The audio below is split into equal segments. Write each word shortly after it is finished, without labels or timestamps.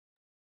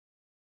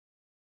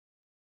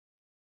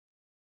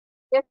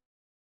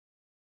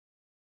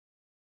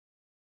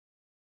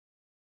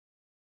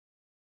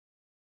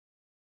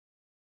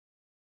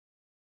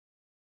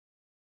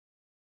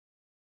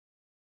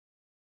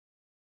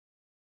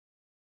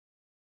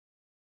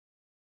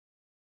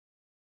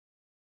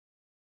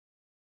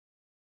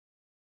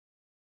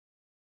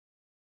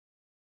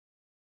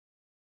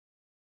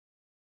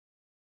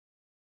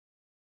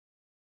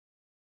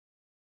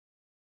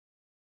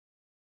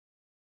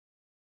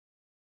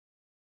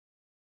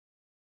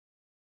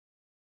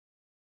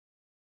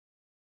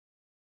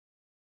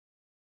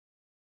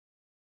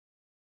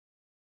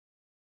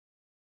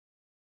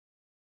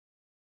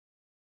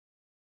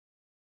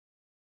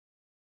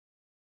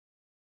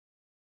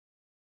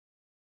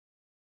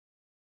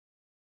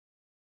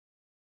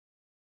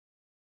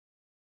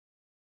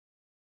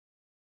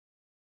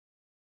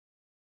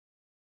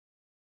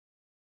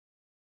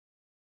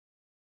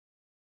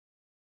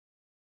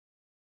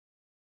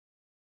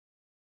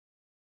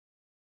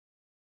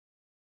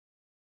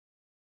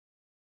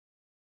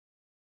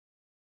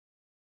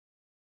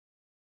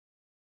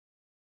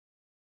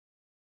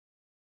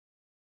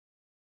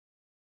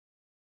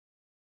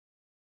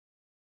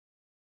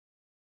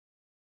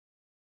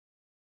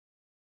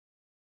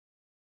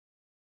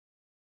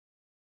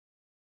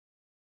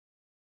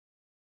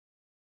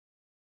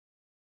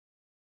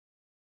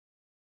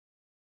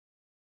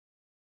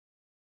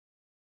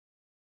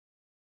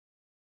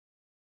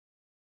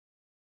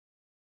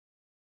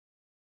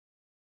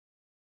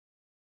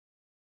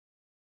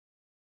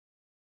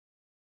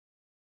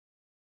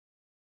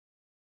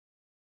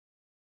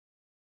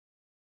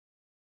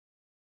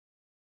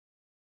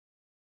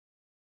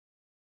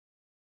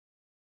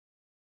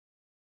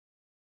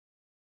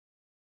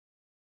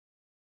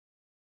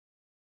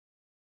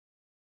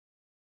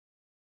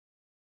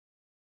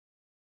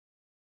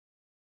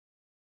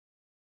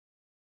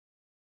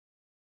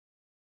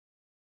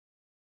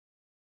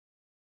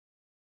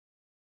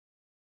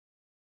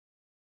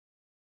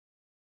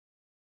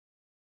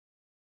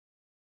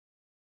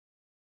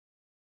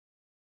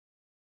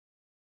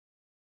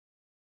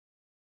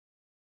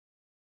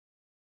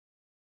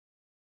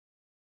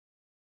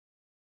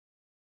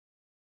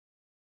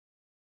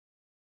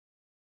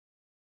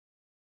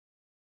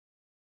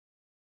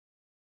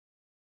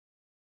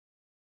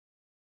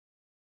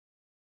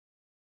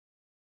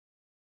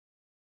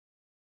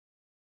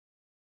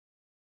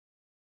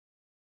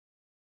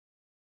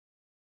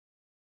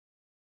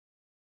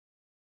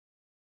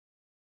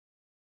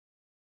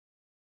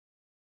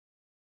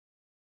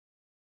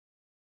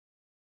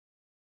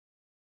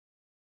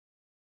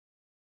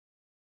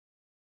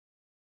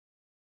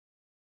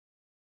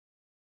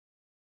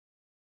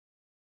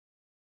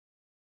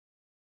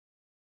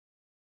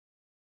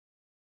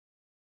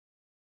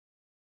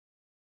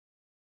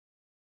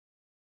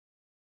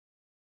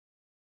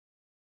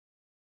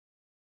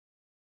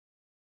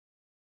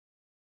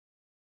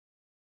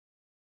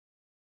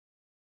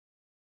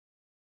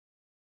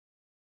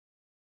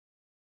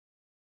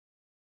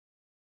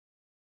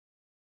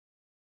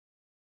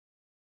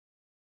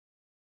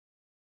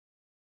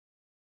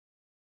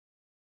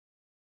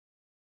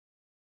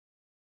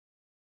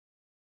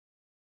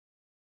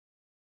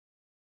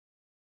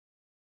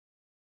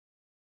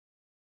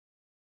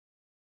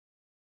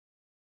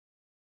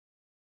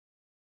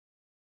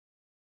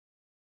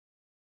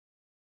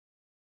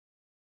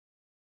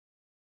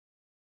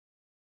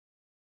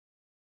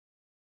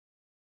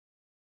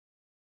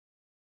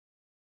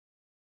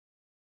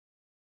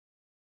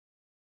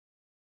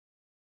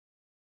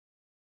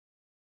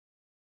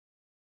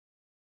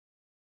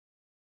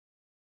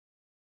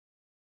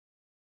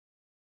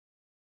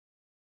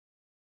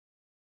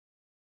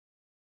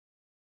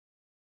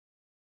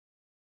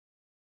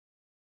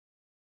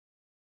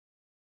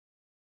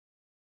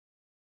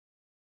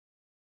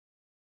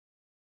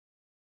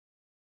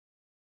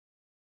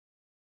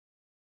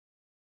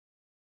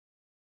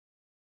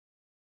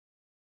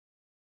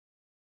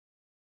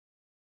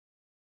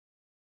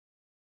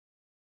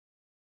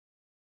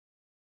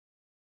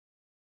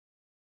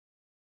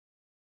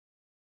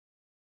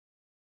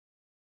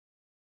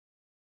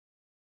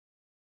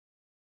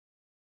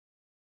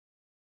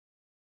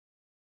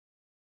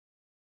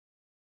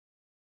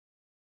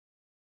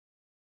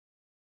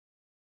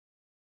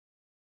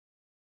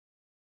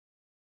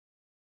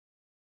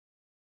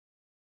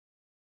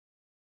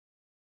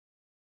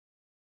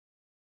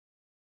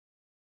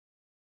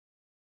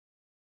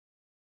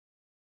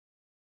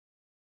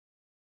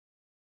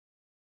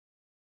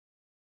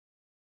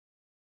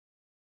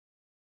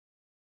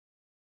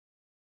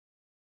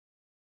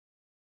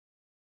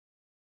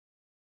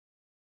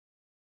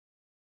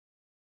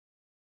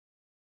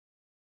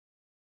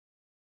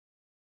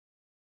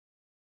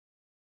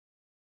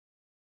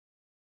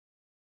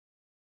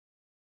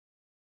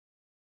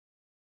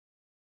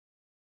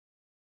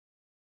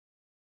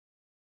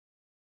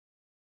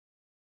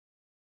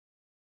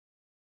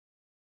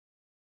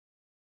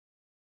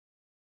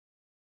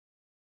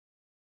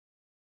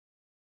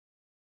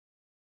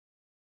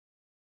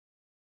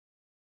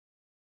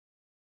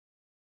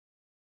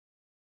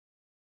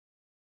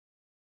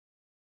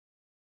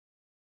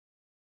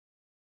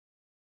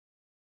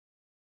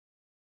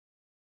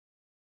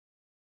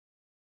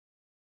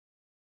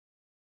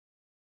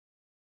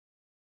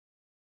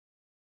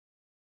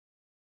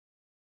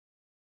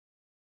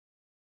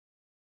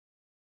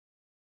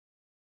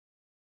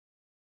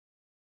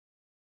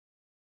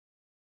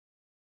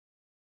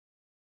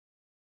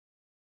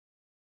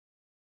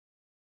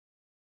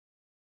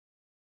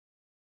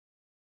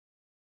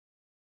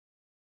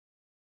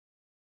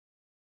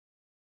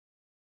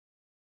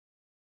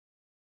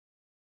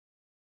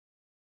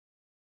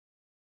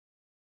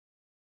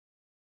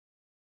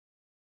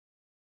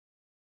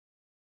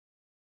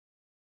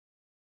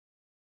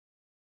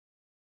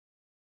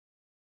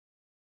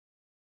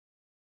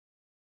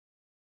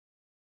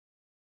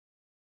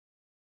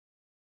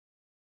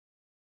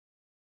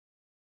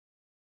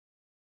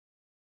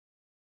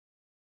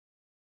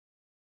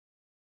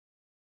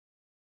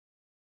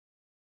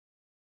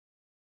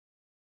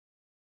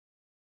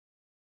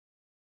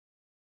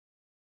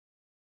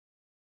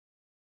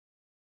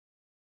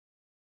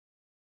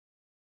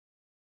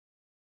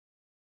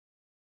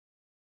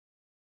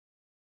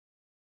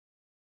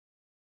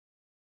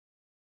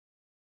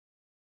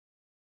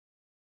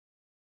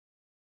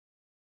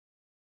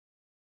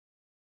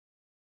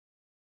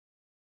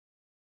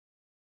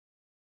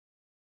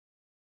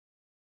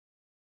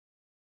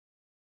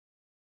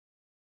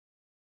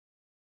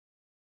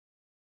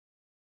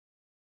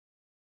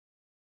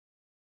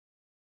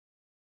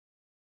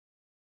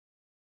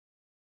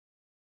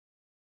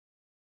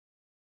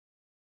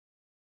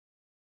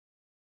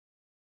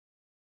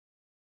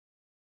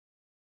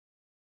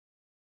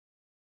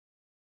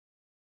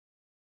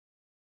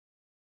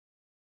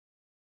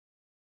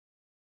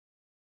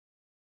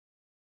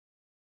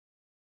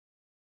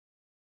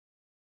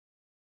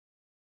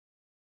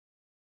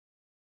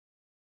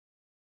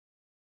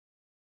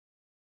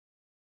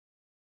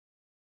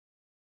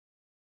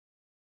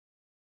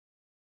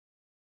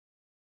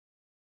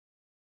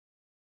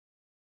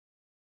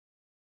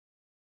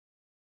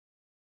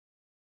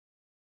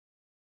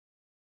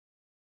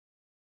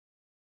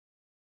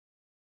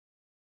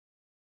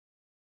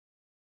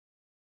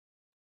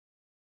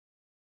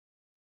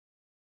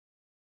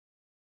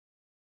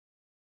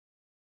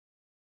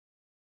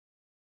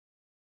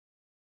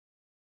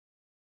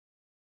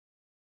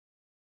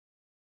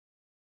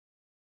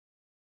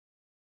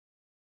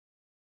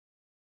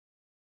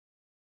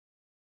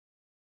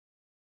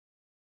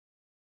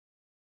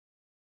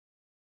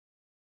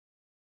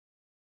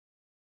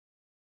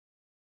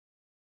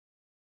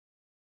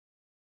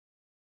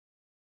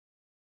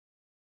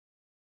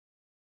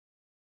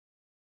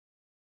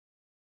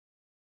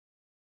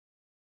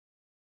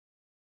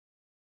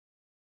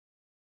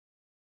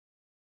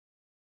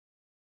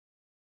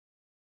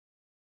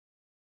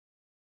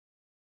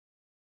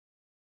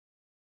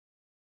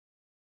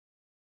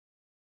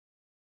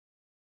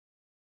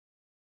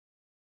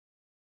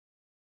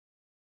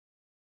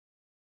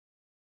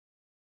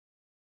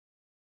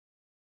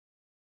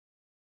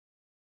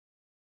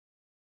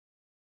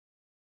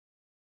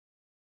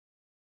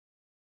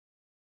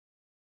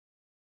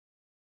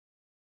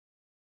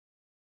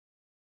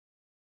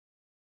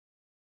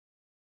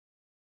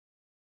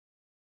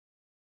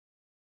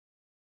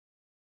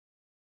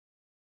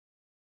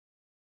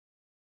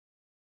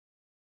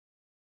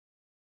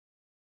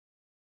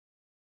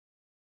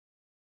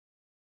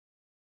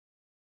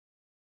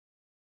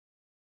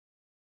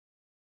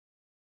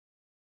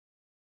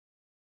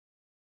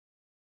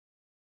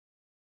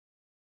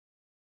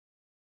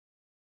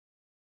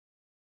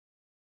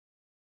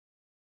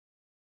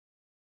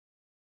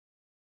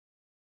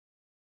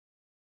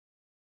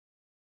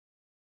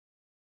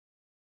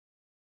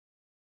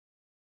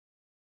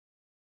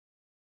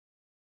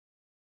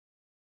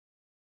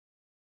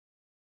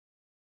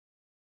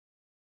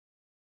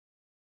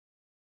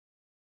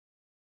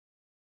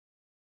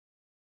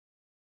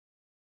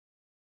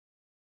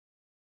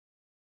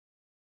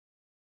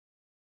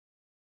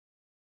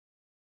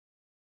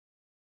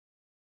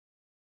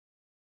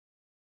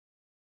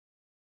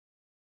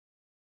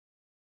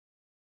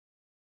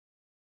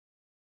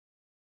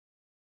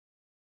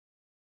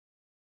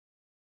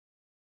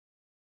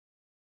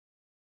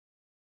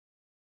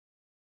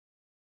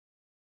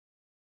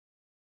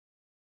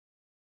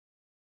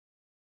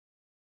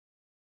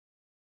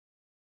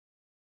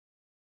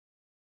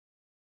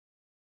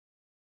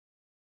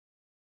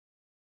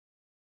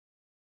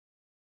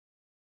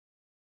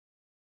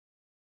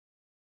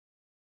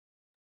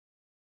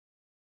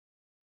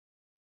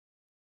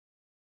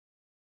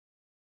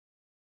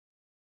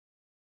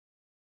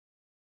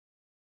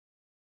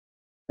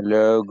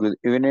Hello, good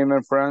evening, my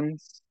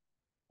friends.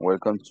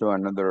 Welcome to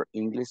another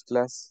English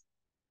class.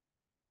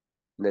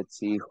 Let's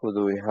see who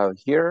do we have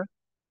here.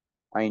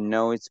 I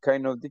know it's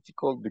kind of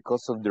difficult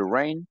because of the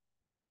rain.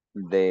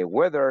 The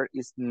weather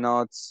is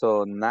not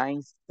so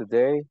nice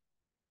today.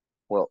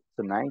 Well,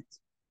 tonight.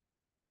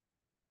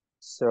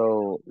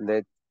 So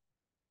let's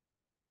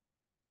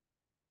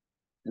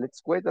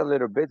wait a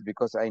little bit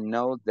because I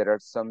know there are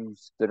some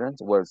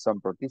students, well, some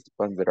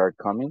participants that are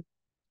coming.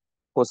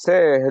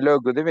 Jose, hello,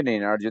 good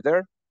evening. Are you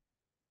there?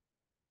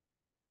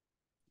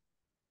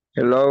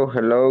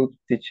 Hello,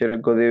 teacher.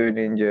 Good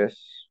evening. Yes.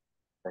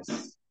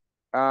 Yes.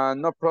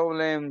 No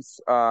problems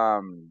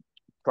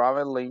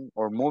traveling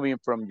or moving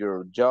from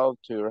your job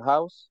to your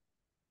house?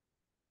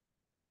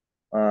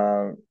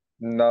 Um,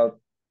 not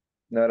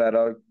not at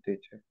all,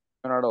 teacher.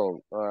 Not at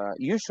all.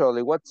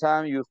 Usually, what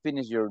time you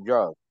finish your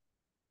job?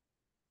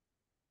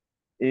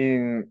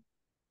 In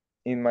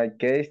in my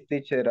case,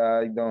 teacher,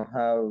 I don't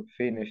have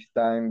finish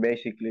time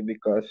basically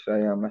because I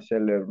am a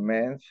seller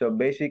man. So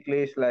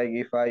basically, it's like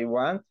if I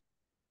want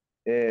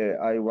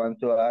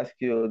to ask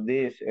you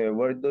this: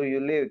 where do you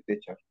live,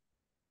 teacher?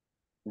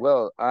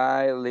 Well,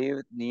 I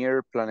live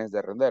near Planes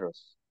de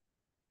Renderos.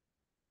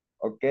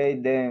 Okay,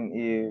 then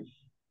if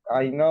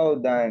I know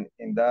that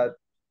in that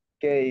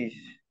case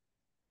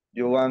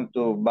you want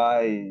to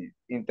buy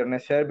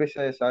internet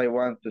services, I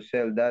want to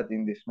sell that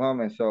in this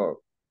moment.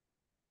 So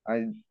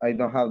I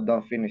don't have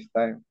done finish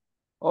time.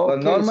 But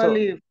Okay, so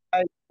normally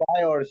 5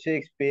 or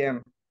 6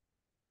 p.m.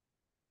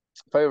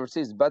 5 or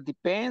 6, but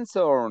depends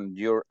on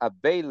your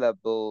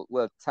available,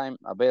 well, time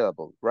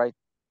available, right?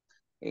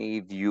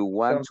 If you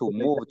want to Something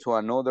like move that. to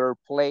another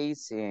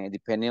place,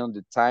 depending on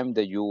the time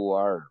that you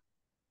are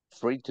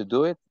free to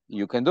do it,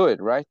 you can do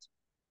it, right?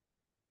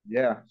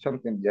 Yeah,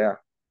 something, yeah.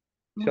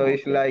 So Oh,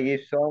 it's okay. like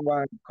if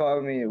someone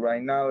call me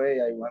right now, hey,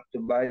 I want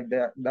to buy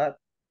that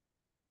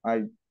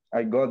I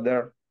I go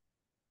there,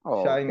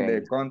 Oh, sign okay.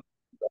 the contract,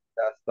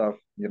 that stuff.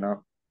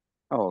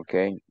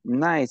 Okay.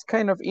 Nice.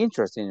 Kind of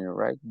interesting,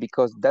 right?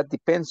 Because that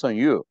depends on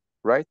you,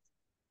 right?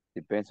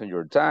 Depends on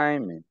your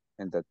time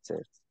and that's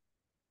it.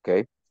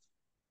 Okay.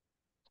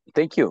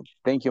 Thank you.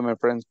 Thank you, my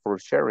friends, for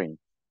sharing.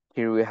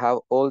 Here we have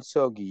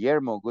also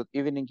Guillermo. Good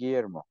evening,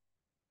 Guillermo.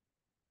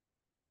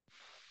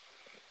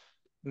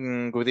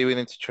 Good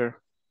evening, teacher.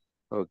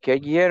 Okay,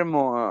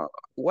 Guillermo,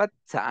 what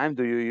time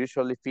do you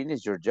usually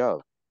finish your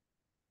job?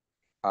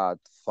 At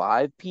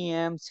 5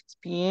 p.m., 6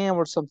 p.m.,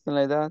 or something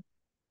like that?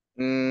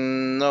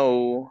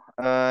 No,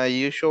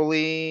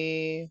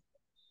 usually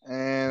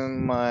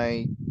and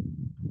my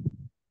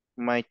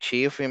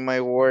chief in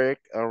my work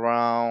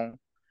around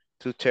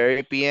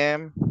 2:30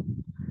 p.m.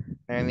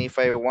 And if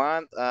I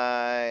want,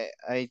 I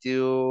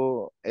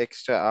do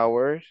extra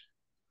hours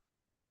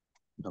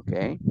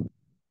Okay.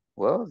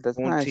 Well, that's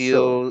nice.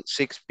 So, until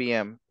 6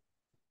 p.m.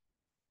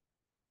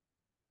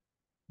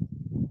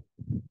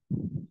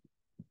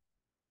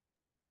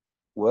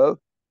 well,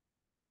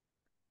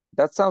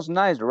 that sounds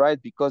nice,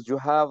 right? Because you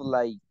have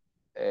like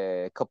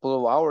a couple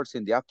of hours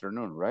in the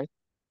afternoon, right?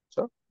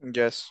 So,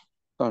 Yes.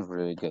 sounds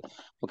really good.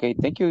 Okay,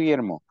 thank you,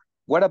 Guillermo.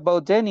 What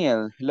about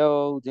Daniel?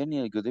 Hello,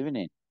 Daniel. Good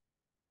evening.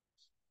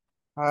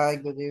 Hi,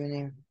 good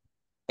evening.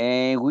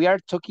 And we are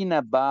talking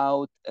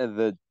about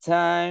the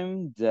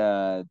time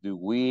that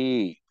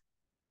we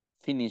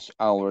finish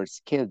our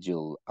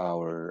schedule,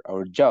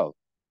 our job,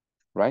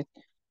 right?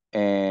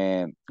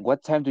 And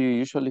what time do you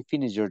usually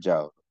finish your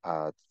job?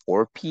 At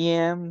 4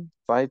 p.m.,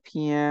 5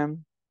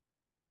 p.m.,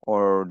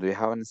 or do you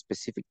have a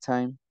specific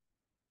time?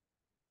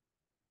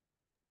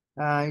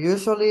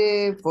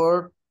 Usually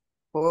for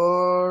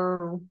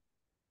 30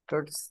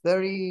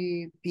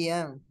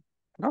 p.m.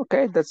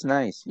 Okay, that's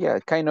nice. Yeah,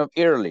 kind of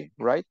early,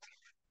 right?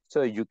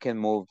 So you can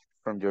move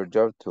from your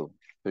job to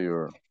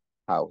your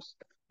house.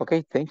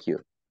 Okay, thank you.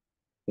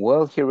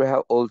 Well, here we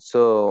have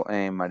also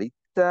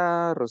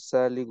Marita,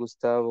 Rosali,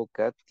 Gustavo,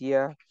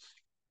 Katia,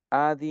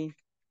 Adi.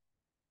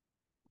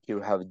 Here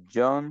we have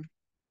John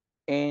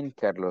and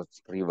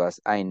Carlos Rivas.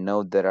 I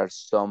know there are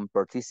some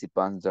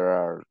participants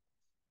that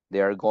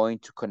they are going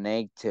to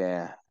connect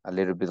a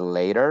little bit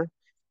later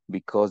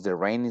because the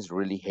rain is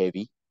really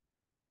heavy.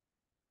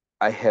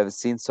 I have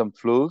seen some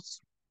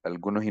floods,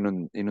 algunos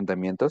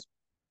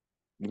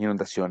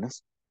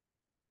inundaciones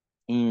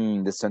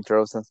in the center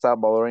of San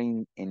Salvador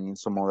and in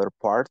some other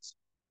parts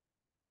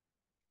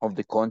of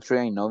the country.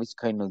 I know it's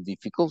kind of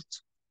difficult.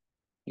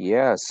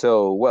 Yeah,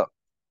 so, well,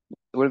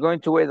 we're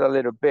going to wait a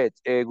little bit.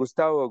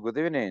 Gustavo, good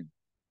evening.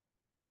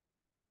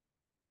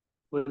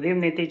 Good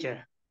evening,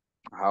 teacher.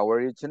 How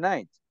are you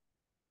tonight?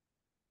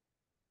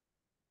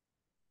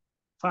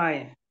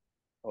 Fine.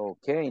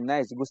 Okay,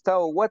 nice.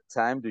 Gustavo, what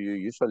time do you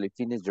usually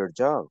finish your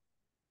job?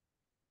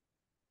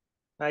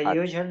 I At,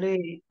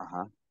 usually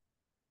uh-huh.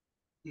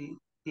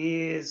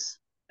 is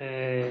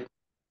uh,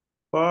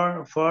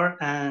 4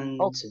 and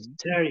Okay,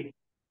 30.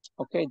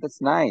 okay,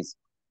 that's nice.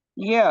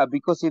 Yeah,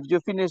 because if you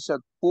finish at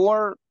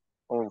 4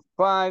 or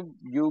 5,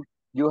 you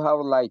have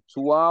like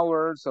 2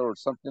 hours or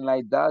something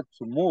like that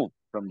to move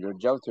from your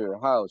job to your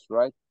house,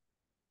 right?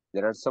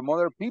 There are some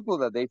other people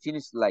that they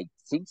finish like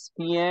 6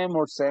 p.m.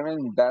 or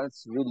 7.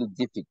 That's really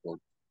difficult.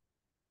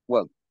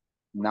 Well,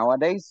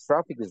 nowadays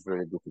traffic is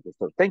really difficult.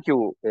 So thank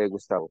you,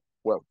 Gustavo.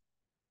 Well,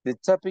 the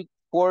topic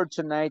for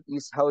tonight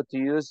is how to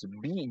use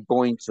be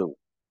going to.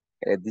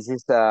 This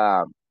is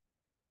a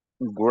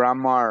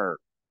grammar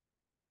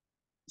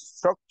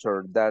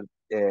structure that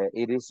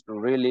it is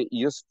really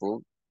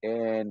useful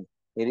and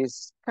it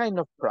is kind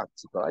of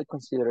practical. I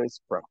consider it's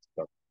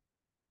practical.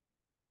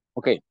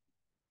 Okay,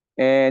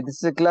 this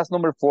is a class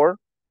number 4.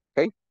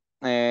 Okay,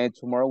 and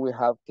tomorrow we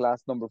have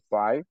class number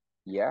 5.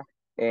 Yeah,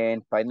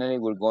 and finally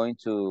we're going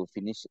to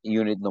finish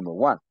unit number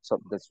 1.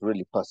 So that's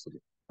really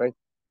positive, right?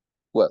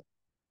 Well,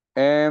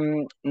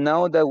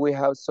 now that we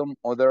have some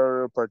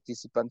other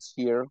participants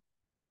here,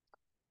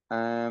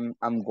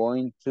 I'm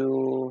going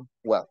to,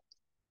 well,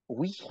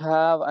 we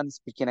have an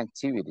speaking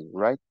activity,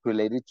 right,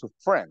 related to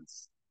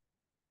friends.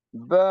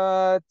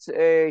 But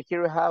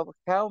here we have,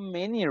 how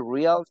many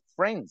real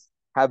friends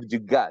have you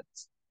got?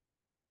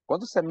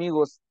 ¿Cuántos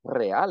amigos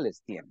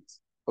reales tienes?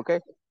 Okay,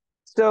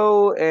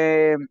 so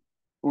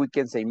we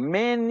can say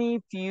many,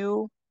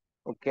 few.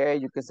 Okay,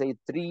 you can say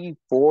 3,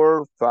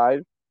 4, 5.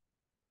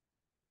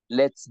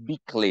 Let's be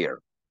clear.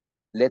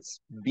 Let's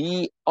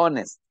be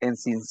honest and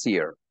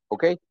sincere.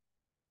 Okay,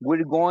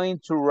 we're going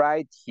to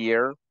write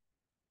here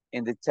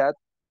in the chat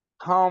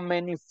how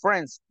many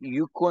friends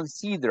you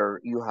consider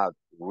you have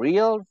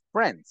real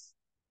friends.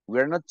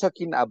 We're not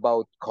talking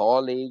about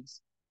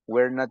colleagues.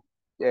 We're not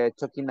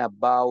talking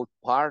about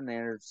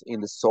partners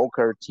in the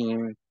soccer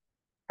team.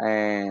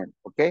 And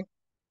okay,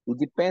 it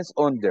depends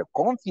on the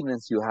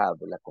confidence you have,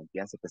 la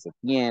confianza que se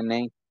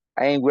tienen.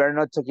 And we're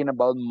not talking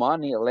about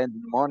money,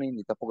 lending money,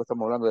 ni tampoco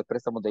estamos hablando de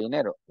préstamos de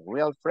dinero.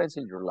 Real friends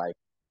in your life.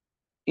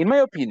 In my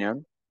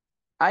opinion,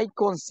 I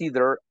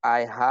consider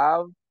I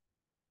have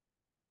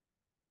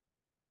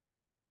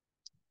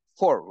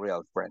 4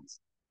 real friends.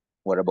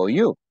 What about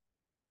you?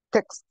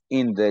 Text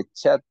in the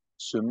chat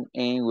soon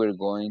and we're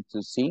going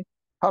to see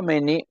how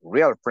many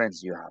real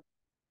friends you have.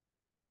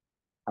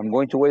 I'm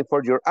going to wait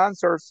for your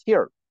answers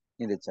here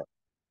in the chat.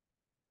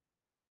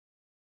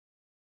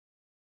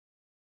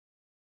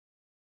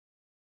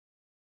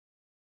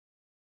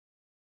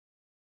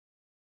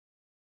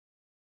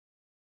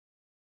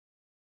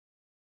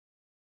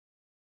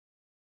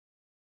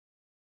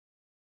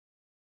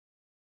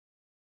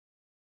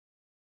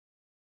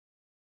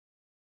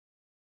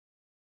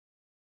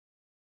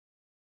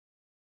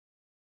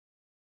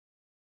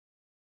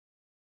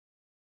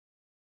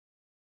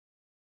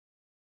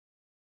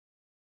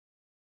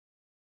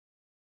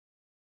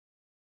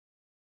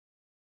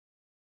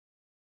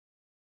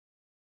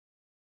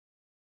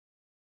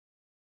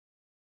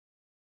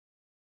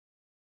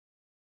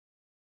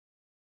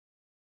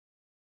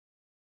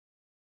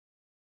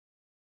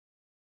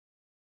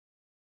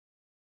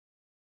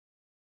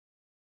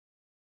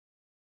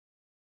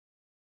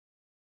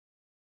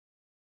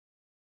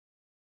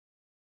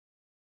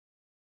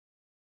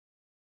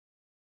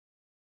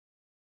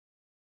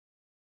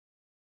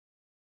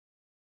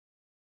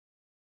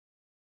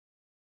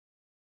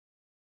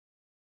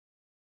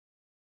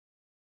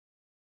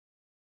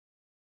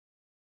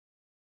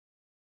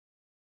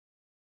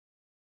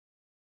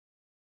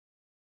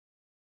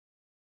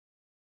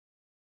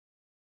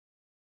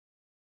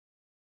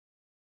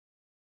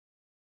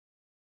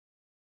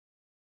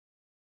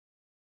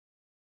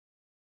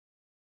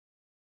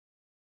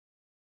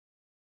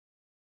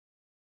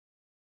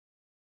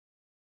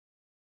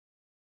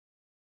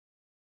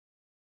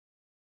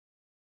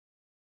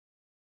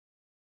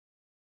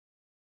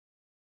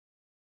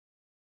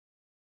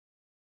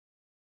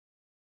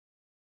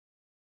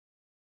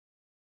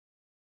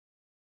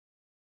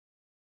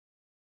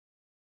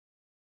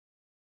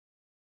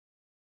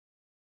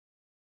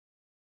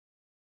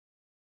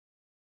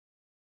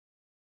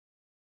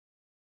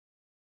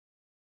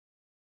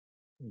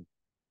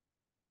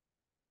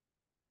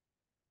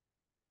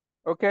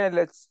 Okay,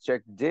 let's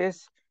check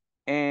this.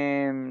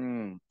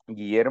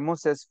 Guillermo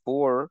says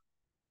 4,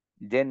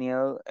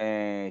 Daniel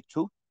 2,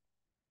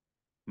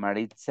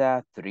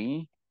 Maritza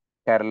 3,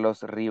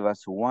 Carlos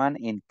Rivas 1,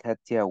 and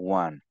Katia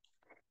 1.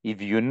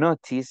 If you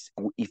notice,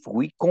 if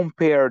we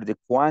compare the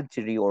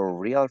quantity or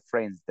real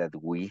friends that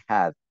we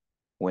had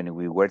when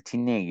we were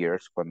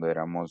teenagers, cuando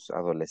éramos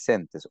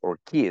adolescentes or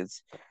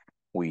kids,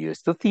 we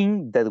used to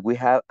think that we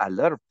have a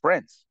lot of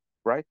friends,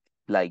 right?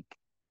 Like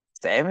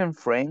 7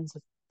 friends,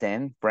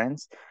 10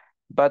 friends.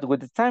 But with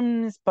the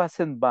time is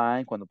passing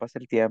by, cuando pasa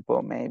el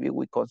tiempo, maybe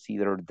we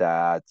consider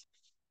that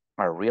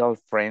a real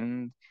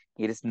friend,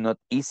 it is not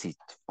easy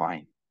to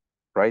find,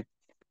 right?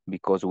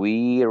 Because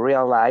we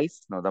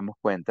realize, nos damos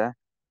cuenta,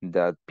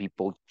 that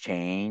people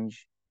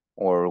change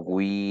or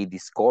we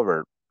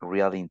discover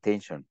real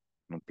intention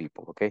in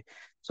people, okay?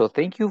 So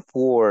thank you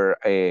for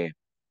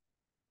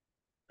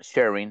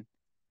sharing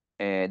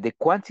the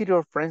quantity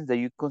of friends that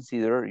you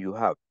consider you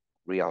have,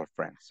 real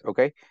friends,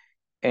 okay?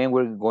 And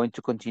we're going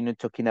to continue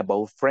talking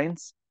about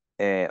friends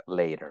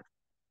later.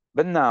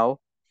 But now,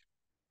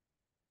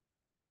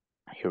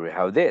 here we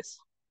have this.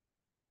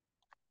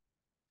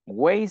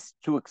 ways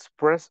to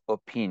express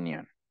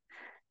opinion.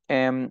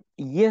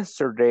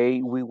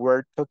 Yesterday we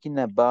were talking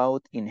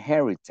about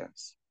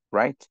inheritance,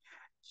 right?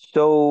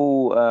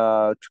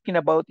 So talking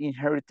about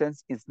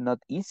inheritance is not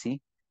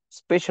easy,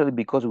 especially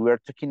because we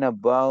are talking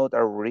about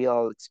our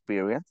real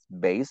experience,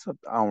 based on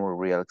our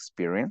real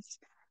experience.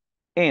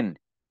 And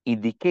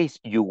in the case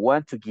you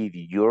want to give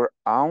your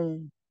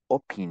own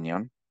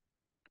opinion,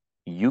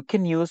 you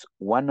can use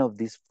one of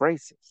these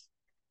phrases.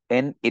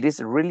 And it is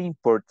really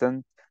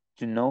important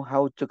to know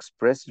how to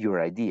express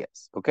your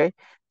ideas, okay?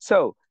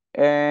 So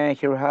here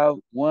we have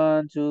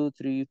 1, 2,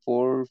 3,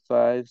 4,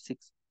 5,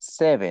 6,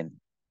 7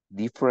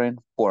 different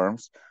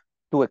forms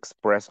to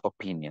express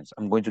opinions.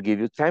 I'm going to give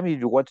you time. If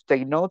you want to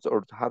take notes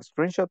or to have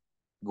screenshot,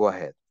 go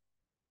ahead.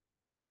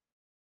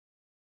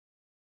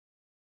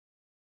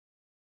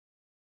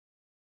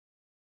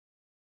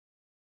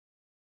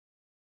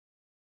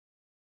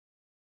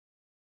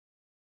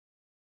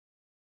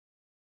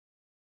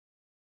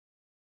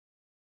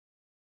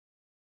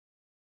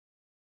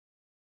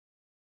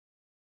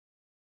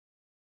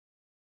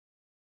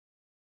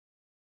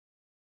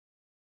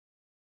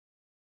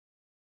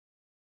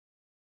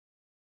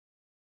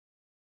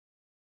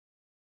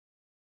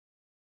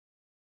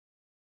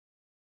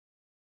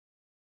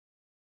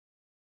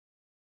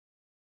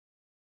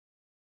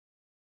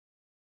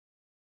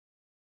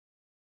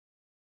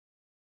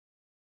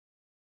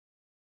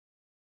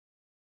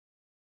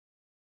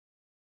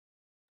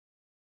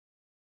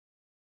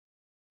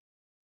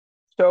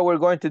 So we're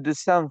going to do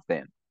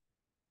something.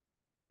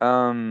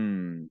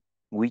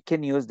 We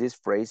can use these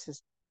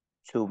phrases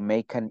to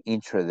make an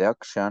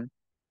introduction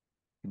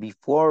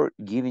before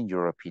giving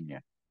your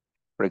opinion.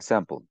 For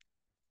example,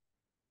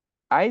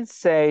 I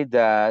say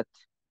that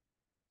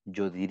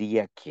yo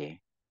diría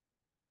que,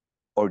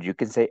 or you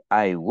can say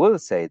I will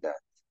say that.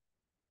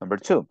 Number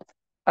two,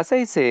 as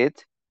I said,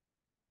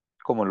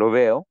 como lo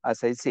veo,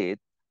 as I said,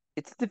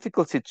 it's a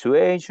difficult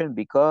situation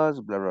because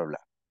blah, blah, blah.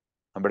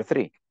 Number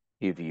three,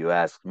 if you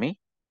ask me,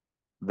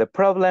 the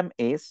problem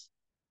is,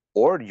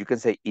 or you can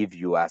say if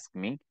you ask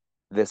me,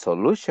 the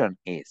solution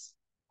is.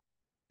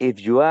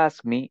 If you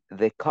ask me,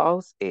 the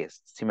cause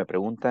is. Si me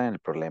preguntan, el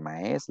problema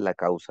es, la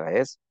causa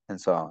es, and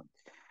so on.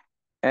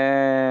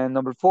 And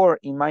number four,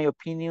 in my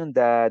opinion,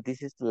 that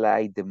this is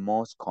like the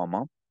most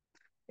common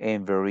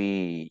and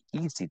very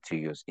easy to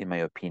use, in my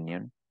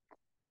opinion.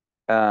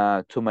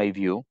 To my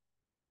view,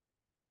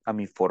 a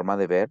mi forma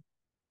de ver,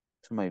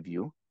 to my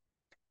view.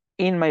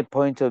 In my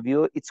point of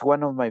view, it's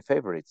one of my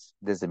favorites.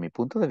 Desde mi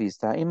punto de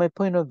vista, in my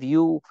point of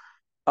view,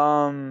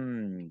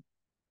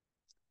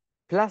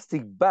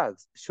 plastic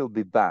bags should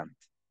be banned.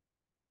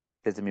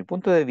 Desde mi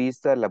punto de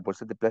vista, las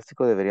bolsas de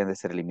plástico deberían de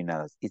ser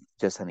eliminadas. It's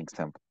just an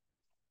example.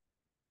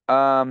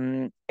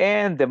 And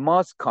the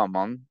most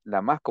common, la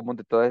más común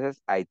de todas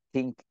es I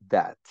think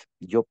that.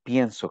 Yo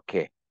pienso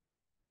que.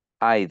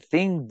 I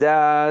think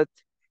that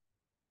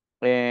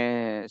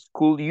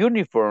school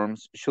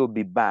uniforms should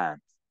be banned.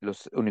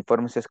 Los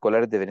uniformes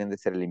escolares deberían de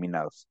ser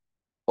eliminados.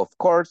 Of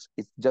course,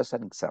 it's just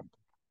an example.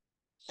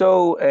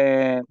 So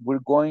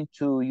we're going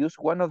to use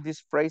one of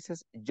these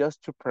phrases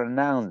just to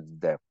pronounce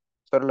them.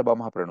 Solo lo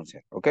vamos a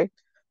pronunciar, okay?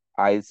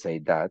 I say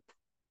that.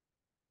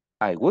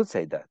 I will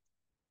say that.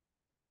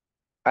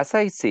 As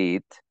I see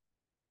it,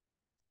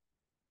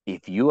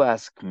 if you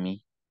ask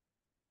me,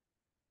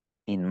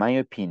 in my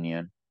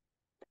opinion,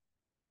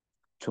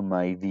 to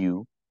my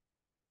view,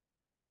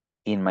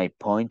 in my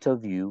point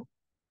of view,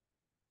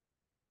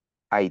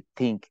 I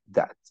think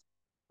that,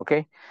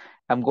 okay?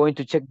 I'm going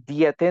to check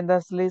the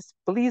attendance list.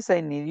 Please, I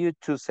need you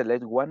to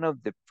select one of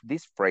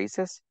these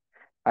phrases.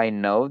 I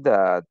know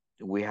that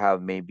we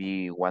have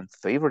maybe one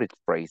favorite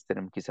phrase.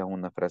 Tenemos quizás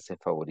una frase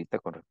favorita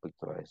con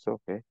respecto a eso,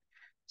 okay?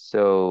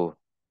 So,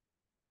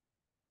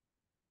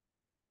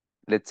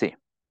 let's see.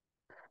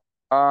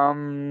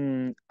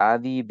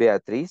 Adi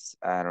Beatriz,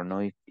 I don't know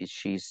if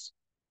she's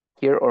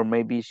here or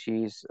maybe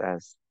she's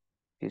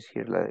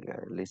here like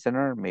a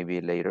listener.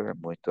 Maybe later I'm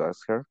going to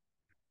ask her.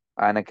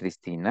 Ana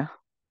Cristina.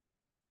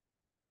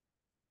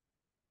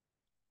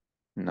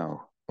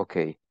 No.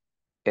 Okay.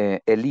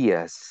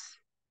 Elias.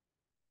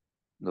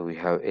 Do we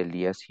have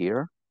Elias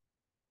here?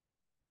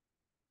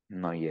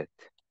 Not yet.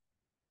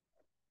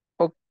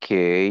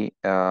 Okay.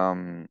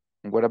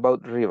 What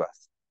about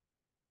Rivas?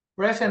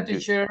 Present,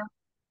 teacher.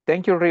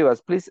 Thank you,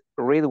 Rivas. Please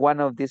read one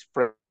of these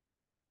phrases.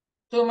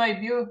 To my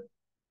view.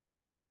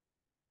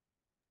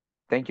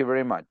 Thank you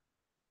very much.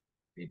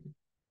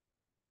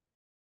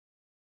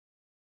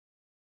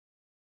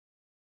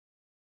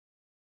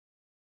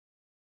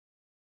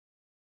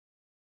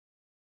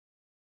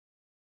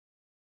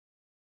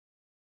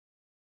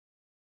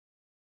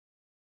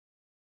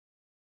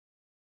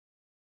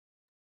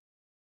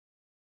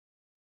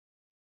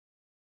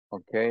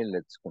 Okay,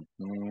 let's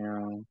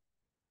continue.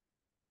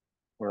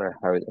 Where I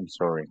have it, I'm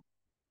sorry.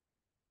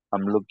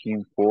 I'm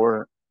looking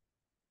for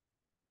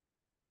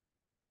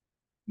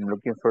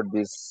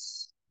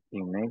this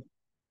image.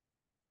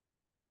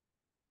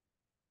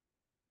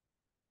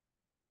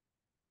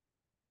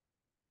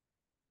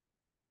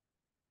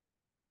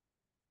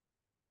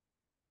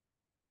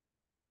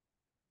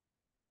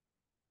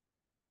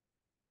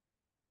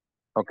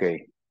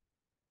 Okay.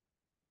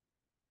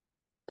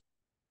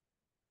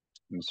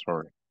 I'm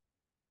sorry.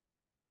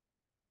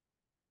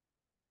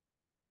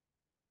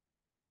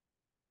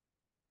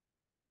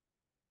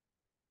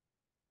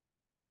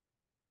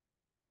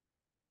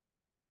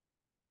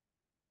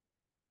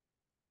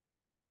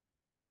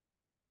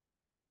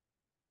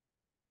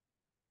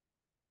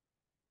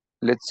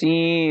 Let's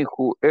see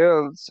who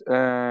else.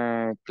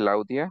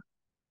 Claudia,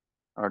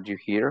 are you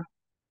here?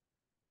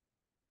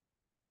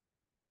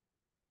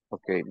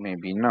 Okay,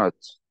 maybe not.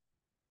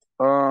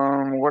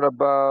 What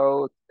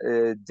about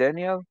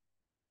Daniel?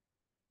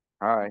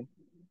 Hi.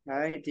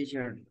 Hi,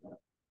 teacher.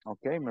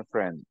 Okay, my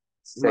friend.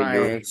 Say My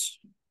your,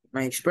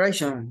 my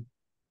expression,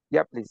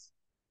 yeah, please.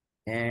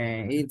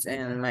 it's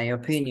in my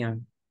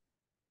opinion.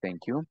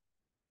 Thank you.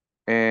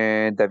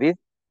 David?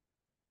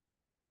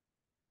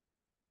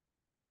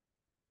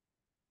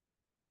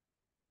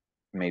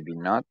 Maybe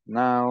not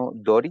now.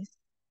 Doris?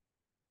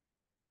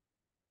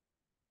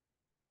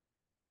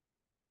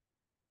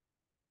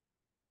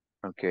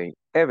 Okay.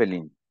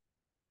 Evelyn?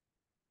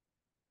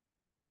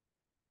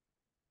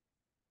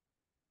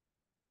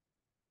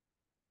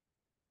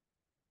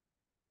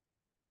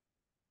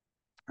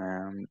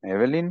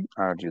 Evelyn,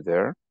 are you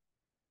there?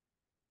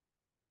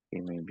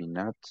 Okay, maybe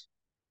not.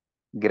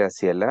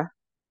 Graciela?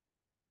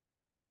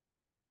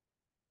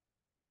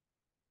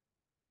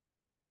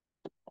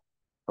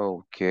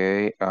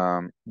 Okay.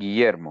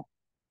 Guillermo?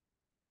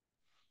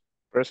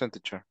 Present,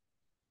 teacher.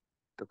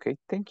 Okay,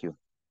 thank you.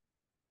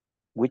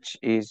 Which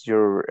is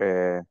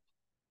your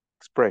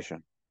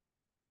expression?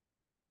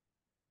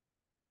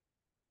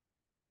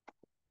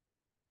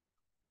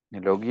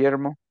 Hello,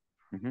 Guillermo.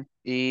 Mhm.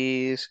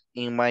 Is,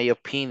 in my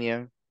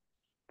opinion.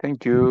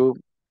 Thank you.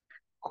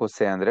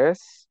 Jose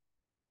Andres?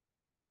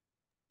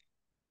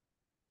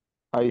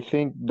 I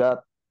think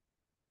that.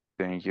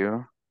 Thank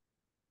you.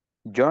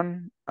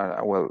 John?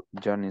 Well,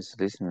 John is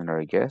listening,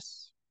 I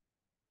guess.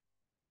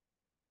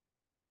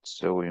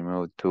 So we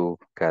move to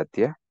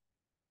Katia.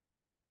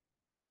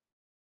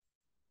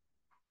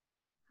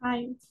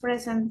 Hi,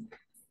 present.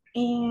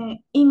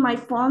 In my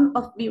point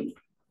of view.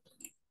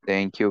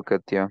 Thank you,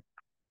 Katia.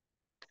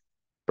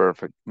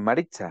 Perfect.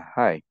 Maritza,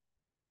 hi.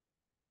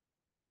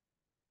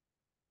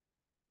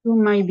 To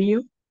my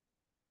view,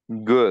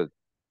 Good.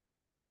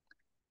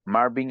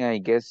 Marvin, I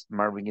guess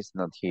Marvin is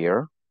not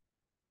here.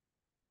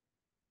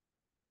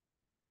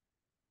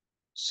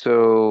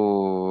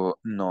 So,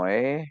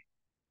 Noé,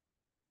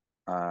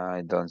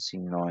 I don't see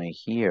Noé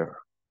here.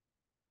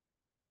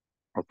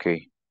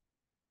 Okay.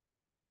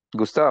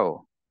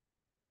 Gustavo.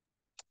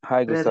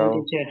 Hi, Present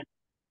Gustavo. teacher.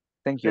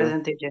 Thank you.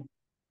 Present teacher.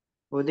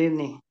 Good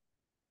evening.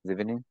 Good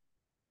evening.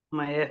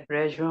 My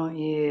expression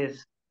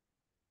is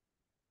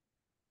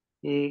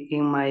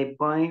in my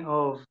point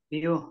of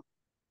view.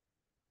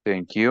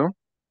 Thank you.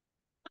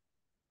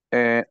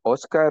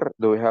 Oscar,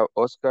 do we have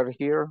Oscar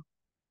here?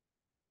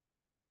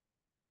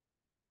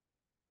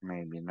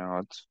 Maybe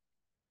not.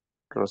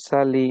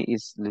 Rosalie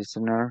is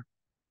listener,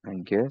 I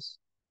guess.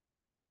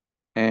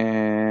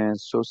 And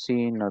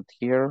Susie not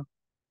here.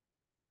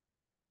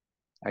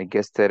 I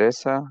guess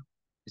Teresa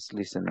is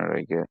listener,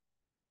 I guess,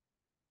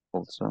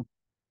 also.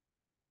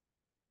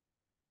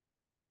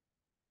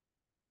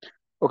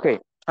 Okay,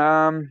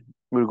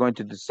 we're going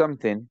to do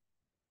something.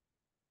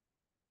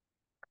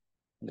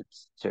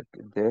 Let's check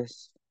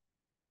this.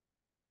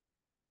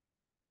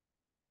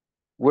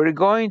 We're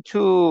going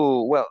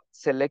to, well,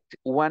 select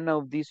one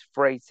of these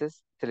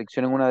phrases.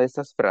 Seleccionen una de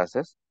estas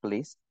frases,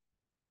 please.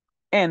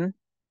 And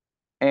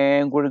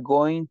we're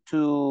going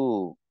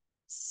to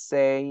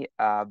say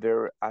a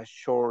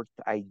short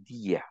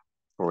idea.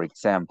 For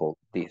example,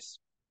 this.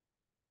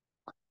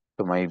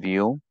 To my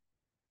view.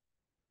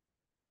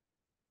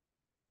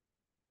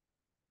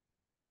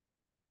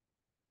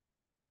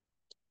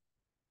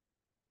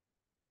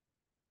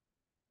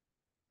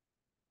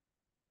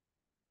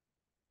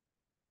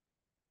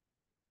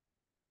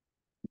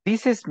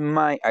 This is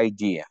my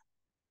idea.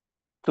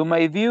 To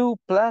my view,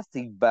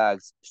 plastic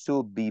bags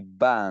should be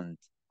banned,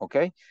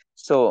 okay?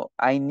 So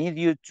I need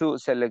you to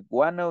select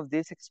one of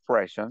these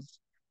expressions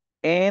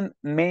and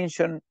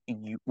mention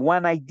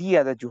one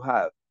idea that you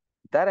have.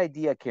 That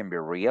idea can be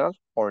real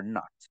or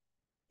not.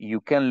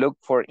 You can look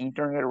for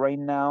internet right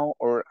now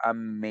or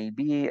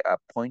maybe a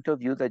point of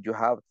view that you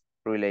have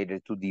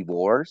related to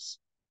divorce,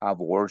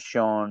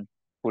 abortion,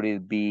 could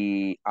it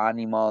be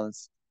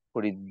animals,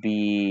 could it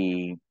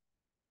be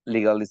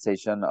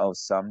legalization of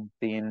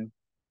something,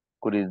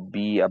 could it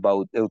be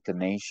about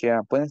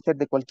euthanasia? Pueden ser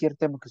de cualquier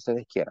tema que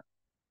ustedes quieran.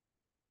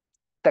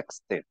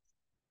 Texte.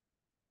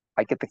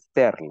 Hay que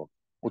textearlo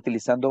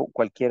utilizando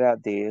cualquiera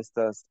de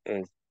estas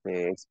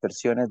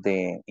expresiones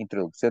de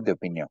introducción de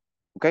opinión.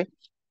 ¿Ok?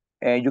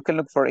 You can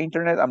look for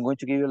internet. I'm going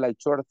to give you like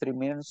 2 or 3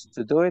 minutes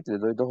to do it. Le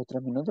doy 2 o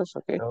 3 minutos,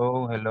 ¿ok?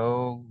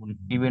 Hello, good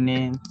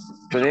evening.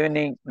 Good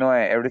evening. No,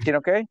 everything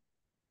okay?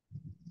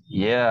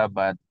 Yeah,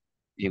 but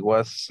it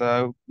was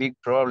a big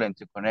problem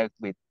to connect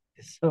with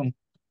Zoom.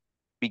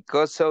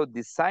 Because of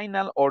the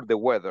signal or the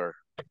weather?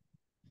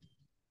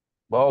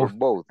 Or Both.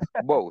 both?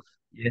 Both.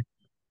 Yes.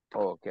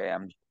 Okay,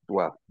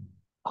 well,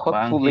 but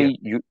I'm here. Hopefully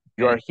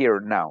you are here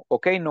now.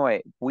 Okay, Noe,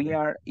 we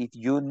are, if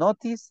you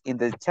notice in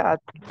the chat,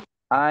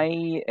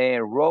 I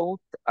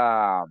wrote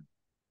an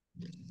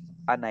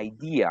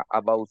idea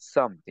about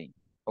something.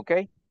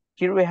 Okay,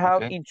 here we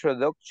have Okay.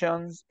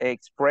 introductions,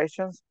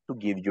 expressions to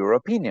give your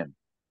opinion.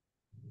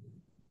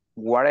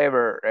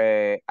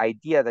 Whatever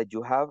idea that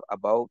you have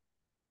about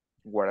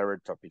whatever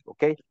topic.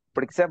 Okay,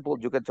 for example,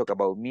 you can talk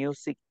about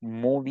music,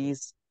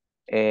 movies,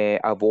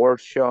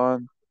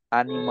 abortion,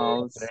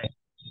 animals.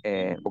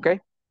 Okay. Okay,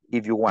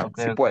 if you want,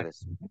 Okay. si Okay.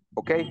 puedes.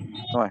 Okay,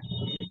 no,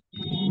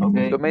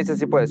 Okay. tú me dices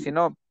si puedes, si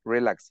no,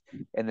 relax.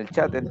 En el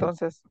chat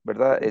entonces,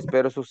 ¿verdad?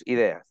 Espero sus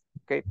ideas.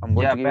 Okay, I'm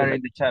going Yeah, to give you better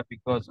in like, the chat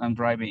because I'm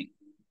driving.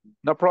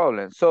 no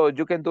problem. So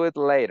you can do it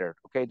later.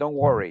 Okay, don't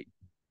worry.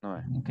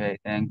 No, Okay,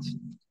 thanks.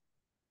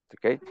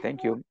 okay,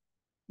 thank you.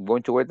 I'm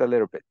going to wait a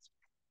little bit.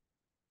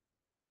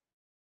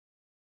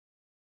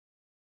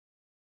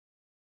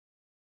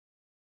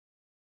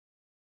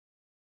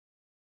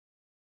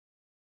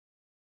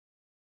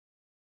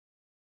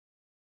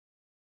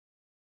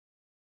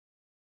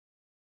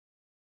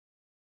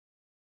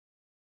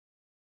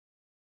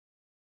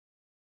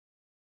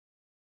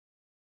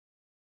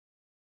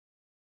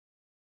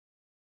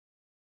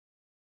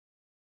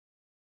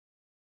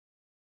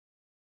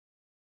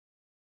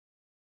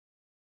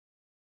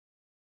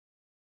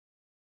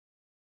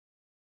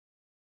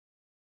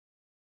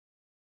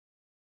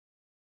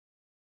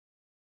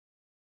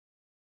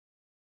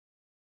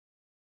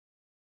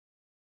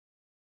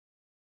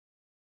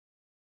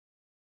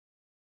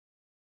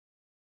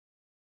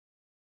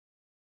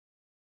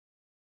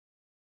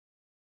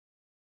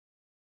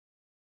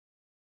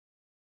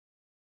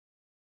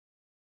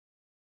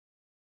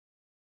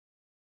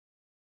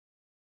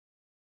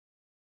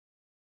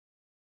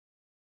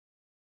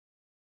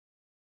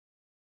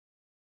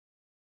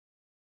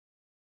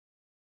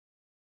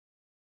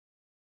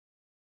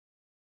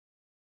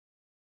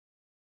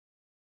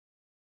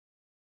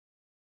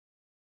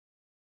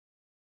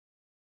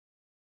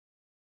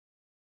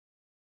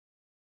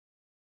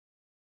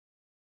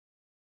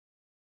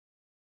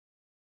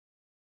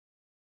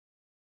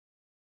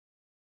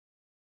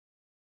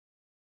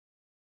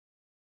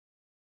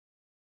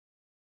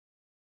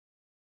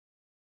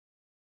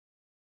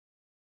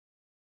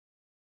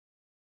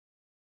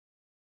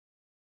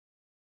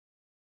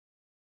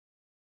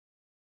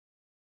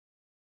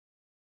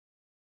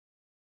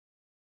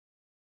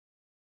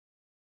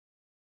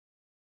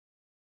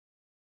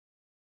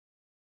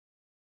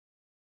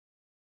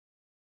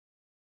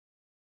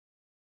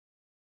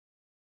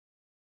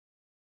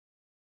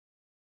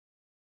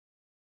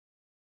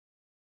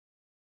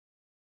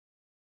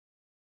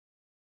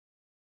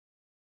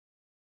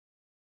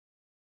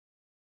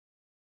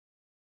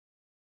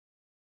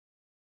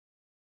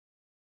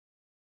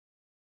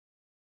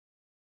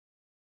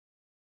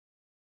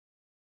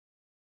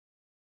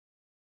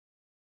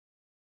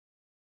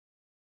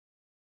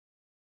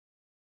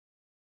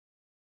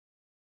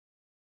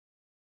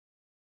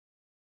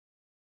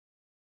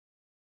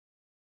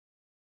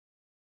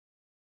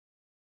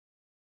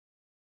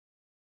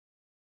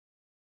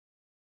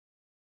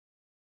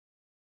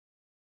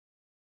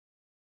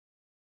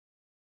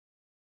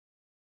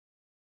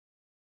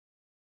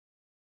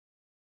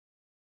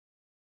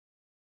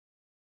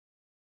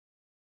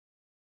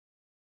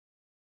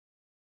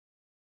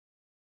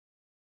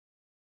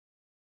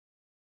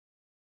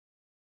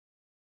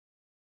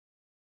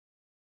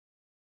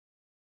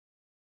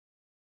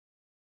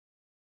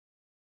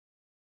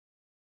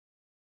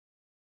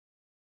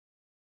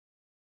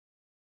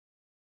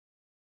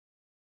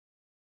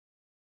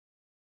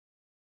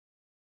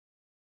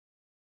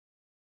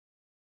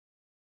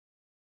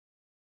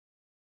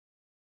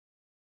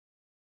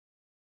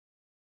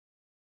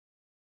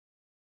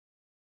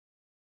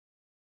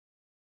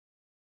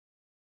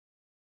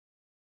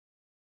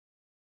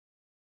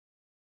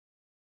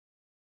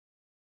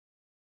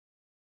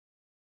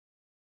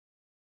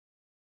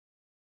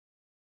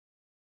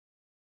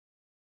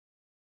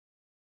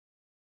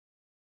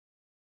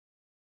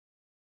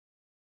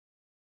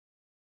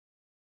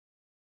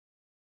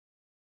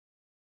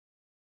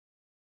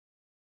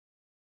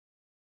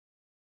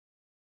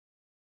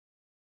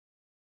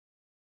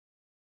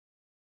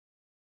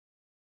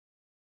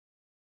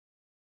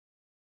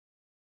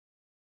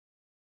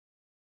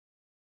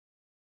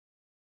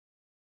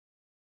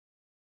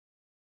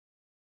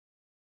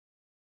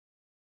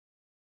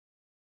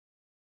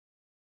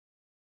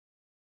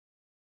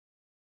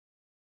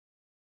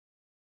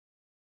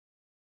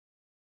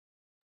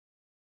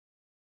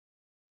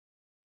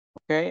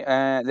 Okay,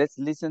 let's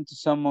listen to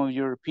some of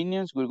your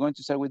opinions. We're going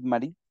to start with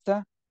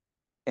Maritza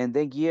and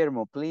then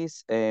Guillermo,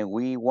 please.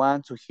 We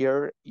want to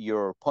hear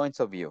your points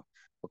of view.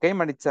 Okay,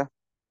 Maritza?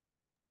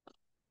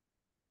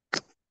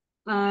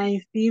 I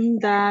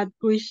think that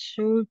we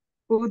should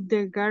put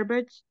the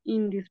garbage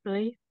in this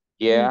place.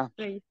 Yeah,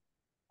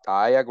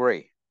 I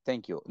agree.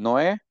 Thank you.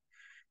 Noé,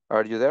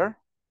 are you there?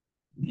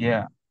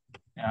 Yeah.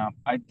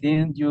 I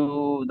think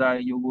you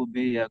will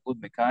be a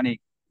good mechanic.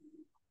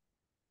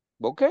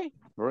 Okay,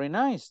 very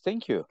nice.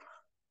 Thank you.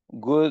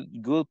 Good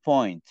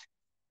point.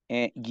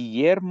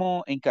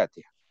 Guillermo and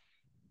Katia.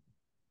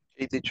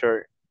 Hey,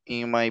 teacher,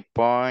 in my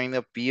point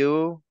of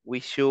view, we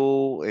should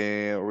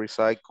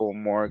recycle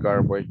more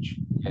garbage.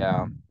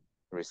 Yeah,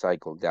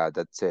 recycle. Yeah,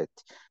 that's it.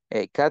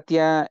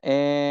 Katia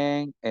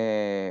and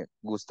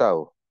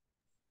Gustavo.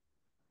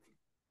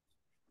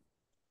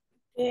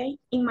 Okay,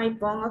 in my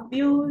point of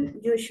view,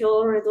 you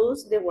should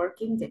reduce the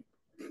working day.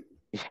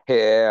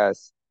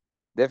 Yes,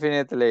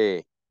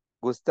 definitely.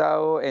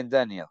 Gustavo and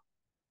Daniel.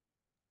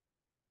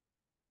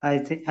 I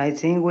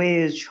think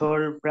we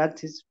should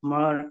practice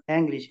more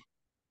English.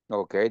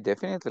 Okay,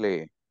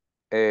 definitely.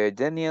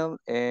 Daniel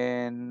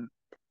and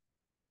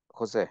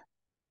Jose.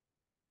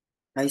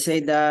 I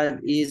say that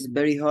it's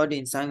very hot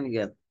in San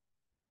Miguel.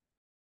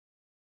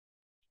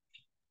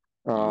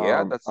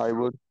 Yeah, that's I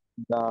true. would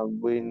that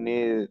we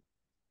need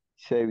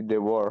save the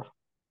world.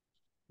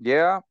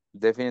 Yeah,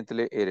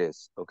 definitely it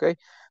is. Okay.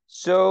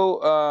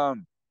 So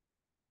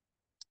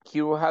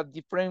here we have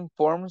different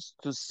forms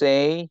to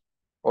say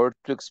or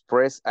to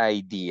express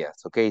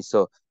ideas. Okay,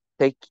 so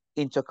take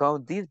into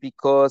account this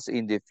because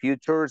in the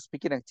future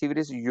speaking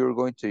activities you're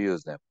going to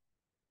use them.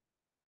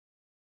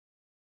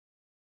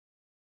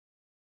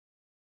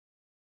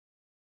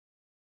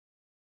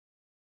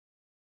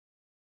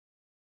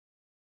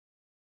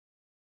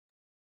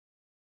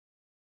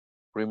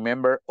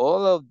 Remember,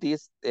 all of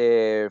these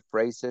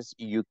phrases,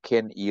 you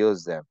can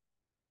use them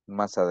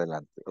más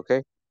adelante,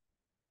 okay?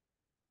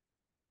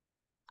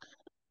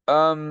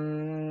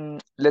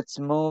 Let's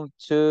move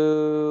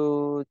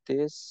to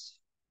this.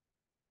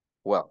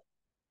 Well,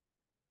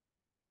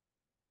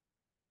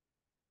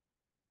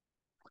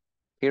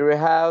 here we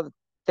have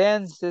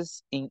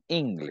tenses in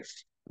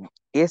English.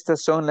 Estas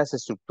son las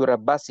estructuras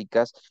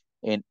básicas,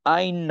 and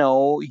I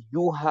know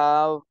you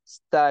have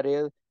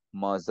studied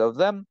most of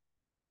them.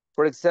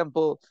 For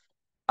example,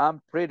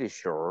 I'm pretty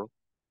sure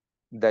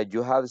that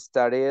you have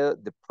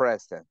studied the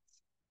present.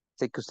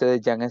 Sé que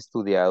ustedes ya han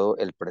estudiado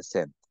el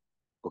presente,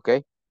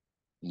 ¿ok?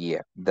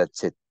 Yeah,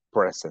 that's it,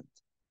 present.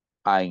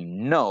 I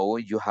know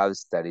you have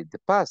studied the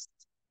past,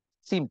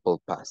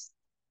 simple past.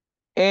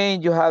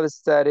 And you have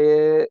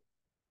studied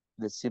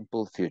the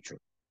simple future.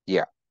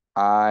 Yeah,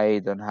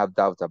 I don't have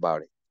doubt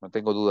about it. No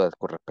tengo dudas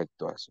con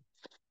respecto a eso.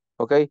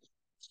 Okay,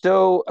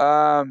 so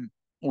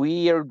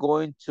we are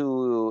going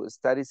to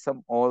study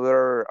some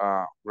other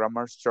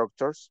grammar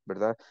structures,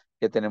 ¿verdad?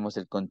 Ya tenemos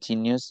el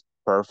continuous,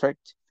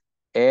 perfect,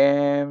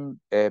 and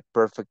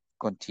perfect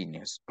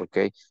continuous,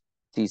 okay.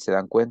 Si se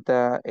dan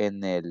cuenta,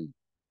 en el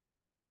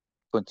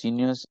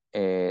continuous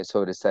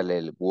sobresale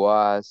el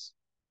was,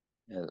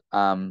 el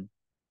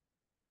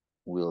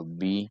will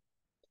be.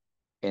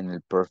 En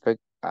el perfect,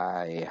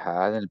 I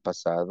had, en el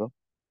pasado,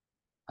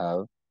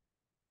 have,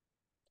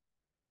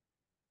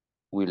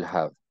 will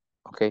have,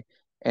 okay,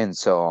 and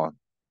so on,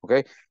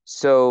 okay.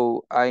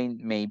 So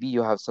maybe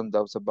you have some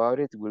doubts about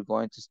it. We're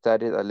going to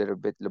study it a little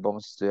bit. Lo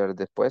vamos a estudiar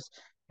después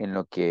en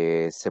lo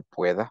que se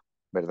pueda,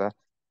 ¿verdad?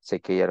 Sé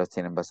que ya los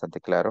tienen bastante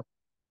claro.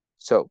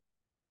 So,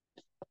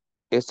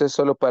 esto es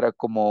solo para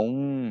como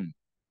un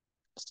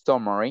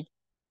summary,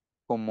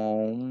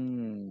 como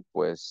un,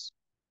 pues,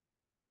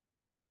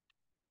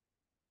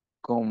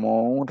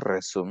 como un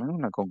resumen,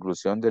 una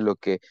conclusión de lo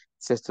que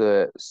se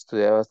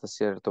estudiaba hasta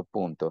cierto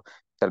punto.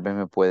 Tal vez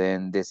me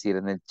pueden decir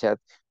en el chat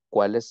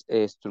cuáles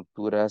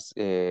estructuras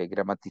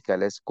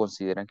gramaticales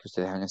consideran que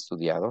ustedes han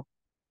estudiado.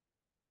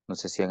 No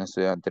sé si han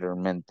estudiado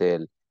anteriormente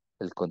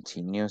el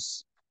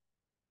continuous,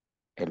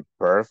 el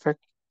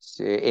perfect,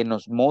 en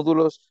los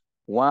módulos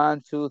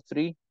 1, 2,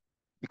 3,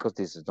 because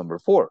this is number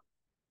 4,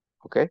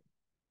 ¿ok?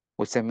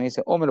 Usted me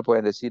dice, o me lo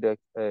pueden decir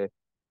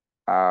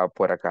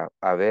por acá.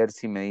 A ver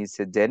si me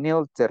dice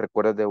Daniel, ¿te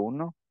recuerdas de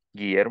uno?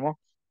 Guillermo,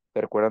 ¿te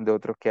recuerdan de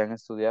otros que han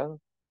estudiado?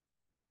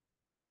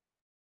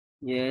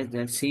 Yes,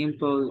 the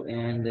simple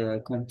and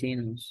the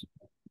continuous.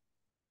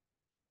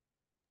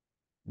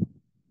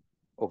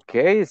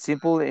 Okay,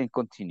 simple and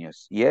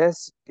continuous.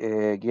 Yes,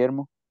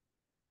 Guillermo.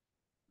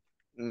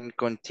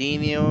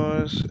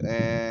 Continuous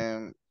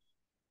and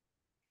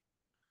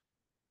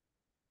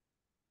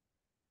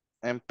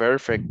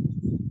perfect.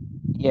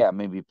 Yeah,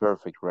 maybe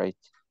perfect, right?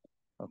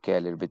 Okay, a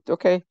little bit.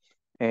 Okay,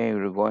 and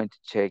we're going to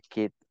check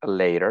it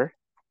later.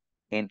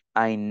 And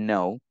I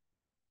know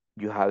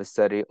you have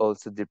studied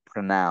also the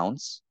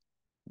pronouns.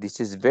 This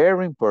is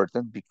very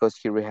important because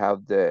here we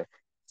have the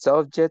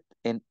subject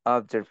and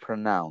object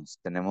pronouns.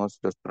 Tenemos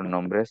los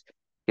pronombres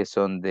que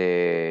son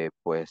de,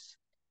 pues,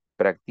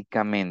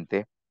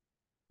 prácticamente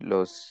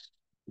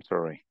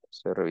sorry,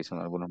 estoy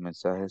revisando algunos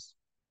mensajes.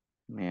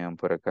 Miren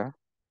por acá.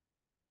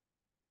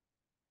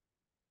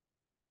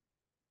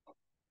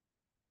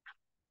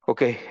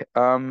 Ok,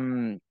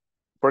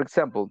 por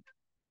ejemplo,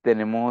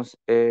 tenemos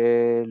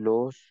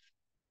los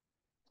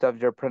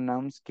subject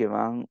pronouns que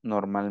van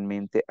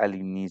normalmente al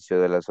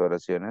inicio de las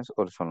oraciones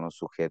o son los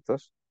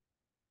sujetos.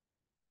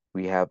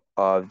 We have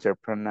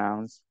object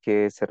pronouns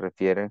que se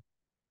refieren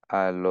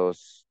a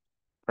los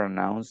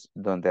pronouns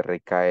donde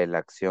recae la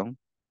acción,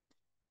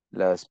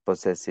 los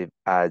possessive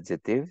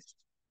adjectives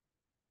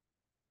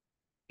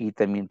y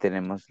también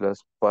tenemos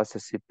los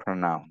possessive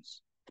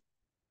pronouns.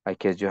 I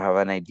guess you have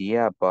an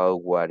idea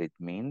about what it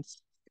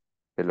means,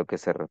 de lo que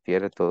se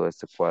refiere todo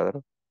este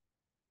cuadro.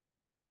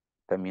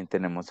 También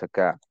tenemos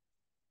acá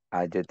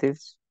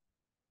adjectives,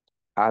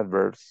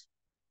 adverbs,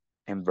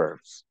 and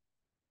verbs.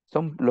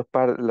 Son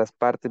las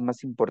partes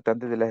más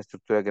importantes de las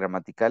estructuras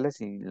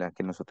gramaticales y las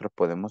que nosotros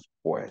podemos,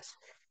 pues,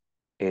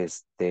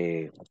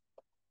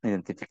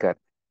 identificar.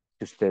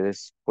 Si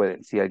ustedes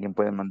pueden, si alguien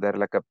puede mandar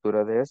la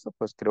captura de eso,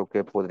 pues creo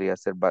que podría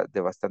ser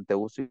de bastante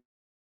uso.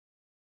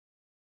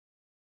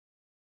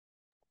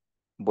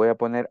 Voy a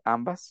poner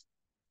ambas.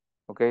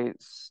 Ok,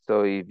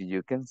 so if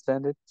you can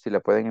send it, si la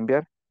pueden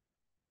enviar.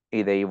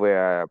 Y de ahí voy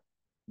a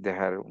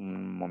dejar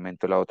un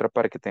momento la otra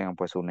para que tengan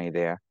pues una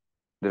idea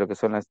de lo que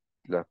son las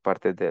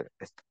partes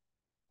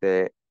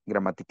de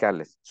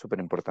gramaticales, súper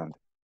importante.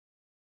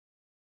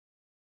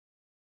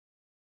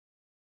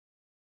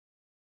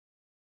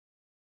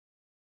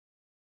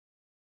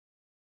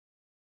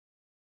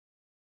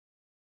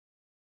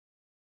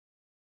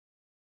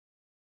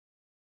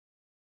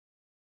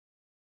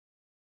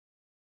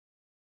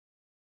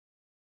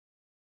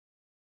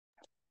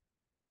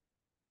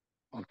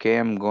 Okay,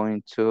 I'm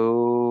going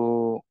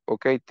to...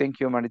 Okay, thank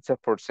you, Maritza,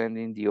 for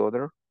sending the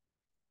other.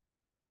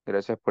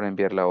 Gracias por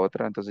enviar la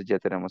otra. Entonces ya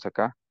tenemos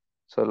acá.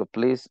 Solo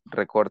please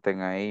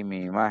recorten ahí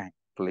mi imagen.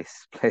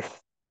 Please, please.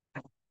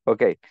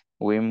 Okay,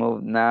 we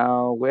move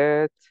now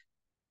with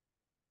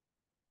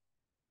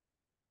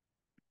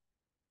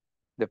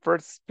the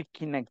first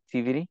speaking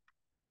activity.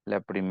 La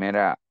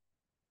primera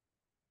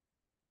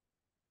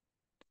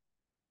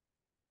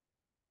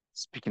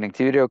speaking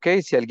activity.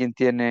 Okay, si alguien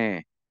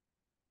tiene,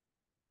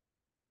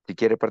 si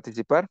quiere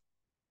participar,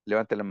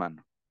 levante la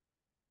mano.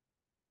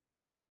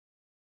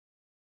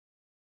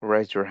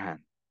 Raise your hand.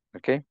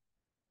 Okay.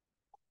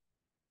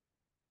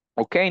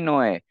 Okay,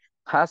 Noe.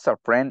 Has a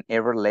friend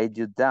ever laid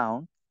you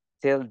down?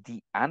 Tell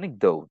the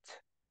anecdote.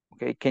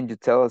 Okay, can you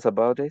tell us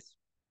about this?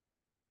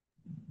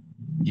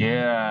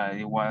 Yeah,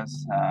 it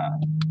was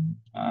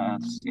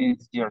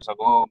 6 years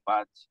ago,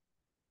 but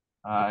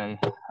I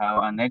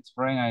have an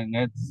ex-friend, an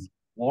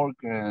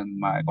ex-worker in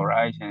my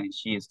garage, and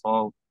she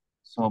stole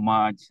so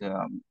much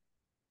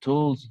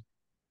tools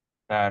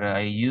that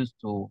I used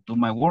to do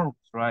my work,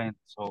 right?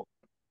 So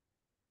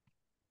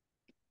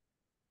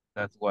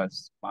that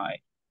was my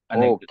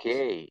anecdote.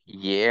 Okay,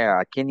 yeah,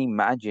 I can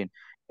imagine.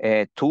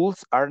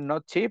 Tools are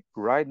not cheap,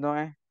 right,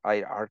 Noe?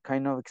 Are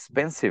kind of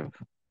expensive.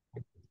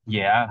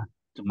 Yeah,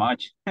 too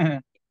much. Yeah.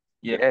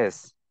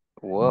 Yes,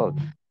 well,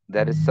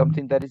 that is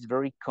something that is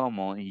very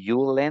common. You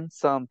lend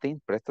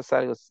something, prestas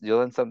algo, you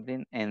lend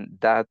something, and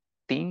that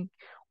thing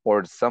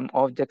or some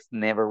objects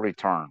never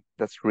return.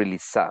 That's really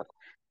sad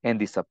and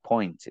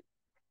disappointing.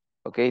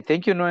 Okay,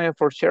 thank you, Noe,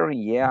 for sharing.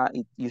 Yeah,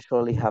 it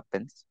usually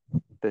happens,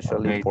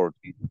 especially Okay. for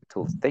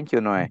tools. Thank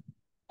you, Noe.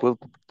 Good,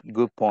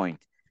 good point.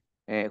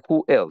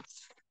 Who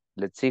else?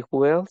 Let's see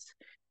who else.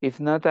 If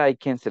not, I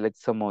can select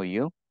some of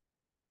you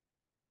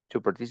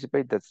to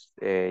participate. That's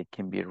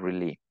can be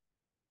really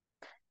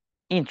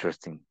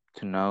interesting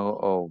to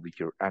know with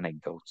your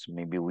anecdotes.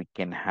 Maybe we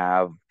can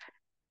have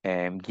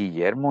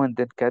Guillermo and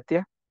then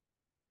Katia.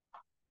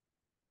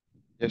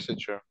 Yes,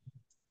 teacher.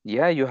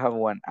 Yeah, you have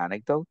one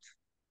anecdote.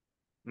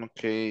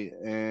 Okay.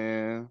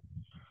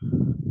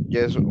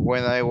 Yes,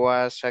 when I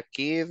was a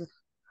kid,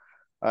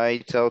 I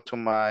told to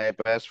my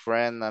best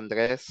friend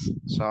Andres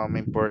some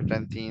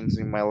important things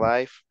in my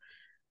life,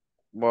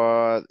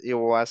 but it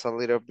was a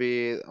little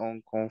bit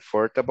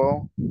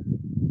uncomfortable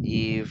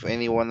if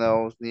anyone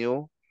else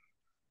knew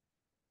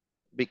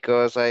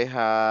because I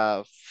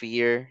have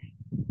fear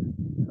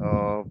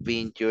of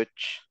being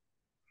judged.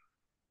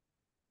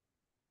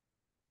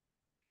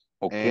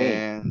 Okay.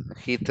 And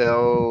he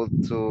told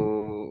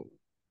to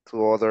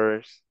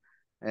others,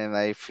 and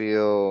I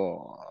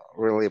feel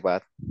really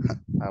bad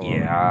about it.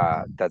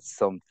 Yeah, that's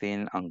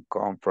something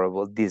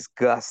uncomfortable,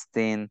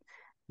 disgusting.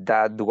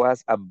 That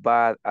was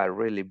a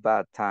really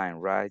bad time,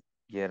 right,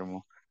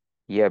 Guillermo?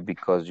 Yeah,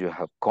 because you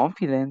have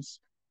confidence.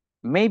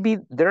 Maybe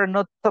they're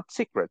not top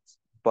secrets,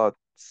 but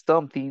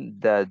something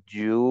that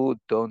you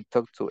don't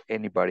talk to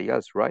anybody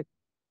else, right?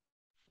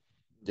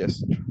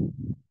 Yes.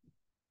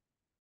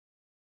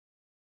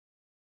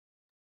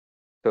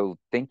 So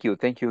thank you,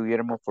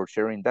 Guillermo, for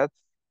sharing that.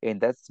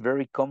 And that's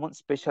very common,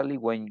 especially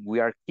when we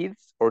are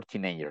kids or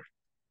teenagers.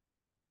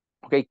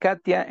 Okay,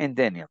 Katia and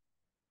Daniel.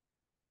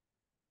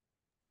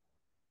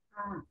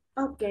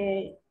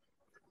 Okay.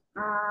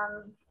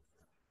 Um,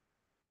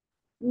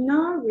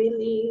 not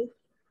really.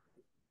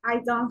 I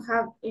don't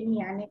have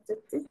any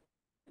anecdotes.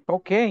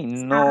 Okay,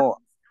 Um, no,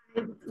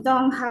 I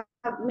don't have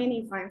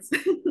many friends.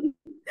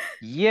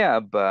 yeah,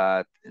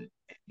 but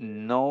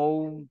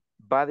no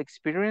bad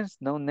experience,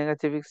 no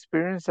negative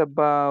experience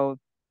about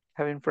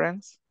having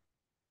friends.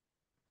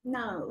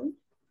 No,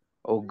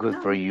 Oh,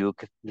 good for no. you.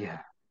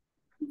 Yeah,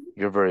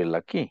 you're very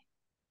lucky.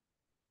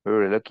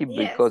 Very lucky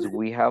Yes. because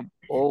we have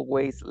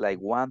always like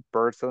one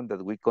person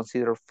that we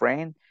consider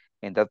friend,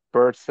 and that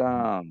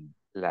person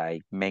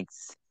like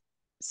makes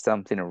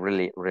something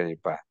really, really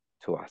bad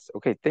to us.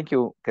 Okay, thank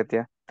you,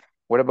 Katia.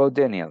 What about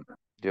Daniel?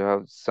 Do you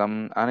have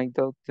some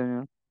anecdote?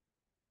 Daniel?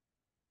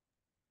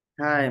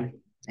 Hi,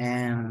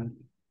 and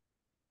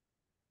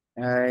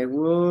I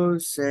will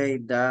say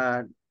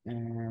that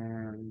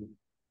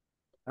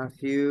a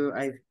few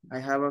I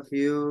have a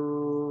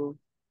few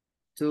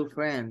two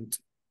friends,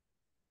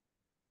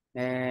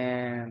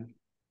 and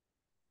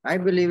I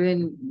believe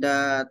in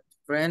that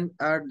friends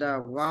are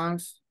the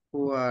ones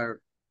who are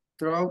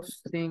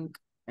trust, think,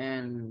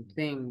 and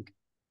think.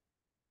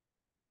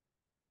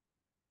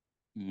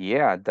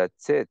 Yeah,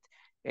 that's it.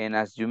 And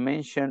as you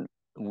mentioned,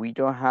 we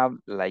don't have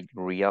like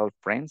real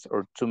friends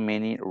or too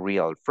many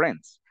real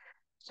friends.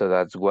 So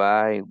that's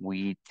why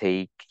we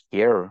take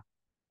care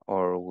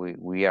or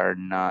we are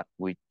not,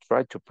 we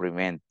try to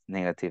prevent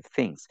negative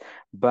things.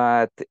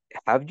 But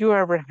have you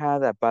ever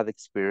had a bad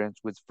experience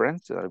with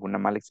friends? ¿Alguna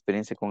mala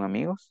experiencia con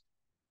amigos?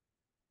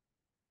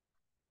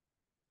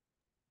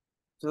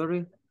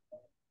 Sorry,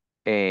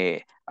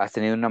 ¿Has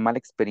tenido una mala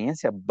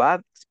experiencia?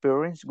 Bad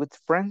experience with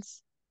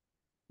friends?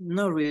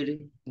 not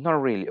really.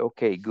 Not really.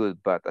 Okay, good.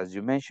 But as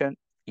you mentioned,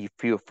 a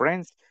few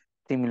friends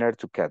similar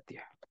to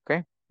Katia.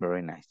 Okay,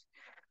 very nice.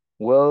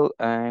 Well,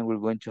 we're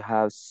going to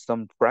have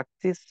some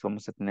practice.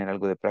 Vamos a tener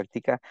algo de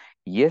práctica.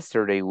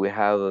 Yesterday we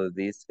have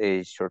this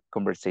short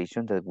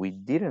conversation that we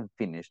didn't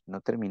finish.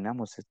 No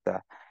terminamos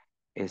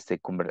esta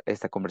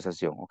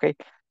conversación. Okay,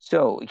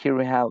 so here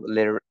we have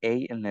letter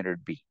A and letter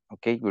B.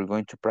 Okay, we're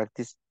going to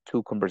practice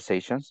two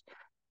conversations.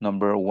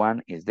 Number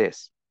one is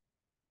this.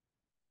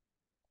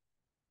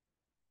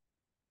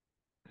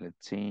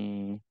 Let's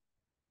see.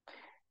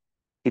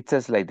 It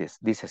says like this.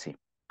 Dice así.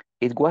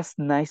 It was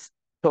nice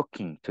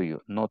talking to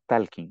you, not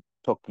talking,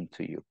 talking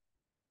to you.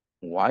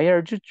 Why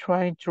are you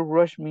trying to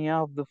rush me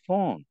off the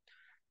phone?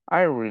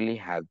 I really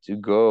have to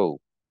go.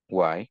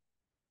 Why?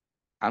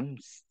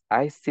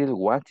 I still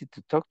wanted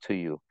to talk to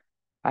you.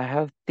 I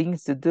have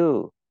things to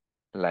do.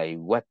 Like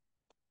what?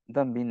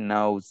 Don't be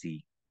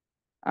nosy.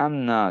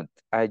 I'm not.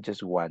 I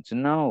just want to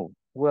know.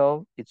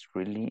 Well, it's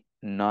really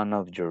none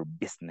of your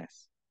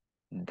business.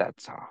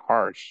 That's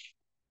harsh.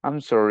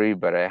 I'm sorry,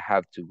 but I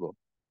have to go.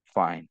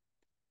 Fine.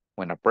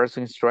 When a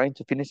person is trying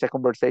to finish a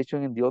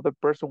conversation and the other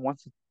person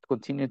wants to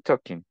continue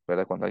talking,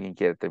 ¿verdad? Cuando alguien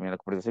quiere terminar la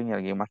conversación y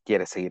alguien más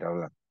quiere seguir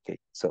hablando. Okay,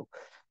 so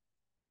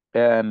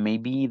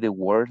maybe the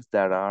words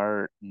that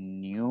are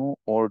new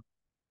or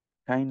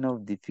kind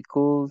of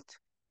difficult,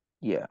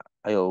 yeah,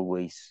 I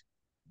always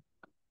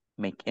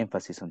make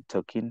emphasis on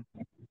talking.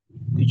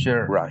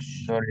 Teacher,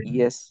 Rush. sorry,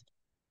 Yes.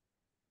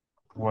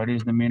 what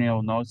is the meaning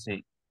of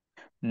nosy?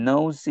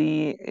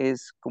 Nosy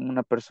es como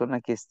una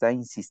persona que está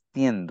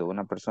insistiendo,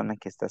 una persona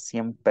que está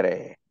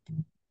siempre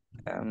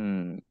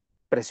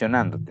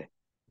presionándote.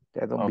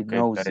 Yeah, don't be Okay,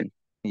 got it. nosy.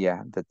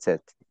 Yeah, that's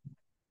it.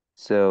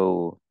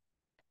 So,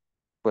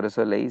 por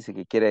eso le dice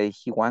que quiere,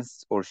 he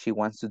wants or she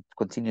wants to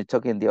continue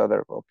talking the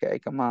other. Okay,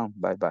 come on,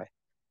 bye bye.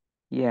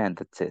 Yeah, and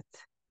that's it.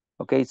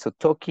 Okay, so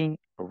talking,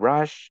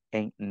 rush,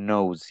 and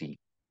nosy.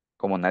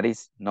 Como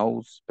nariz,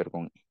 nose, pero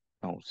con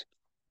nose.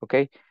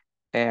 Okay,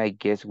 and I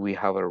guess we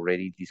have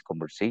already this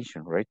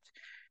conversation, right?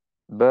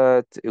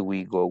 But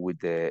we go with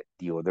the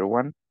other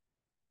one.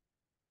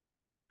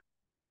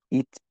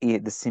 It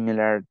is the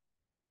similar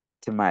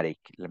thematic,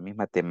 la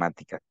misma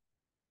temática,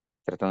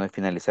 tratando de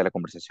finalizar la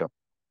conversación.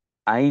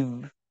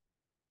 I've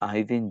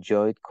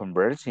enjoyed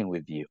conversing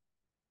with you.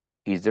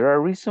 Is there a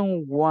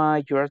reason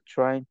why you are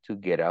trying to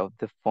get out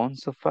the phone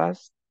so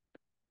fast?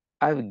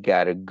 I've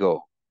gotta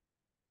go.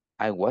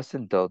 I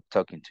wasn't done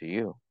talking to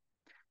you.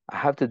 I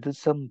have to do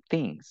some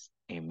things.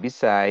 And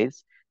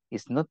besides,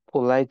 it's not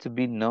polite to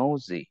be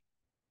nosy.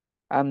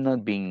 I'm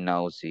not being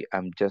nosy.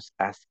 I'm just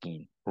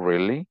asking.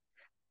 Really?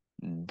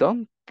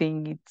 Don't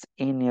think it's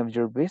any of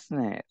your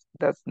business.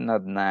 That's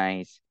not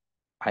nice.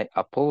 I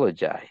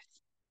apologize.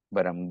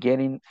 But I'm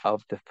getting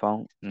off the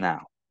phone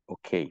now.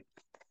 Okay.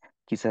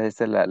 Quizás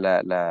esta es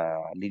la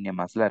línea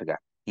más larga.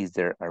 Is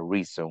there a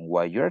reason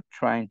why you're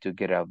trying to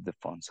get off the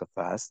phone so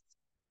fast?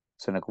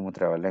 Suena como un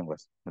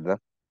trabalenguas, ¿verdad?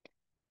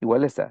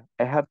 Igual esta.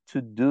 I have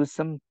to do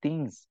some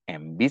things.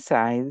 And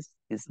besides,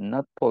 it's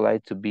not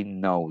polite to be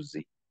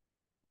nosy.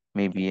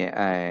 Maybe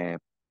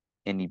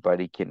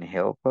anybody can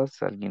help us.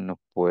 Alguien nos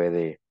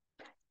puede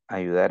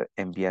ayudar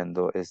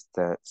enviando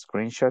esta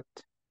screenshot.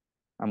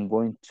 I'm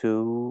going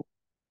to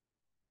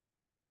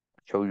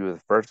show you the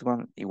first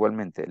one.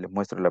 Igualmente, les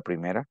muestro la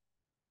primera.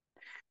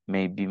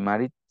 Maybe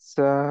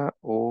Maritza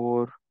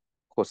or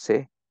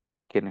Jose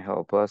can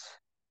help us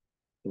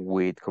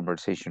with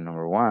conversation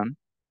number one.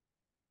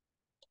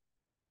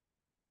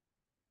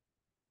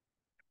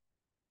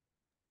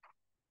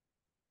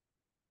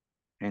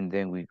 And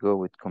then we go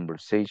with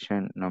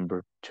conversation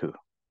number two.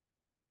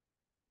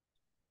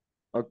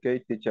 Okay,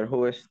 teacher,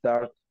 who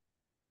start?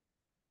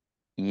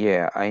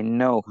 Yeah, I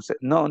know. Jose.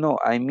 No,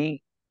 I mean,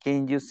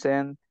 can you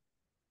send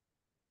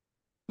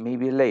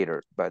maybe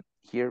later, but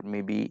here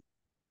maybe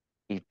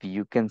if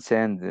you can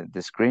send the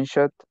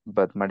screenshot,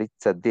 but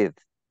Maritza did.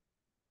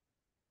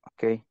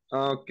 Okay.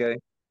 Okay.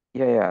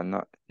 Yeah,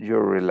 no,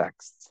 you're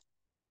relaxed.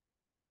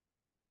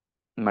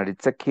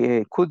 Maritza,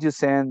 could you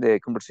send the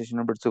conversation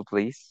number two,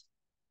 please?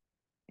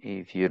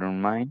 If you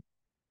don't mind.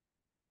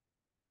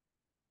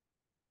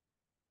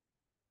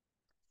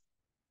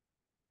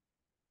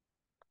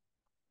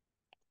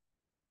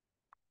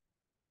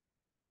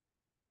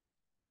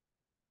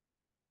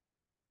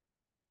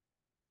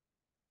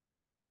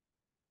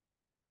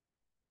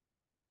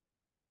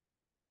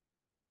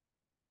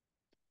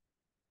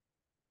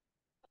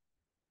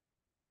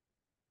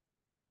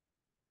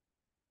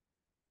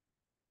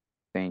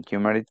 Thank you,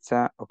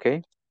 Maritza.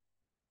 Okay.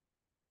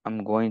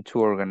 I'm going to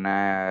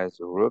organize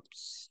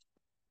groups.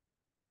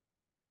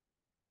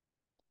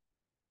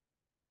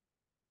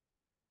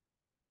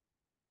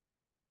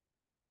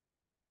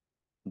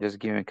 Just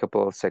give me a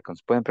couple of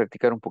seconds. Pueden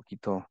practicar un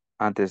poquito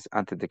antes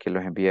de que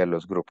los envíe a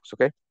los grupos,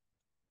 ¿ok?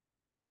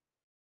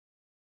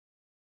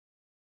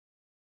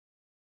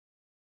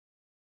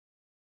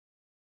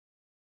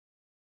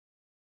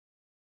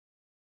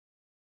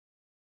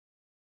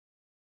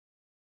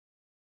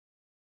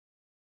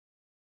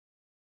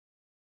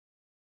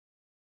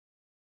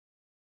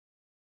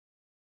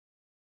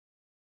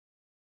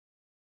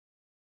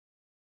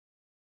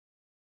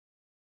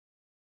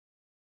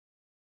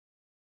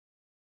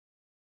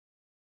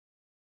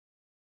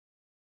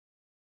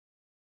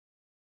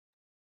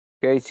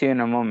 Okay, see you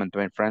in a moment,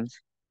 my friends.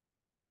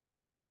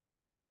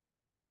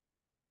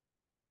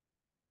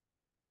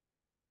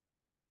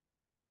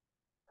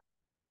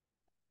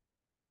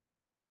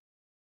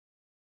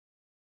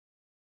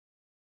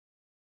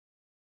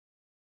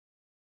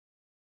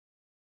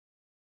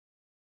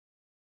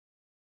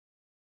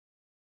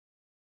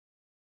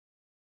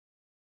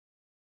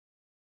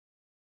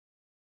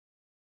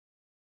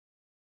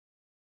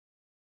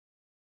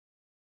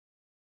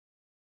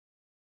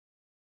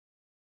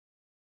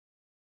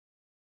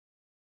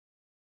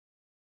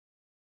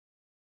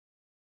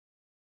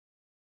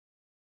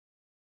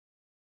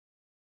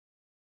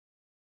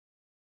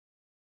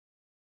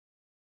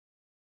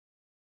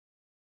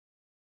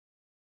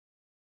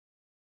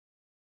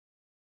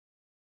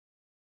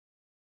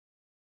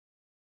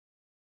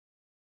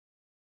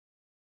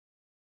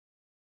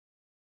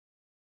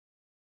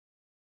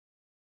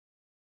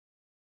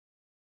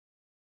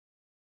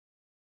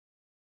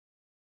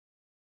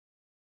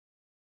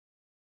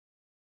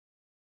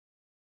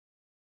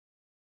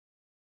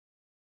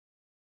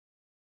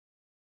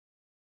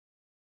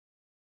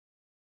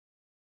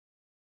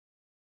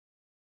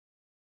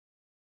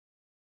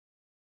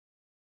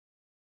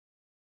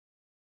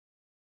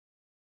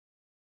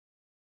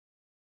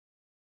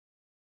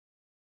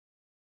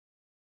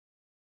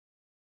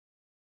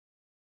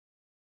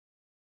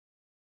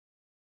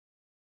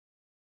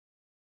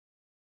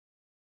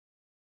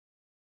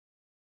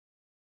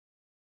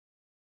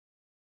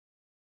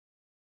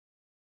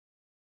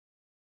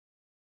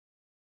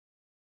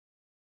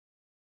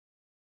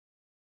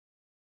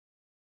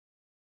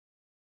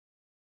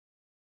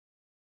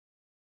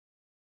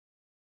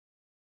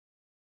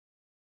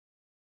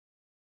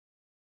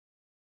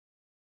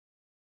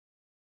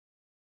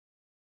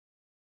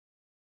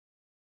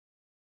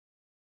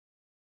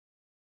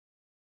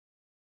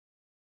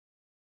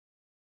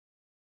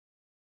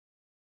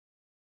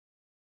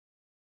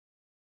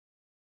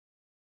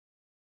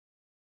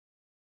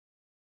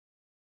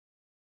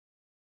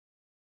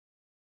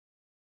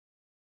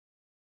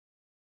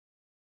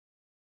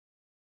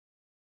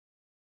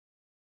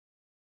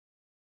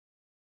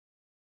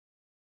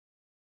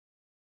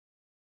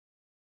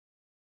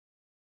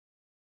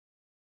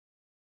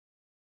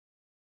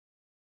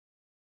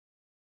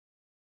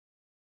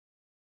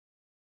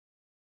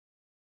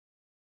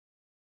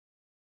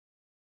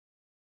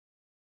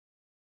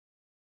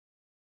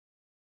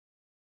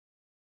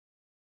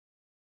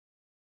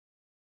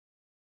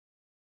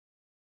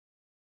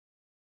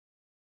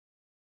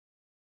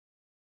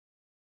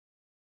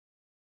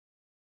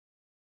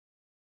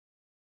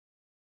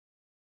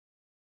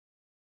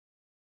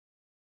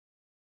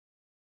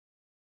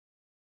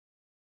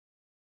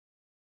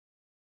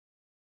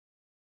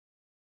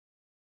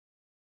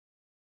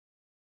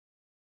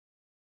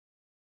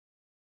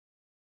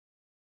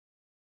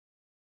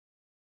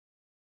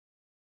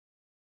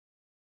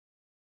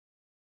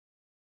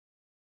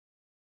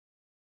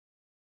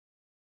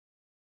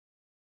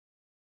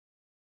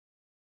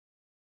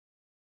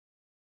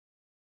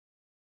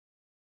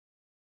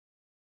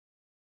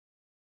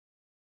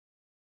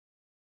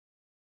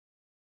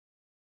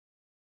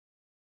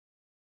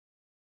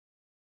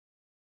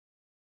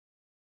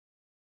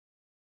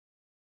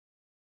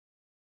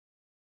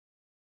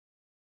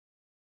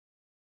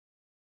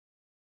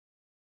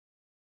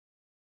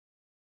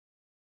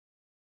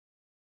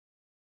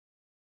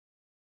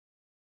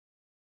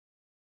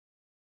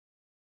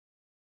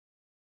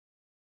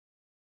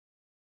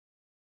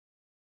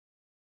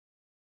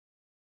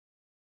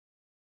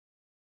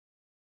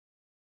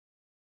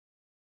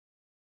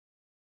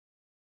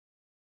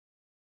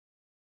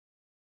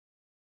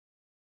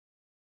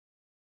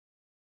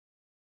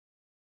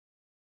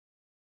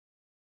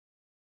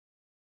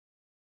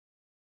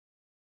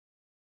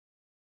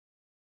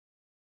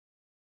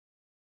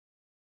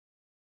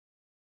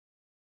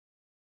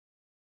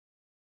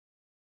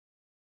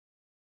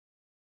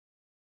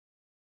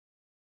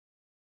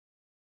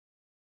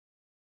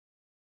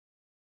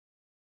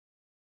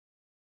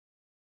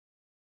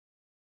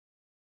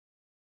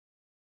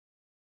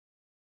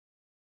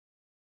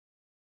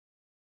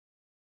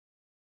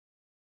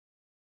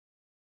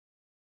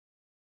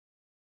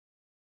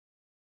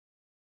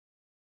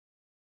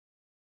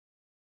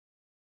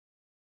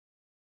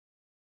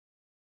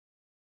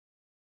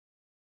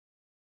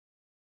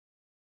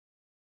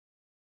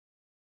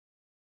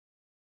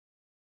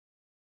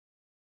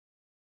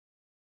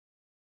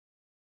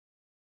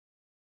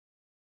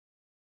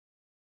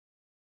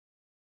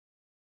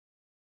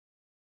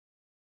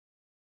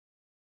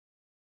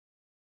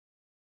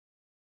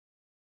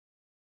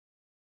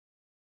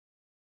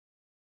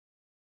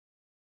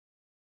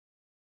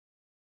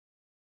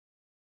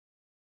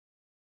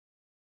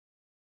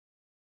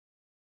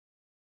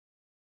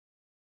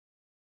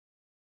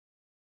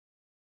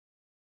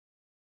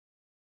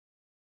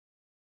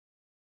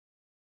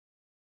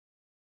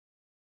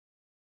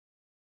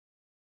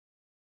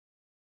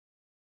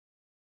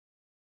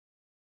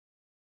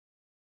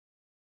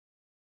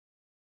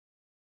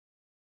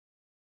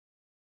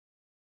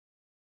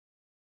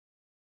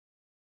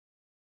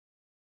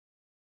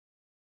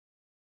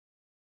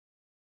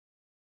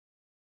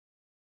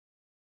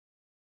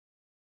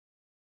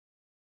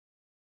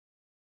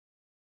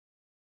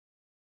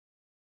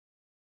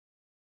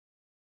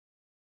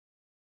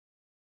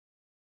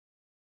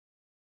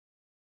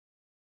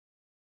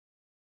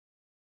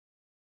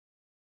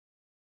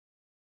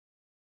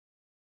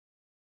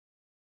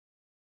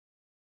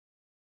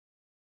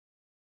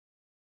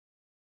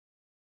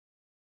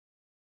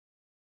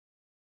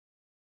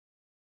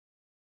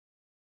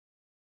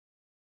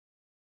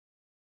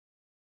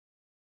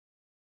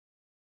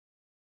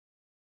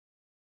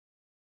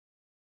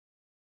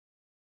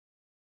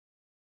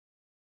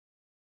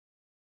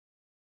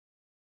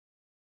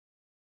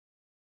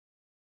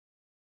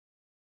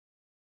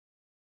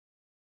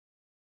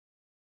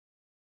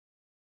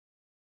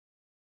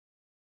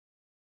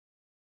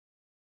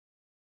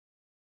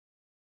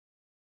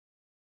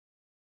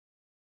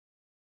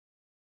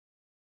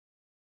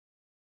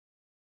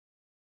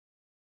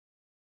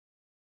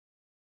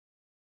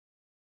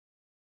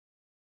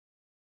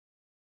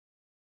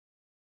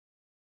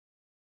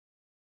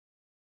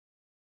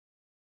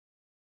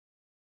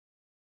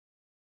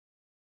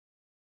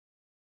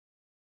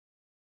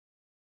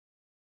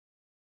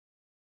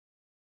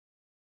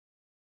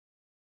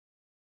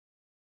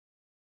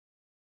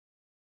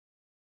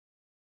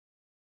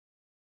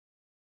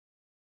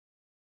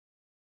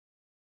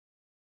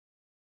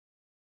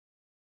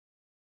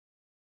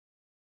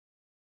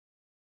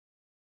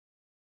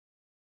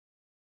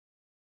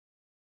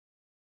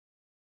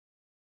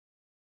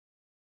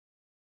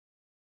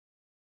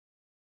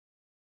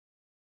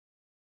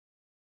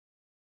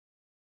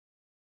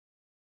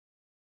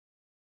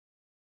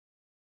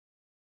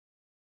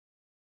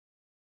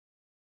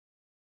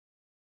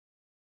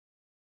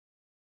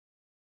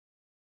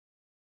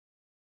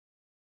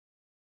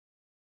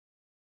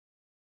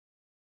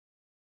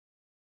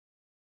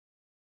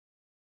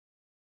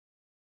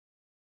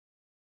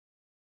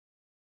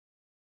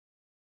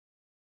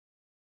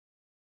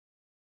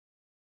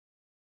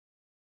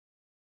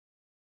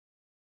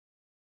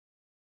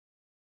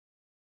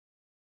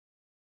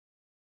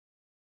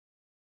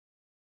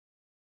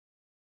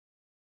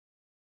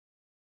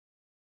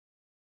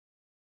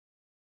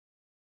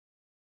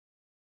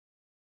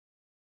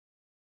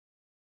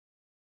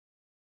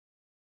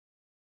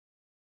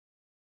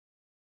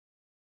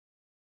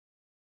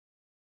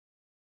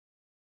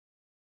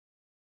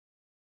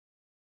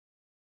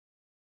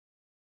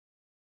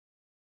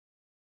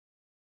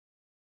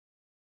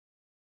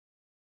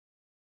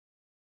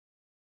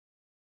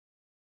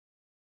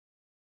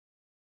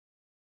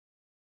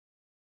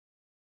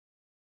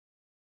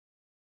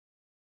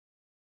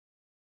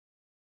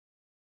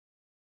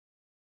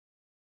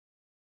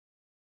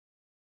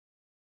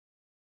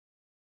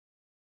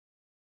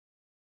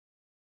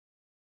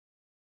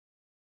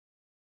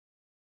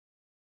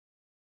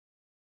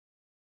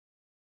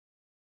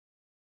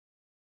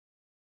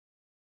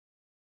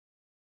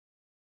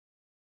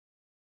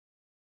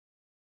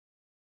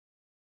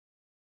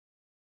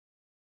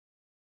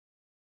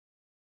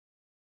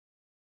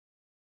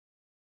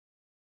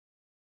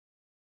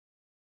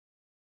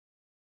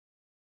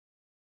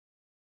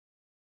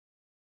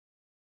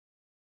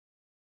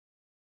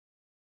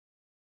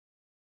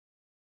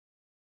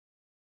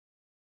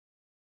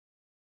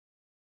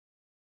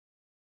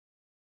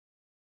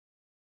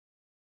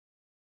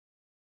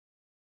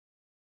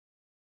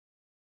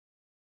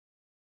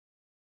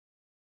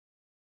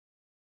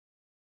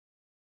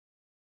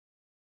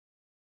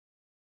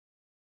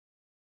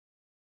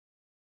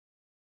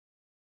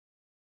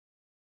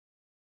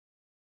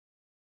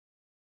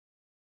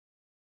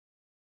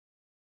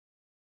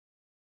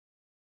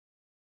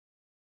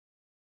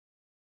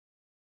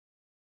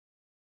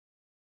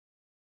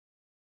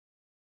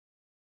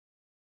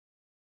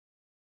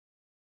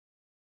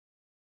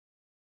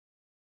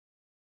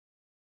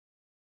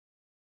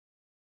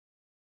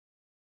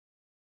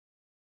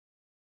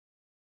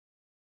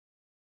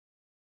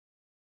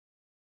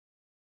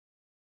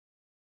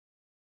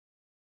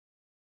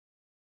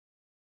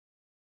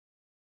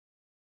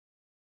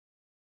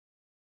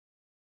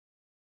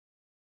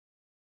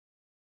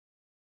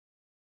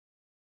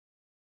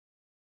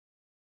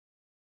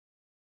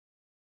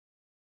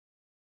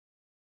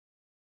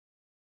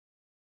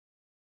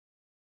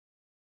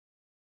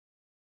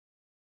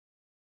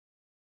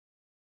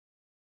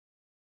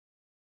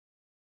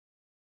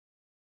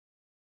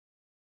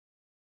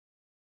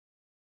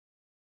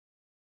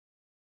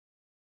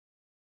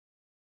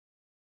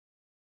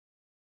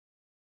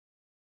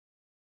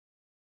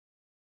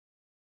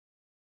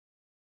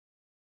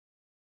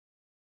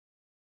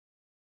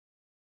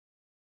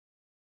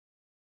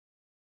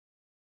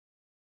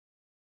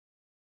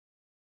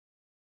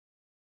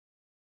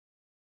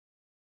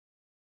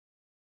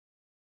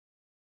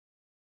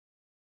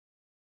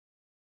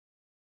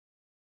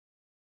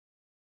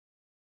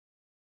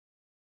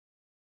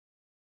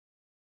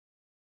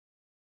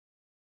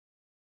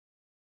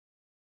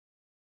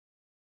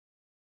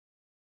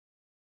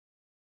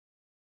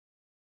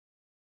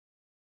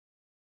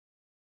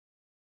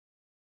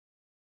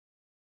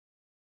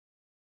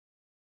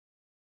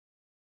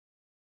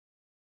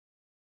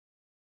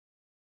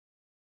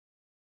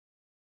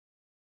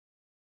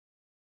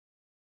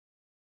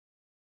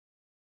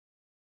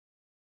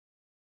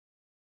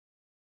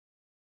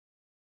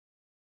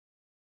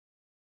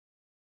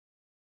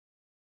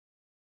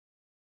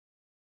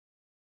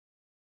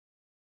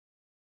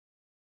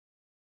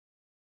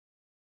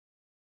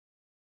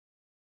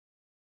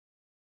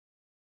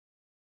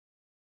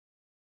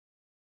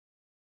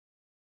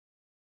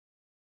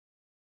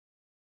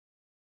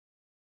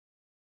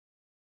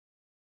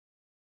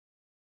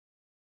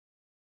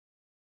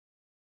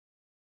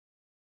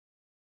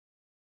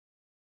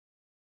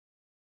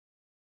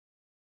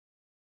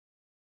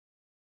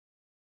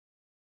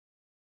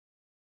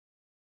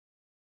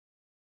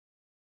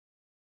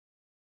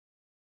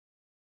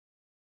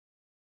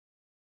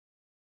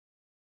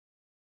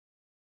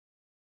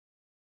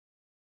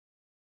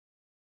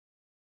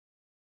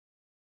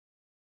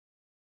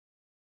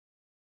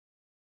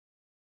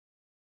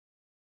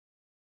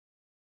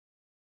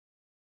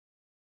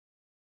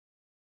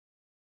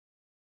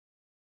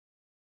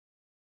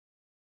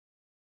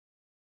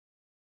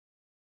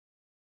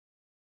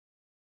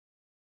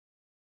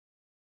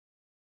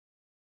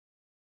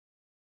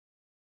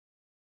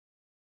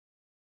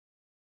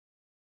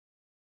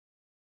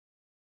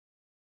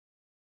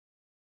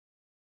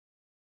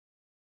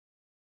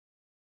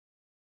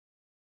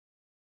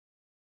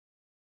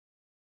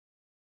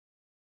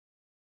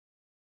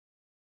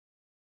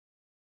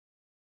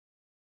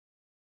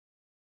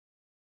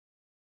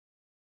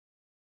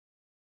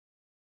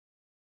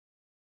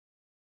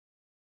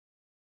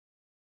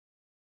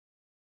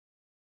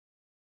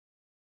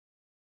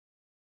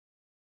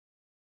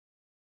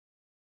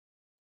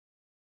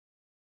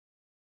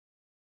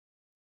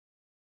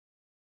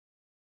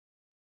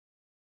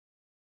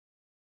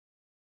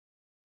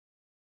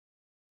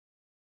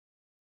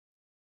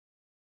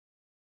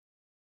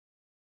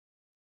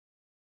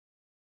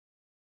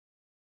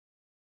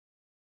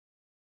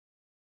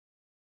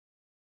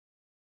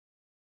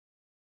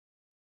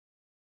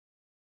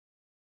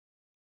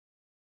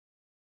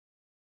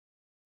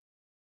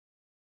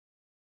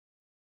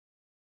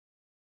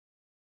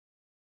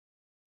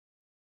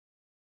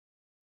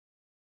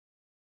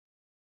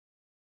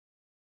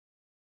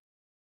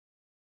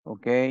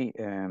 Okay,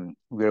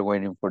 we are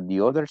waiting for the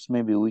others.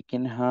 Maybe we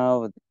can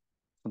have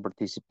some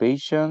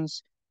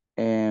participations.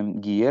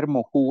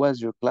 Guillermo, who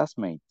was your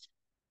classmate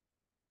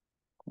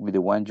with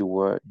the one you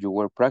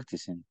were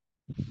practicing?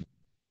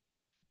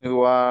 It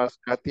was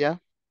Katia.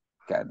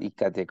 Y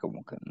Katia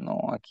como que no,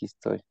 aquí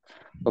estoy.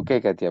 Okay,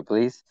 Katia,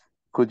 please,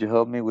 could you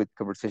help me with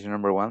conversation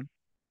number 1?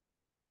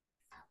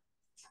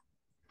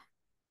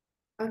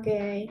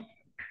 Okay.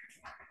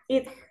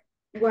 It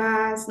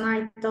was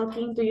nice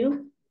talking to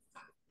you.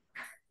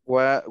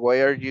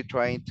 Why are you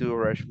trying to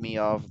rush me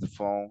off the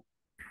phone?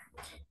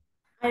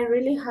 I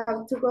really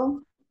have to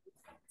go.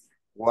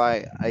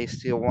 Why? I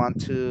still want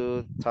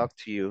to talk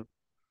to you.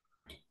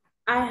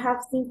 I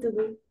have things to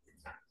do.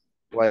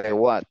 Why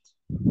what?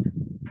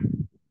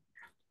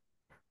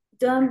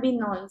 Don't be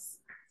noise.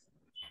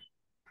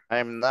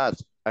 I'm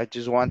not. I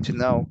just want to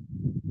know.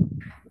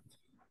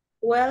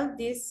 Well,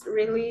 this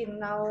really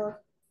now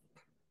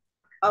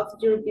of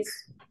your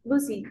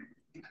busy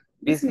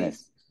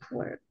Business.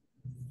 Where?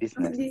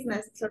 Business.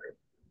 Business, sorry.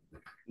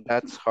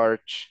 That's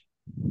harsh.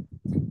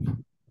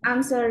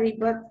 I'm sorry,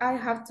 but I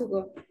have to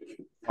go.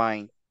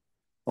 Fine.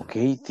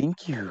 Okay,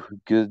 thank you.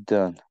 Good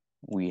done.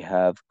 We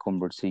have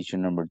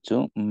conversation number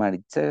 2.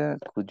 Maritza,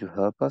 could you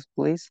help us,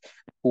 please?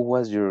 Who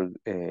was your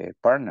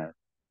partner?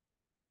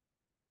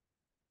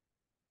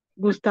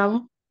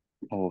 Gustavo.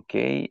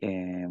 Okay,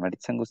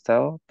 Maritza and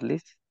Gustavo,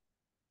 please.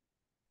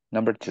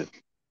 Number 2.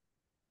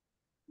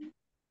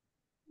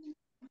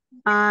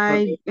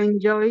 I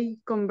enjoy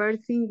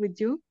conversing with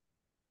you.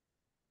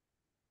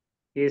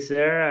 Is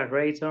there a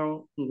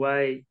reason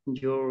why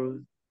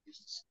you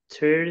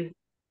started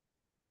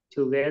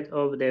to get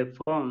off the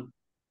phone?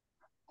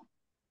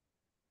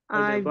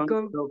 I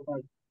go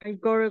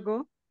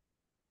ago.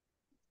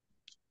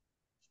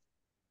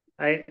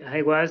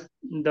 I was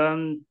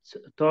done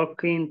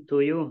talking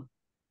to you.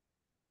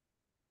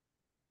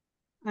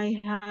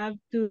 I have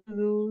to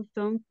do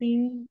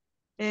something,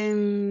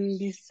 and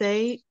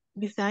besides,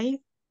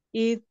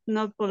 it's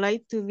not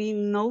polite to be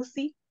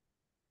nosy.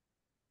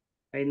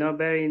 I know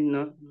very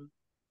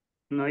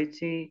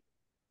noisy.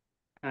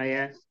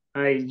 I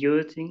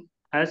using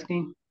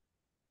asking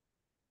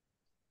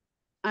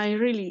I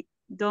really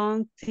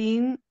don't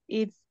think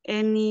it's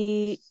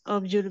any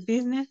of your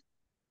business.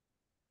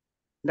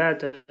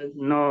 that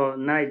no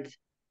night.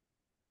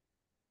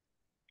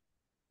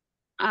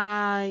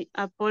 I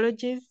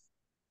apologize,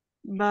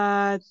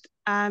 but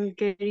I'm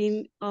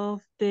getting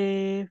off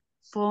the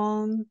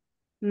phone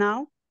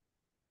now.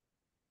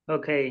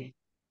 Okay.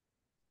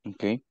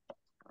 Okay,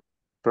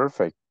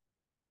 perfect.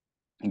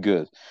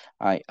 Good.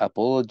 I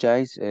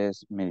apologize.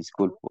 Me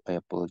disculpo. I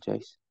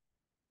apologize.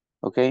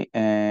 Okay,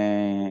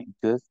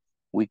 good.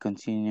 We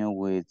continue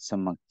with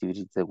some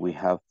activities that we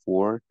have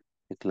for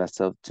the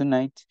class of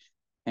tonight.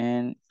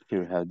 And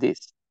here we have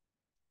this.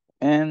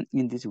 And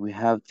in this we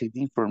have take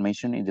the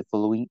information in the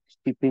following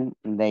shipping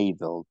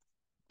label,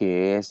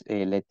 que es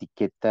la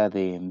etiqueta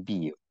de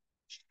envío.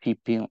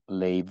 Shipping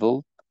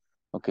label.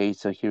 Okay,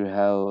 so here we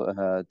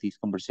have this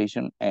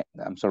conversation,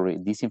 I'm sorry,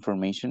 this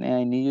information, and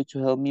I need you to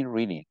help me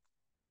reading.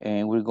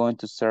 And we're going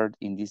to start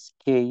in this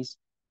case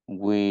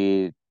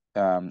with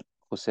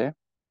Jose.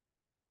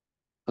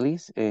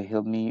 Please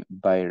help me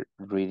by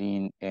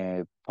reading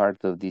part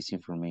of this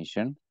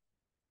information.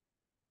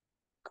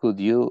 Could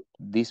you,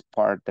 this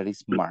part that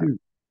is marked,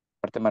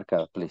 parte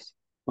marcada, please.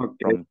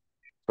 Okay, From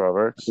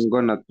Proverbs. I'm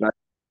gonna try.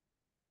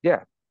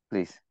 Yeah,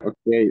 please.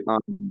 Okay,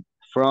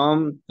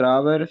 from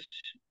Travers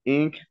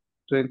Inc.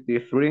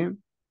 23,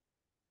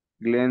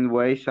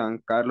 Glenway, San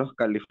Carlos,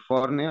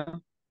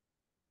 California,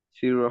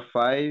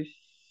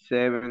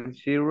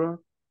 0570,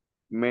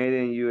 made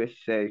in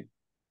USA.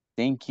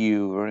 Thank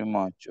you very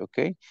much.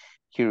 Okay,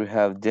 here we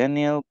have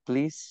Daniel,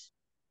 please.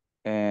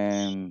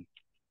 Next,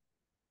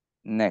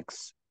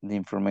 the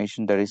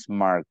information that is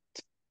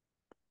marked.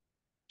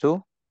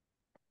 2.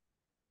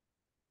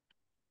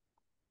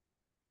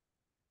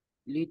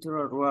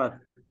 Literal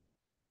what?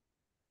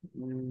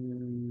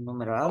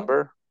 Numeral.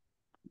 Number.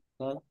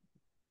 Okay.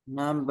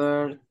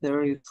 Number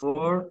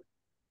 34,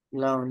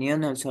 La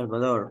Unión El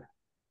Salvador.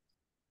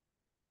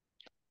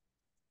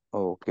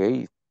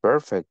 Okay,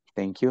 perfect.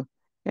 Thank you.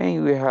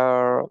 And we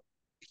have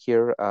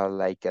here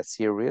like a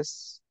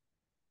series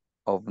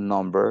of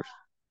numbers.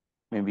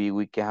 Maybe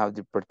we can have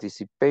the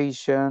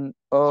participation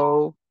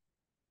of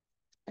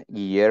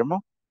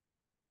Guillermo.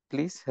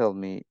 Please help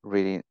me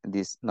reading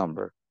this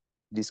number,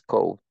 this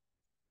code.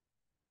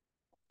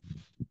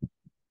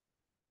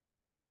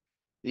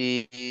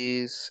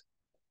 Is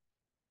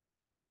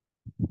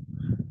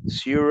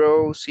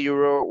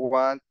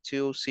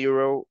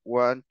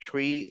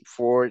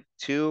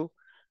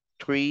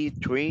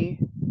 00120134233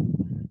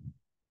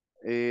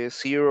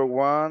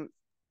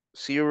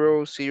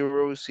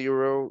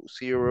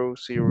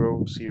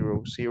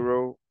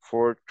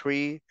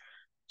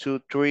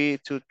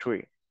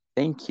 01000000432323.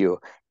 Thank you.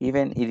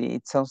 Even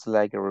it sounds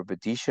like a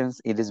repetition,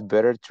 it is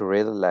better to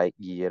read like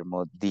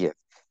Guillermo did,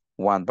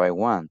 one by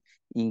one,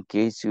 in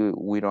case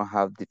we don't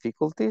have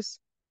difficulties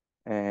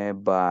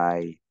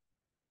by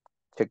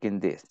checking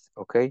this,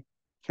 okay?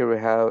 Here we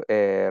have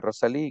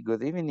Rosalie.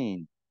 Good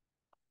evening.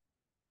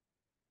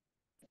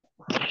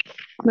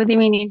 Good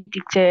evening,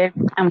 teacher.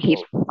 I'm here.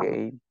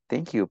 Okay,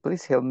 thank you.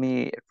 Please help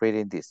me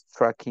reading this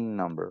tracking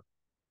number.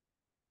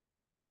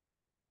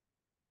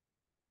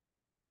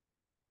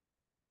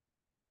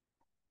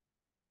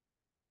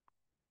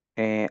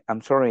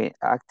 I'm sorry,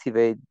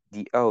 activate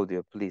the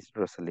audio, please,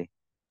 Rosalie.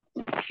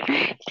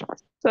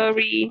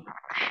 Sorry.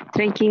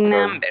 Tracking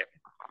Sorry.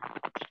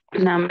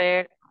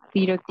 number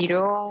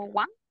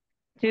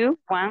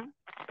 00121.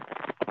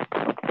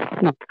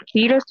 No,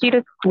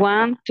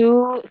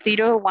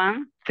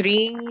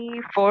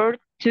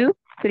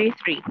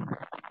 00120134233.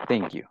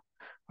 Thank you.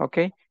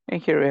 Okay,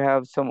 and here we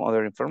have some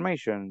other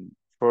information.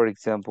 For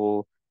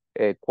example,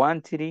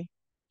 quantity.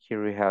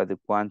 Here we have the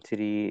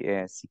quantity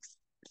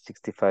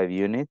 65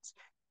 units.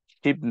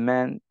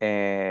 Shipment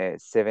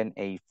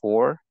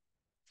 7A4.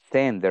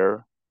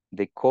 Sender,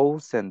 the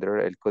code sender,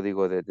 el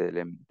código de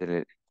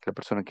la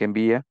persona que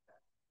envía.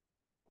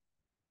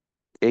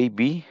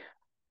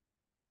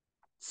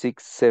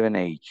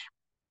 AB67H.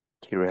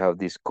 Here we have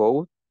this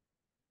code.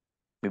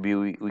 Maybe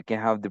we can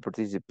have the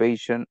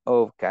participation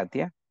of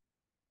Katia.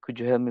 Could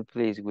you help me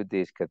please with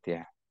this,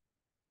 Katia?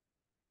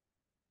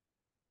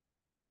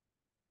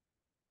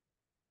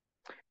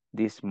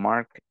 This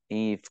mark,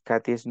 if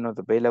Katia is not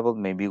available,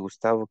 maybe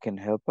Gustavo can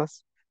help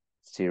us.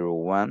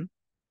 01.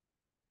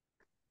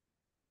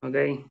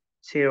 Okay.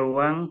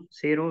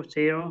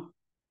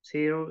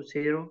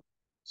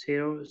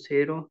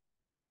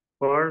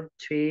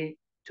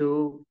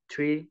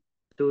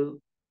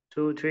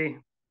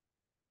 010000043223.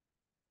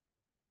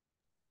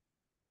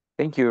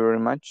 Thank you very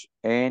much.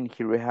 And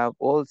here we have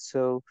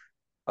also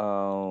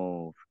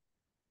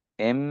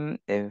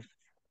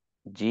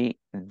MFG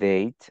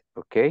date,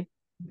 okay?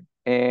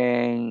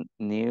 And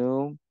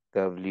new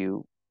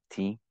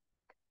WT,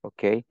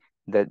 okay?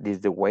 That is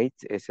the weight,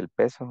 es el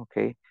peso,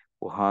 okay?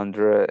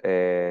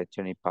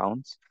 120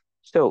 pounds.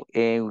 So,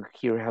 here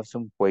we have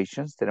some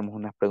questions. Tenemos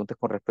unas preguntas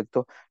con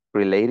respecto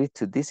related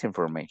to this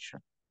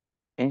information.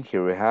 And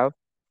here we have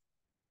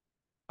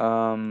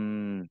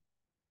 1,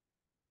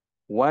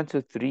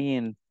 2, 3,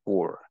 and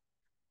 4.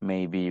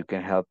 Maybe you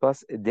can help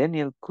us.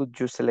 Daniel, could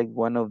you select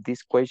one of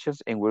these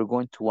questions and we're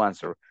going to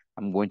answer.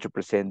 I'm going to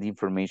present the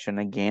information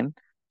again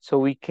so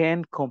we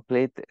can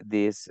complete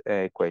these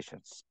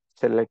questions.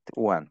 Select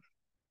one.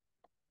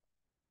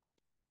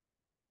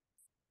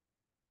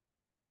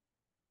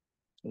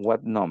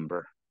 What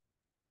number?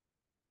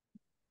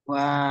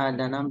 Well,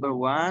 the number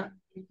one,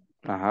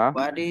 Uh-huh.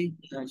 what is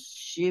the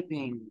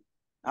shipping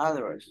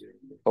address?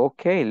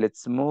 Okay,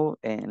 let's move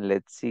and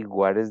let's see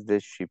what is the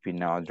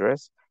shipping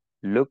address.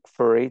 Look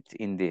for it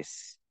in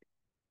this.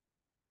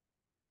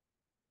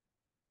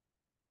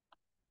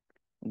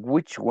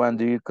 Which one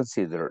do you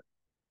consider?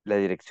 La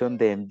dirección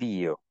de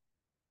envío.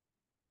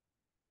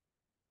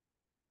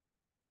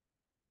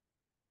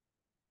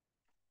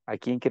 ¿A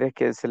quién crees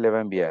que se le va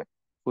a enviar?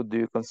 Who do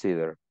you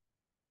consider?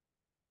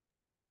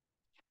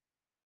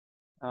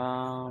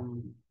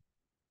 Um,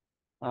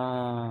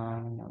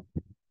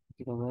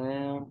 quiero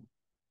ver.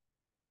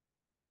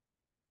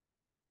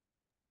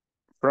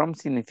 From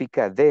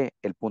significa de,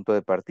 el punto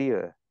de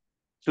partida.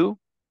 To,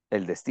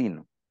 el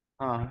destino.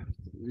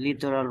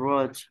 Literal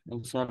Road,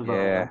 El Salvador.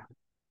 Yeah.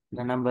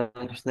 The number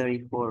is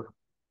 34.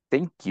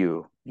 Thank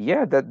you.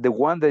 Yeah, that the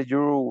one that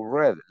you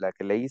read, la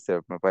que leíste,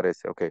 me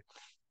parece. Okay.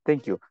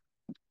 Thank you.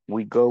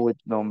 We go with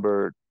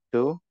number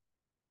 2.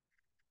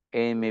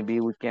 And maybe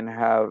we can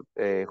have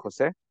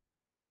Jose.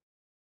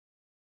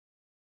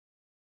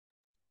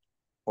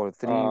 Or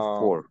 3,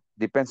 4.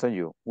 Depends on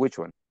you. Which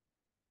one?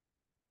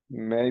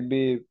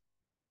 Maybe,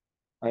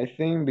 I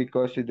think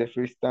because it's the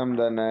first time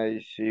that I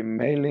see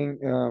mailing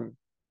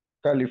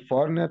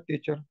California,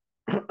 teacher.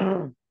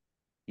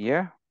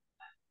 Yeah.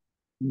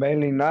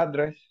 Mailing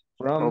address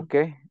from.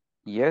 Okay.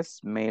 Yes,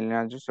 mailing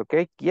address.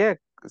 Okay. Yeah,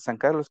 San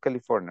Carlos,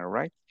 California,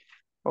 right?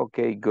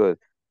 Okay, good.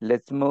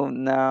 Let's move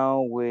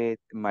now with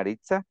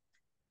Maritza.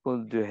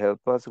 Could you help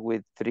us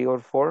with 3 or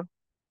 4?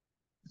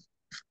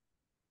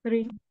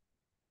 3.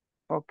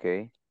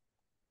 Okay.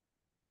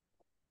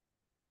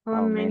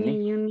 How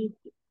many units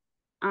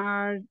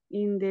are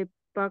in the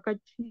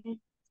package?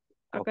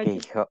 Okay,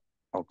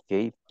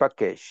 okay,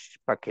 package.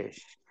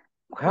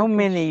 How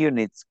many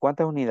units?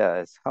 ¿Cuántas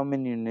unidades? How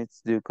many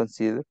units do you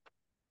consider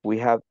we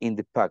have in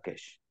the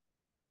package?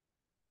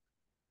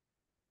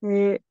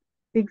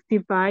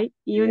 65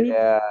 units.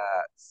 Yeah,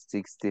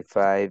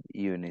 65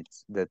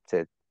 units. That's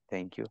it.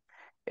 Thank you.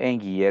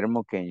 And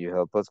Guillermo, can you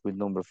help us with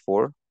number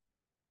 4?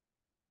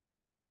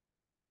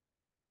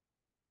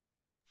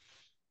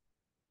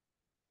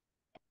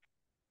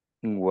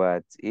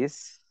 What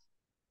is?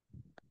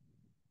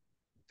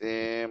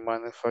 The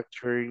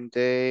manufacturing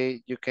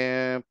date, you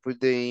can put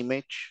the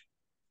image.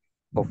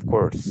 Of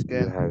course, you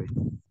Again, have it.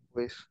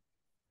 please.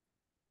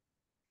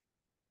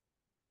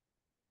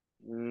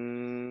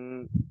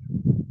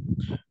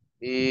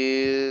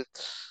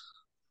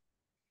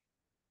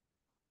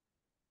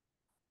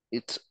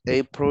 It's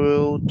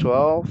April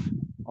 12th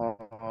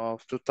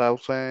of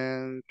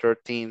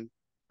 2013.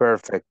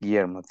 Perfect,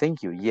 Guillermo.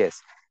 Thank you.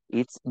 Yes,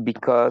 it's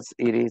because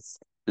it is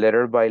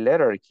letter by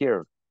letter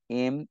here.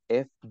 M,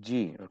 F,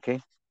 G.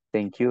 Okay.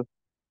 Thank you.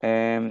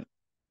 Thank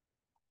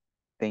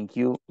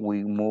you.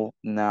 We move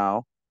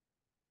now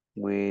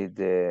with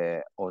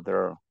the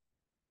other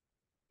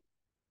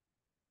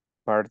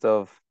part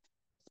of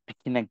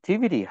speaking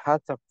activity. Has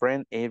a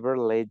friend ever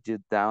let you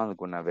down?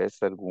 ¿Alguna vez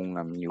algún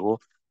amigo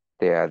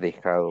te ha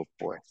dejado,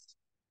 pues,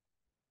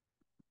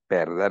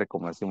 perder,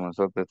 como decimos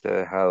nosotros, te ha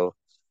dejado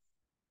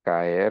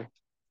caer?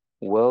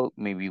 Well,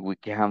 maybe we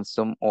can have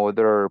some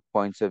other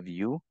points of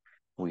view.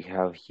 We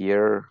have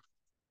here,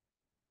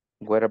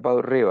 what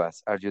about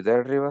Rivas? Are you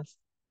there, Rivas?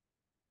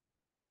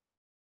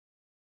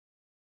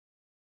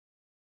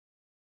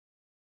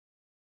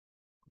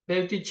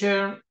 Okay,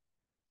 teacher,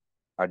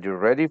 Are you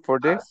ready for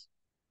this?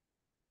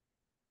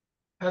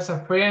 has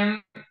a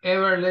friend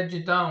ever let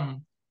you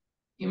down?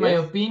 In my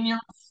Yes.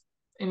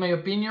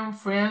 opinion,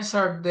 friends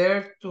are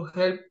there to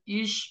help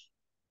each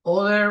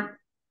other,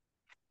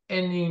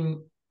 and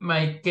in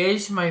my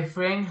case, my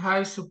friend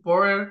has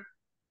supported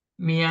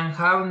me and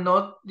have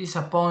not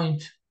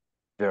disappointed.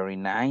 Very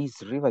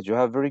nice, Rivas. You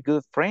have very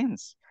good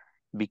friends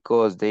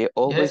because they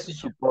always Yes,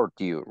 teacher. support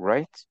you,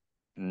 right?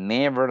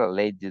 Never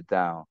let you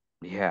down.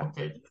 Yeah,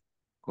 Okay.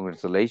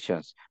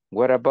 congratulations.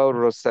 What about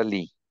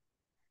Rosalie?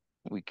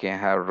 We can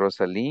have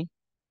Rosalie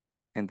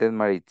and then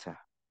Maritza.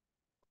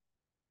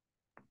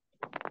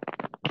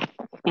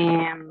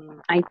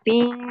 I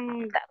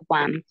think that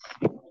once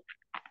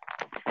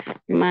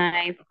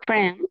my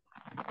friend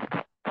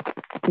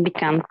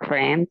became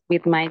friends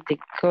with my the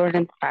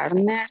current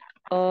partner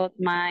of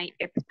my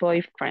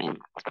ex-boyfriend.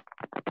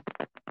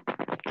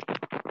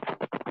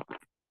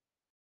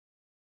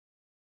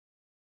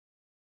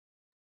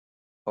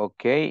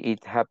 Okay,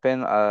 it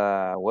happened,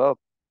 well,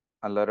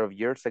 a lot of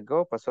years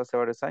ago. Pasó hace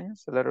varios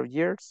años, a lot of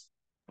years.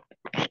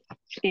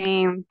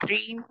 In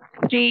three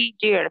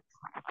years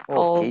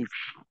old.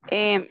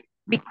 Okay,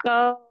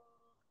 Because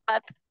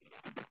but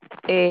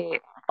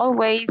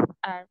always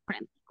are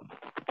friends.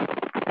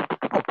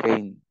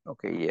 okay,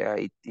 okay, yeah,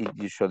 it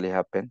usually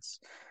happens.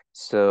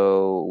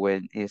 So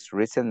when it's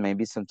recent,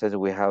 maybe sometimes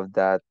we have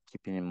that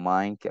keeping in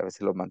mind, que a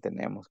veces lo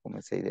mantenemos como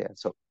esa idea.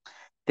 So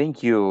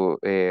thank you,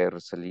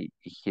 Rosalie.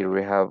 Here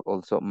we have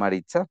also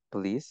Maritza,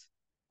 please.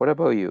 What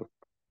about you?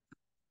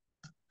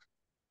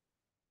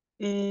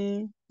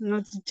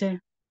 No, teacher.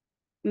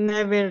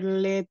 Never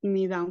let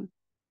me down.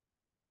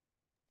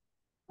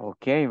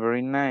 Okay,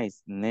 very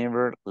nice.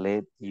 Never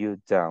let you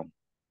down.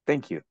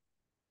 Thank you.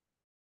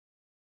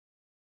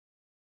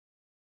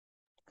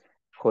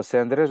 Jose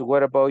Andres,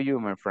 what about you,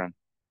 my friend?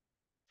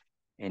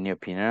 Any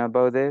opinion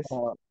about this?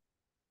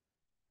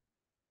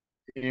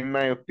 In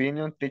my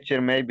opinion, teacher,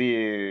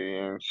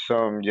 maybe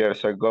some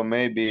years ago,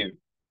 maybe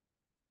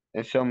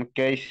in some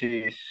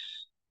cases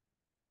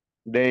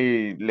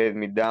they let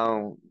me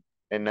down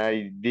and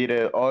I did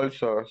it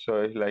also.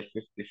 So it's like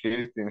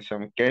 50-50 in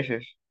some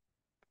cases.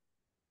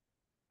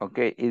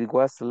 Okay, it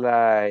was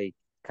like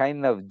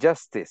kind of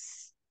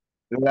justice.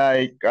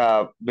 Like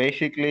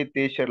basically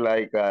teacher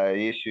like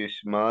issues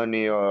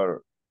money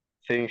or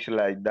things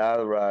like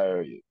that,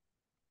 right?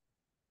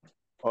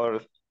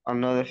 Or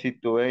another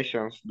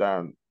situations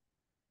that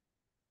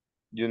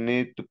you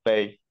need to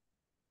pay.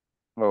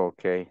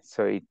 Okay,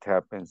 so it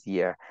happens,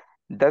 yeah.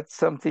 That's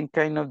something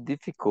kind of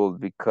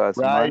difficult because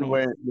Right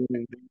money,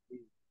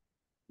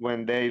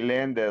 when they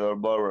lended or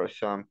borrow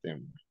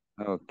something.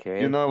 You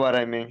okay. know what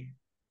I mean?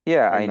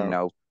 Yeah, I I know.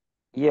 know.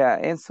 Yeah,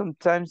 and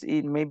sometimes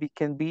it maybe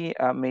can be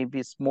maybe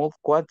a small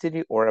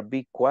quantity or a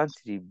big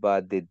quantity,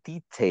 but the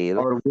detail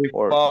Or with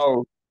or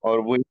Paul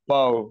or with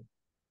Paul.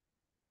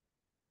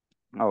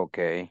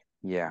 okay,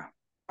 yeah,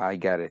 I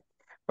got it.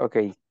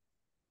 Okay,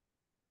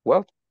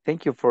 well,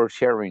 thank you for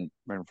sharing,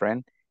 my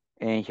friend.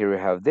 And here we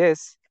have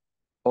this.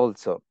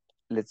 Also,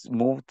 let's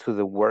move to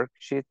the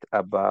worksheet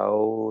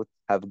about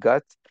have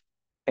got.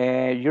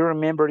 And you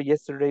remember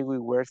yesterday we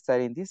were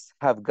studying this,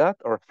 have got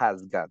or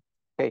has got.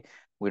 Okay,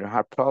 we don't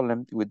have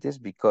problem with this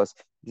because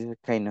this is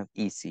kind of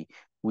easy.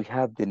 We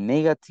have the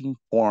negative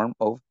form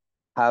of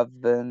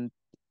haven't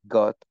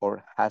got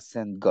or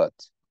hasn't got.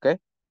 Okay,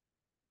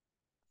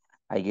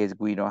 I guess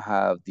we don't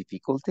have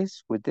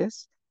difficulties with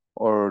this,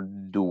 or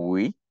do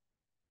we?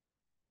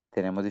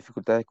 ¿Tenemos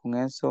dificultades con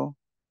eso?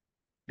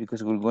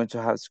 Because we're going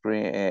to have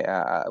screen,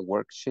 a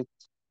worksheet.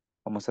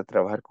 Vamos a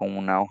trabajar con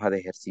una hoja de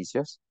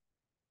ejercicios.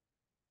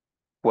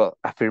 Well,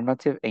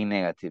 affirmative and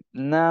negative.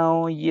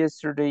 Now,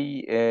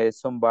 yesterday,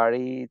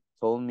 somebody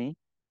told me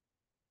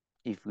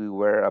if we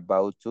were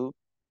about to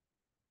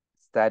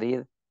study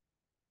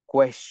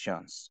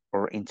questions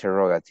or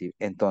interrogative.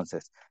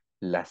 Entonces,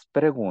 las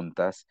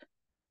preguntas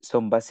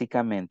son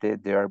básicamente,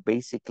 they are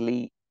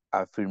basically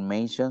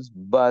affirmations,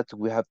 but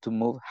we have to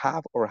move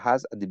have or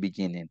has at the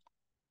beginning.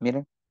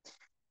 Miren,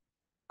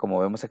 como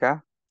vemos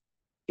acá,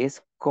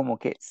 es como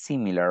que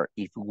similar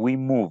if we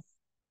move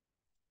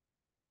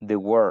the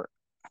word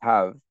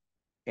have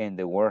and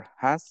the word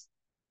has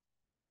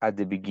at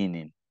the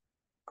beginning.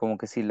 Como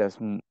que si las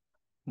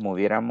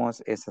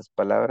moviéramos esas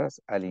palabras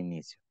al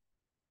inicio.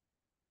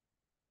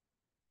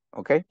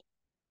 Okay.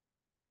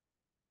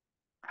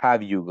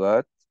 Have you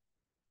got?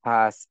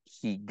 Has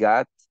he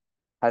got?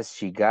 Has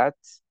she got?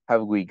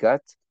 Have we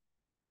got?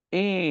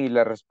 Y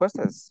la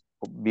respuesta es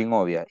bien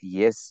obvia.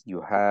 Yes,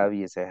 you have.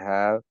 Yes, I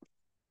have.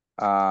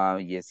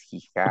 Yes,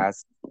 he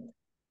has.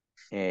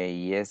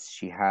 Yes,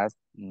 she has.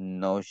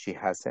 No, she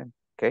hasn't.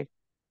 Okay.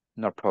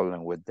 No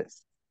problem with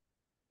this.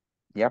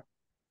 Yep.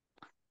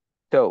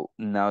 So,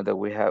 now that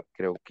we have,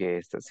 creo que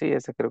esta, sí,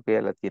 esa creo que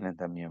ya la tienen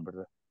también,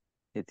 ¿verdad?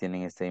 Ya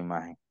tienen esta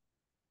imagen.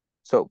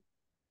 So,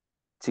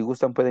 si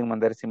gustan pueden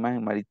mandar esa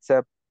imagen,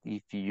 Maritza,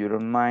 if you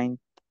don't mind.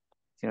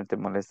 Si no te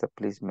molesta,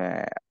 please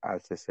me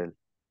haces el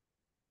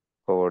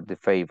for the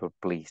favor,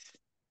 please.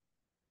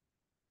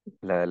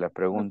 La de la Okay,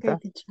 pregunta.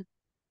 teacher.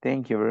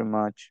 Thank you very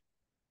much.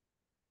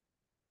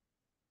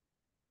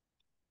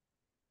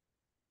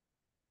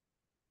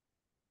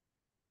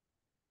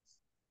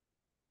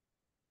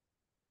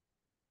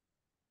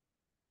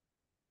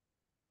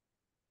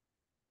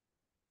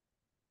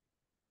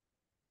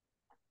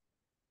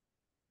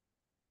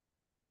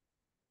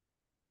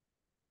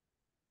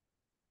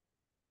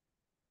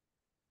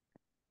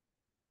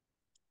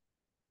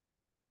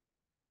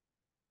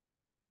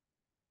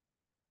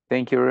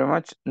 Thank you very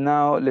much.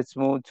 Now let's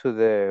move to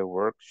the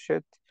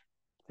worksheet.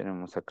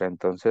 Tenemos acá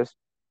entonces.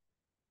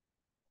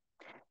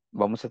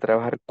 Vamos a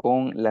trabajar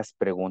con las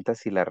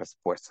preguntas y las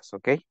respuestas,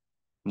 ¿ok?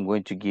 I'm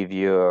going to give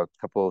you a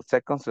couple of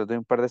seconds. Les doy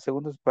un par de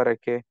segundos para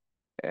que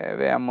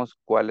veamos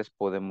cuáles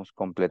podemos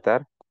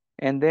completar.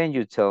 And then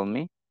you tell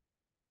me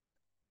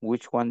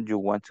which one you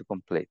want to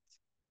complete.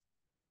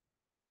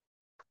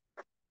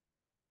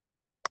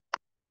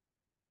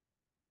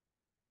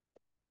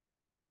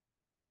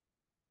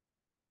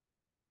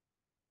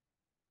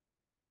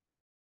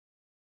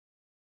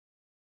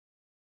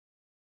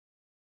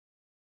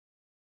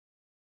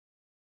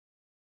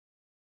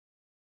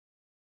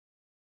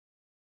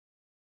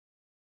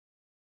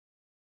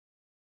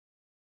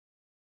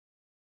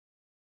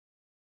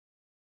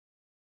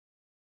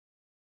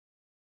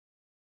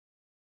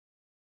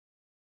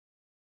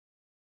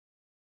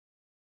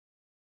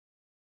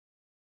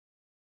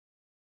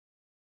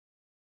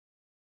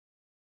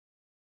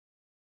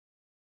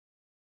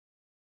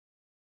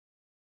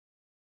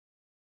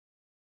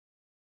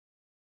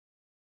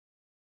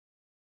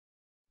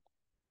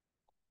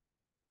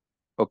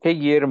 Okay,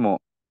 Guillermo,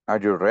 are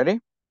you ready?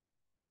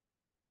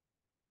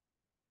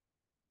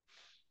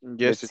 Yes,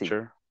 Let's see.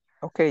 teacher.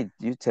 Okay,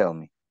 you tell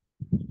me.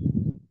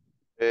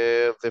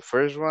 The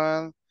first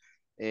one,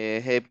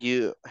 have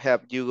you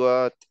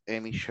got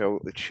any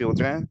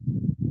children?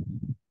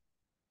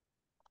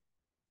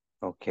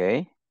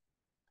 Okay,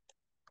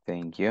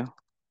 thank you.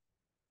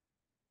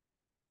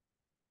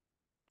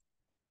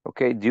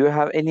 Okay, do you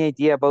have any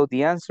idea about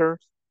the answers?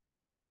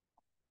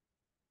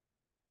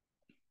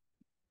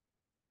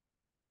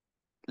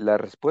 La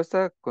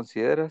respuesta,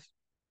 ¿consideras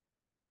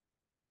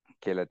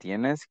que la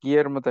tienes,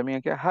 Guillermo, también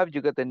acá? Have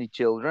you got any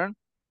children?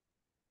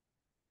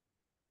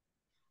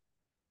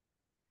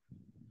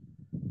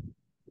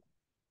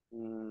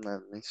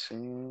 Let me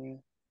see.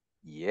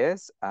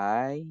 Yes,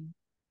 I.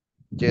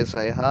 Yes,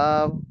 I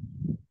have.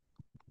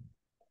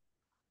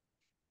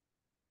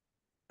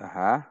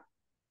 Ajá,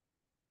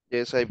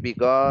 Yes, I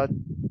begot.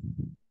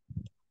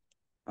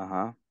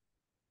 ajá.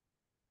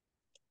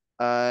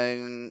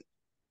 I'm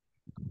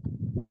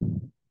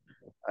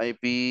I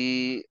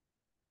be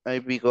I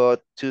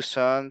begot two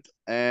sons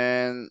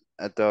and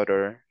a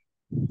daughter.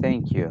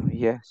 Thank you.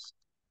 Yes,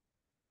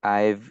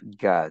 I've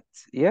got.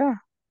 Yeah,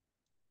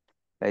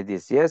 like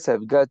this. Yes,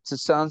 I've got two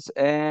sons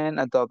and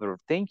a daughter.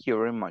 Thank you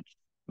very much.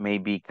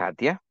 Maybe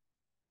Katia.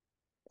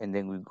 And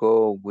then we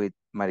go with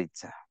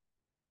Maritza.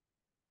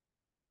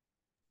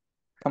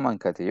 Come on,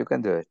 Katia, you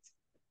can do it.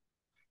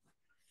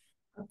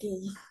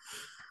 Okay.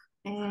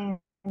 And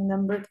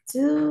number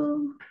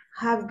two,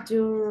 have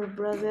your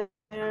brothers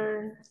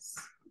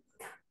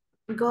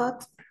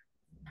got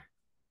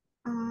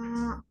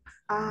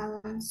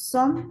a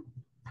son?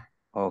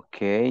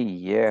 Okay,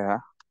 yeah.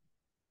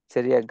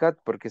 Sería got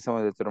porque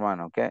somos de tu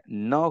hermano, ¿ok?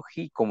 No,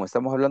 he, como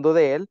estamos hablando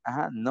de él,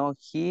 ajá, no,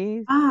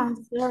 he,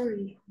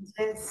 Sorry.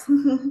 Yes.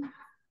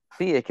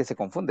 sí, es que se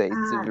confunde,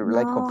 it's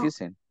like No,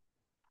 confusing.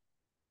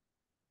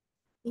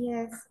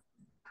 yes.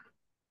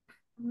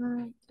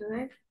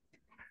 Correct.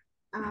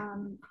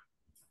 Um,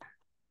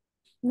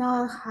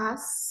 no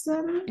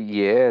hasn't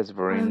Yes,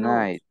 very or no?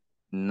 nice.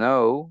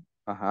 No,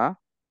 uh-huh,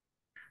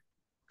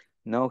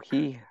 no,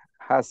 he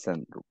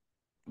hasn't,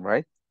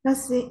 right?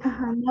 Let's see.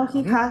 No,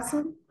 he Mhm.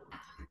 hasn't.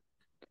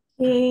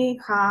 He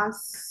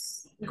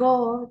has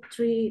got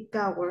three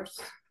towers.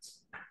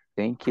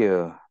 Thank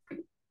you.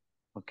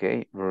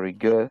 Okay, very Okay.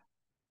 good.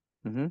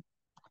 Mhm.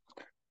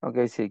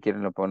 Ok, si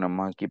quieren lo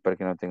ponemos aquí para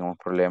que no tengamos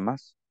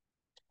problemas.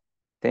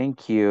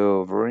 Thank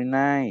you, very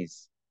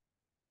nice.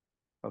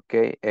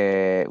 Okay,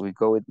 we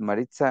go with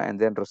Maritza and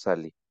then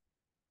Rosalie.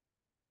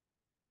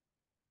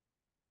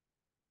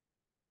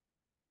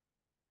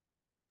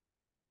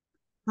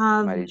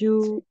 Have Maritza.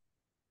 you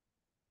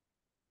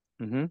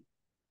Mhm.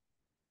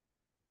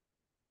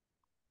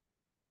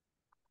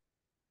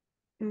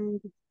 um,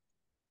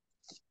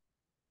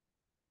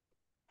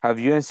 Have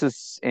you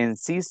en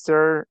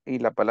sister y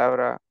la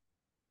palabra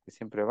que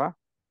siempre va?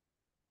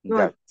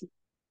 Got. Got.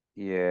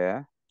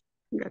 Yeah.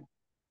 Got.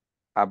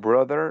 A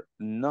brother?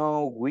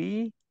 No,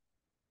 we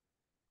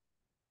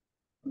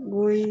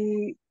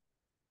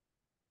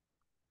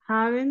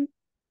haven't.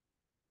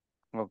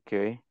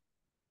 Okay.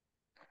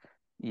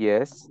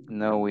 Yes.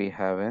 No, we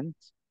haven't.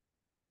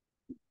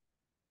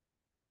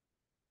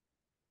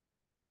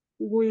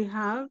 We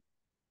have.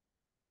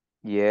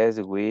 Yes,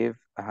 we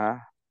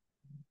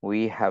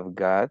have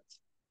got.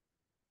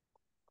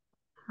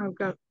 Have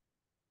got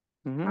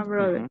Mhm, a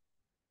brother. mhm.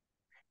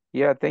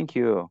 Yeah, thank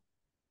you.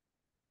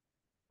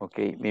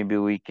 Okay, maybe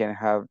we can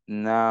have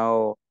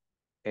now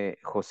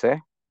Jose,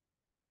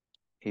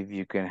 if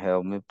you can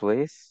help me,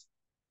 please.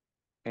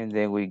 And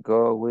then we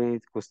go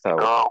with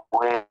Gustavo.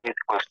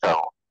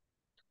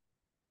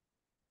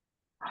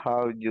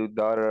 How your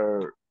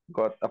daughter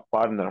got a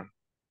partner?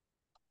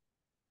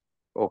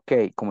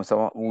 Okay, como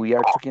estamos, we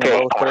are talking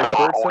about third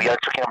person.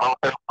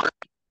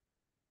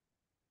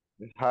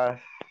 Has.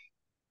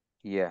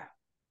 Yeah.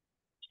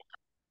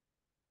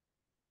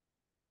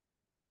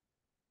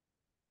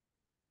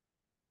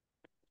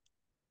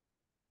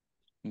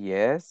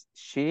 Yes,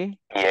 she.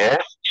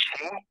 Yes,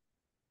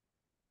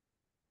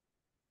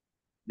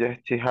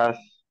 she has.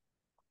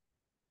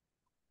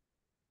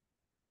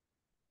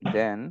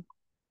 Then.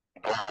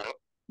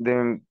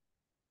 Then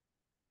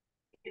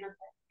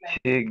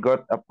she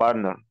got a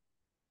partner.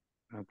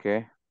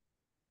 Okay.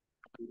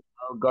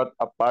 Got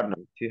a partner.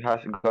 She has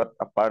got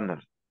a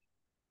partner.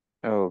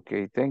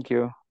 Okay, thank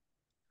you.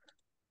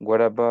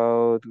 What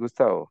about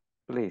Gustavo,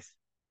 please?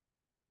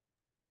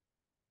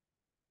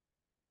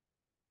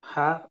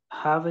 Have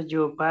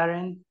your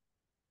parent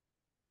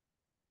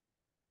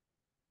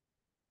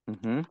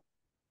Mm-hmm.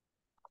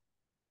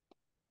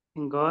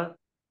 got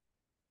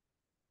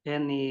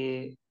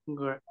any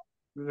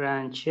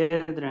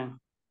grandchildren?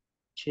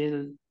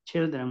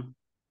 Children?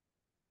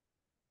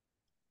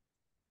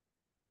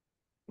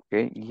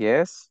 Okay,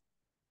 yes.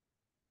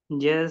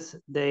 Yes,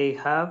 they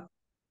have.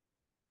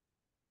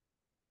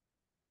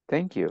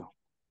 Thank you.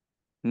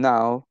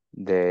 Now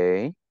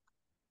they.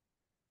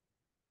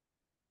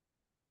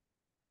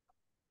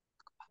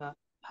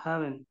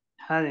 Haven't.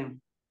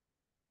 Hadn't.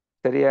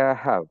 Sería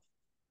have.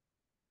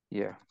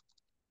 Yeah,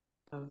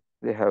 Have.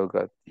 they have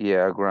got,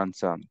 yeah, a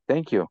grandson.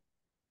 Thank you.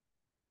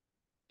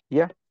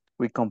 Yeah,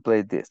 we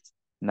complete this.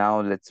 Now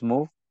let's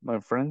move, my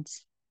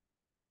friends.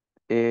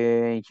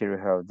 And here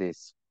we have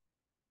this.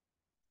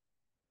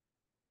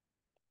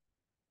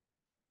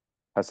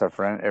 Has a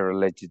friend ever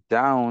let you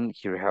down?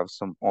 Here we have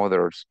some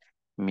others.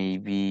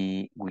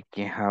 Maybe we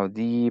can have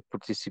the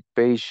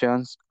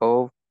participations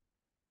of,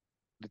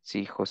 let's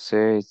see,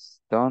 Jose is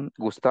done.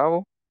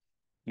 Gustavo,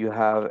 you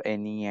have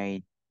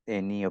any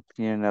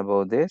opinion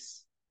about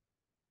this?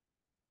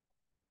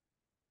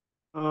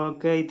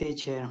 Okay,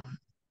 teacher.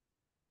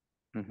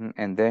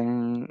 And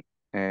then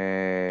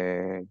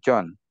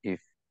John, if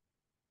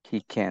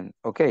he can.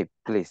 Okay,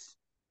 please,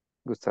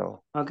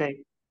 Gustavo.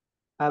 Okay.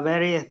 A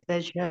very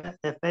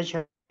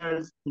special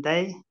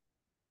day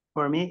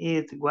for me.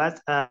 It was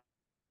a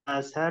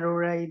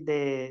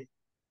Saturday,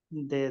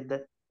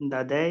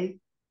 the day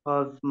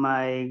of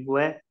my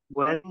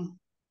wedding.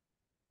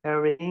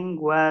 Everything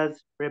was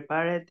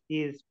prepared.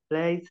 His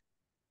place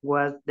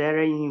was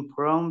there in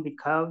front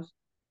because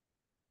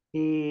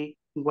he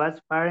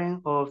was part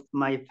of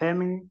my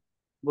family,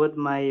 but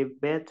my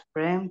best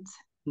friends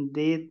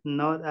did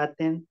not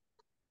attend.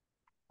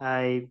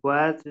 I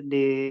was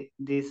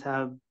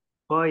disappointed.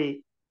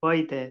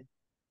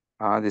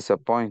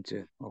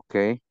 Disappointed.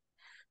 Okay.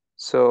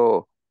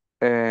 So,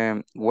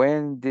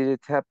 when did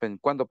it happen?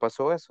 ¿Cuándo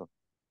pasó eso?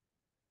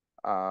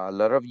 A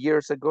lot of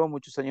years ago,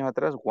 muchos años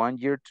atrás, 1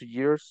 year, 2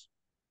 years.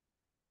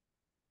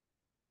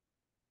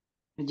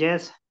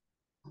 Yes.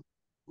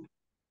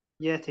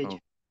 Yes, teacher.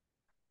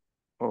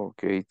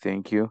 Okay,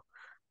 thank you.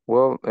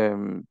 Well,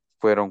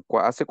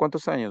 ¿hace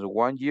cuántos años?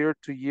 1 year,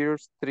 2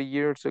 years, 3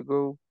 years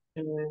ago?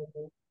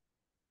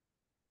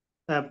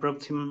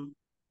 Aproxim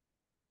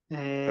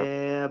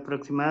Ap-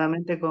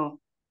 aproximadamente con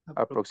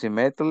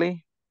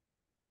Approximately?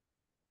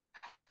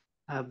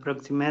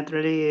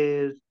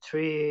 approximately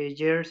 3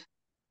 years.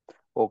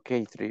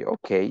 Okay, three.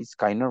 Okay, it's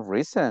kind of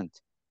recent.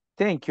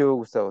 Thank you,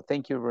 Gustavo.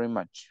 Thank you very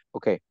much.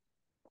 Okay,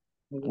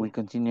 we Okay.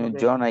 continue. Okay.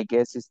 John, I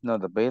guess is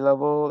not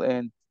available,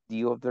 and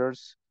the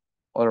others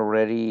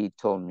already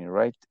told me,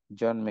 right?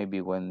 John, maybe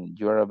when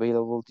you're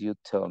available, you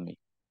tell me.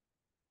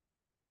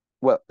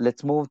 Well,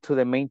 let's move to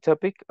the main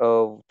topic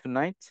of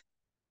tonight.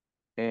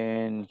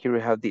 And here we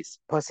have this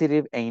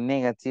positive and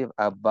negative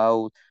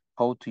about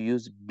how to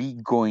use be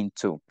going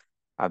to.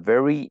 A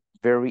very,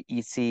 very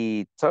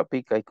easy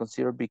topic, I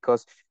consider,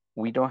 because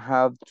we don't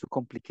have to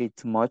complicate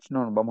too much.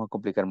 No nos vamos a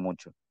complicar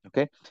mucho.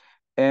 Okay.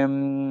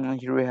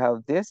 Here we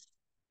have this.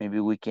 Maybe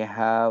we can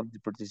have the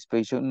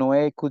participation.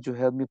 Noé, could you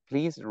help me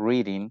please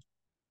reading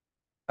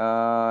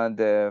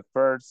the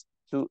first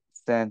two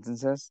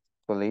sentences,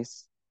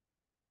 please?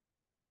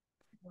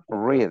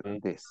 Read Okay.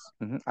 this.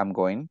 I'm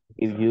going.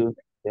 Give you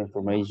the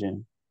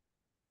information.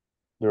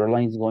 The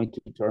airline is going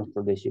to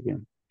transfer the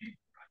shipping.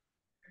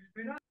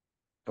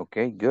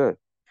 Okay, good.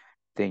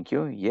 Thank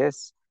you.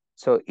 Yes.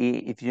 So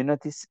if you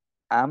notice,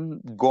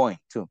 I'm going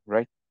to,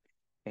 right?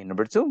 And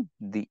number two,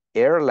 the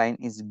airline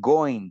is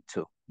going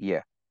to.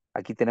 Yeah.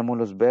 Aquí tenemos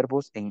los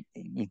verbos en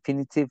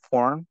infinitive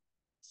form.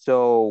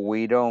 So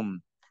we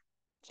don't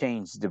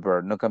change the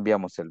verb. No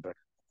cambiamos el verbo.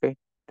 Okay.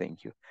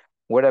 Thank you.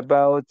 What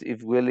about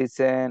if we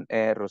listen,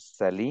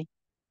 Rosalie,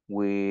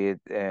 with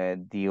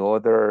the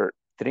other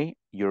three?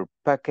 Your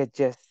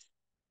packages.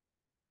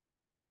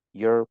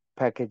 Your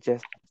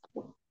packages.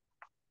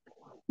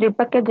 Your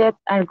packages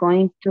are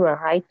going to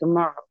arrive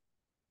tomorrow.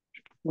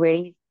 Where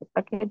is the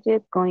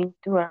package going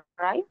to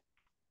arrive?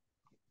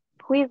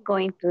 Who is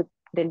going to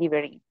deliver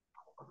it?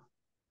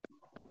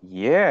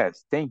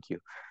 Yes, thank you.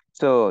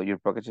 So your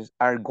packages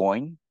are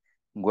going.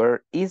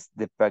 Where is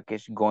the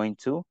package going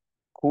to?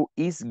 Who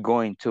is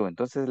going to?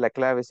 Entonces la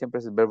clave siempre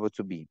es el verbo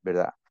to be,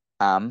 ¿verdad?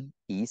 Am,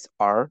 is,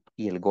 are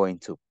y el going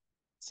to.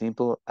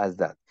 Simple as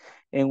that.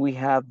 And we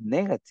have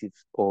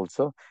negatives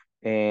also.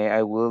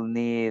 I will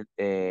need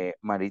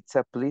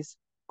Maritza, please.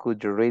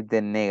 Could you read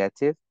the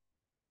negative?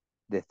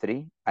 The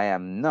three. I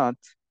am not.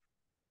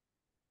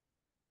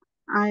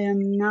 I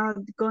am not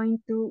going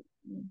to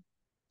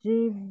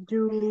give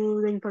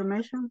you the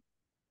information.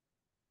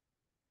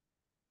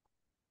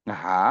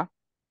 Ajá.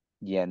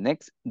 Yeah,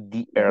 next.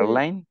 The The,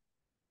 airline.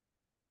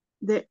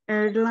 the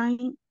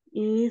airline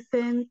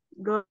isn't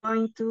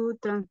going to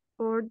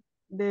transport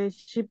the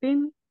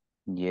shipping.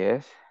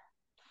 Yes.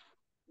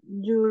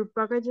 Your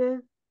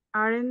packages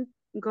aren't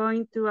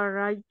going to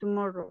arrive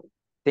tomorrow.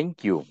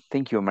 Thank you.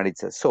 Thank you,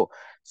 Maritza. So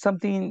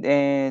something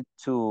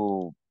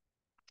to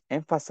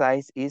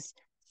emphasize is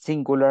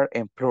singular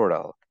and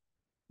plural.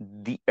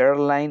 The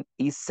airline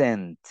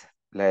isn't.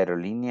 La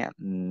aerolínea,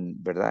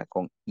 ¿verdad?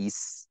 Con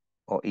is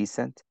o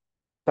isn't.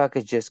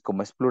 Packages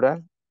como es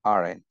plural,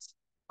 aren't.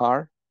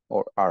 Are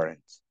or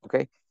aren't.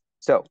 Okay.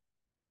 So,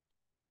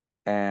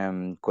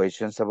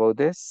 questions about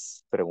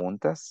this?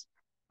 Preguntas.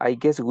 I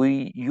guess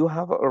you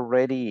have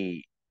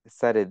already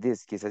studied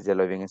this. Quizás ya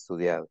lo habían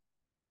estudiado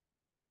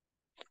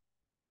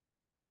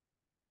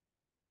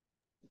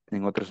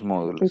en otros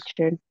módulos.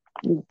 Teacher,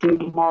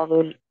 the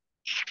model,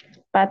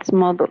 PATS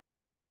model.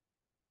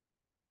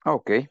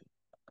 Okay.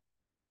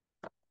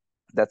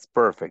 That's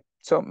perfect.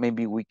 So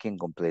maybe we can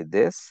complete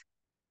this.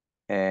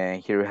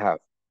 And here we have.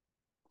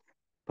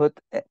 Put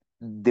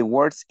the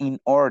words in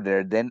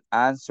order, then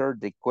answer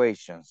the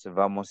questions.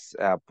 Vamos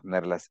a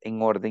ponerlas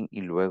en orden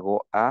y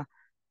luego a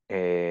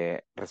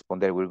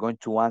responder. We're going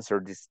to answer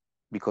this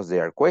because they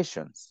are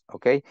questions,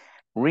 okay?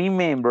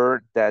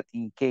 Remember that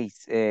in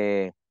case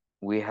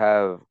we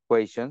have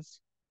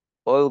questions,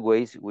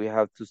 always we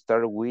have to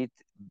start with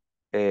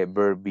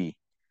verb be.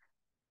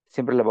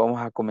 Siempre la vamos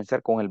a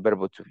comenzar con el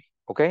verbo to be,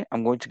 okay?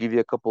 I'm going to give you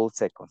a couple of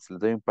seconds. Les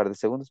doy un par de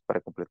segundos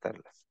para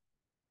completarlas.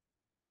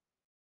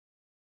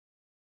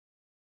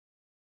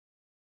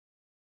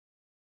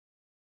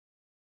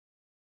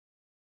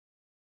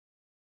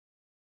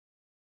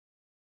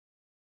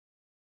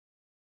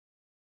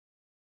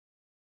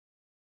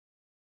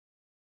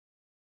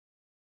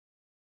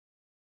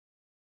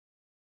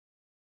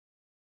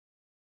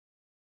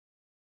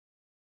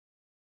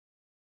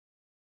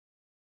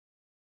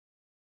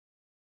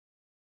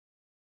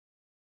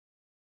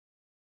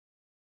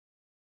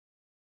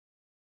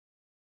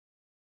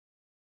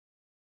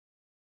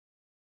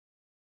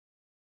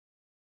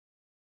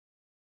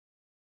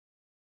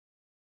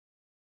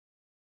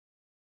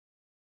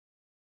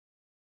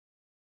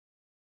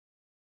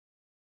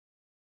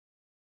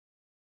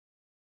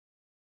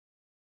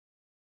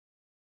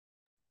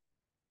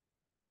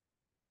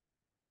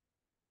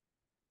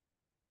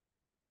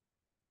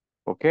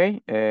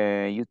 Okay,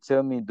 you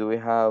tell me, do we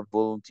have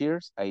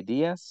volunteers,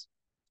 ideas?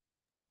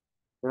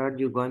 Where are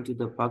you going to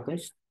the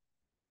package?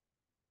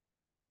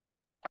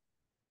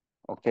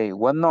 Okay,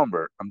 what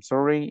number? I'm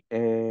sorry,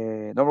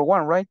 number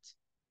one, right?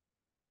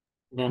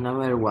 The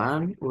number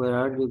one, where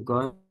are you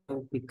going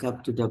to pick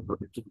up to the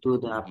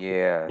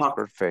Yes, package?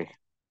 perfect.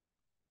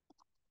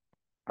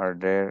 Are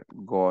they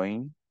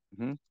going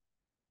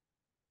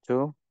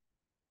to?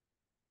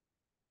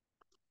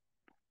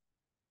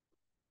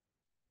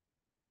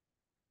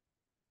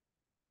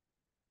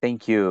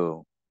 Thank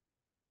you.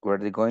 Were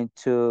they going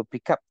to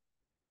pick up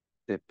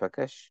the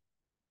package?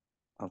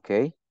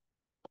 Okay,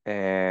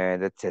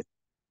 that's it.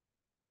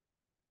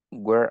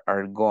 Where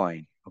are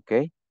going?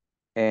 Okay,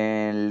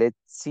 and let's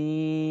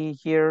see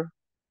here.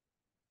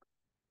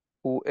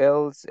 Who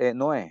else?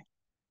 Noe,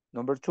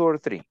 number two or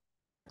three?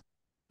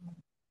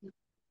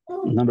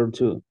 Number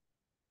two,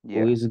 who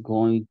Yeah, is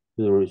going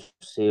to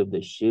receive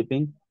the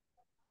shipping?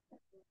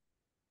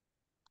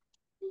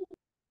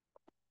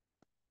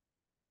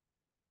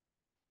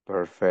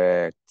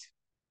 perfect.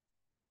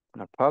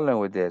 No problem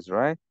with this,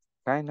 right?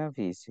 Kind of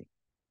easy.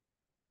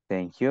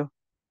 Thank you.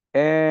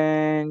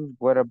 And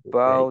what Okay.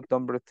 about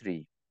number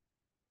three?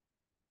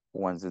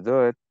 Who wants to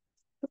do it?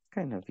 That's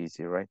kind of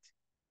easy, right?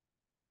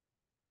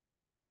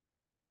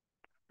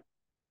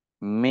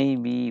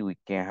 maybe we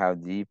can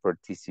have the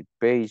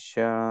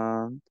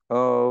participation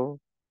of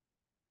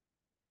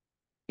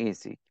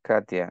Easy.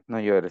 Katia, no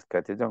llores,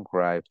 Katia. Don't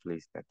cry,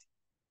 please, Katia.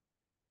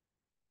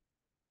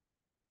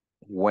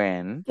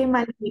 When? Qué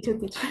mal dicho,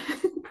 teacher.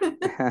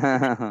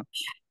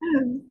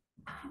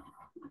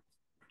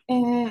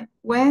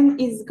 When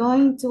is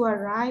going to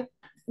arrive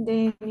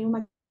the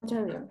new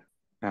material?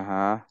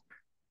 Uh-huh.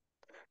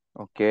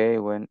 Okay,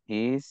 when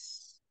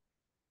is,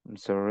 I'm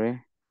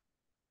sorry.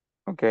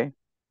 Okay.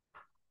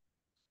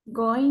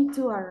 Going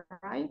to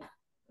arrive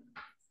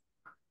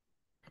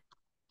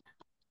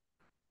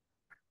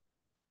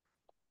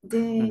the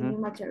new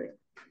material.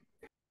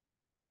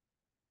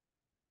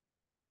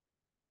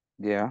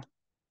 Yeah.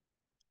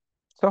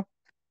 So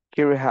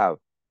here we have,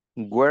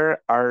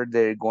 where are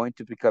they going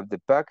to pick up the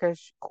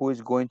package? Who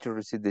is going to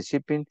receive the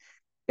shipping?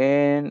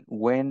 And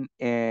when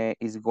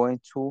is going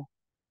to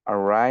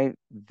arrive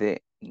the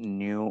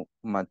new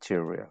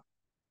material?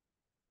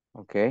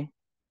 Okay.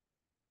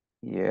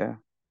 Yeah.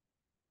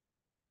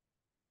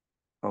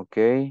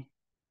 Okay.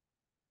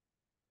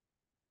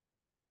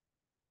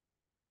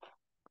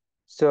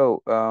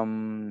 So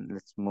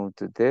let's move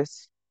to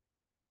this.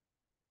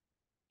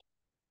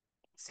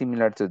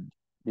 Similar to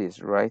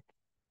this, right?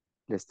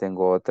 Les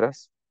tengo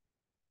otras.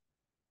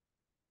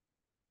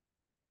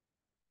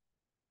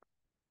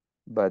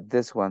 But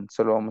this one,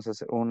 solo vamos a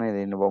hacer una y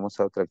de ahí nos vamos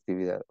a otra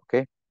actividad,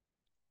 ¿ok?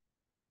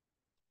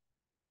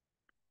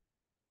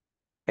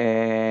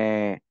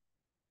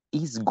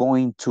 Is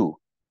going to.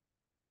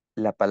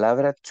 La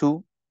palabra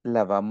to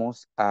la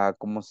vamos a,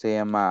 ¿cómo se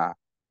llama?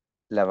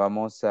 La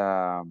vamos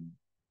a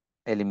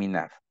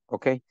eliminar,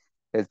 ¿ok?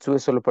 El to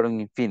es solo para un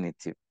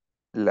infinitive.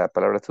 La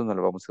palabra to no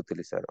la vamos a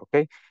utilizar,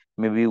 ¿ok?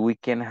 Maybe we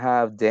can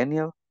have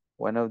Daniel,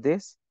 one of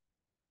these,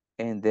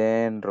 and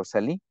then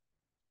Rosalie.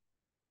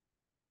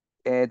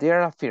 They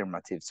are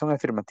affirmative, son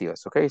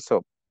afirmativas, ¿ok?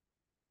 So,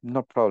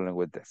 no problem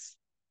with this.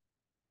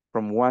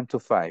 From 1 to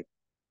 5.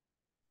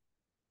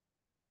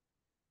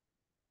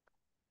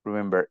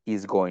 Remember,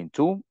 is going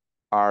to,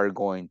 are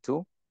going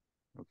to,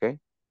 okay?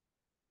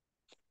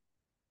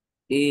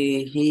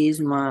 He's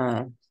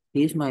my,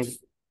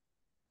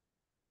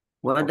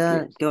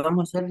 Okay. ¿qué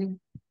vamos a hacer?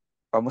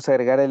 Vamos a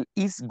agregar el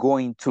is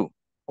going to,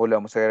 o le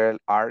vamos a agregar el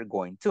are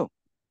going to.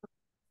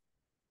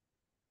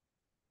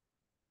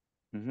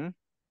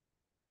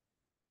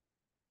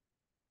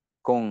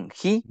 Con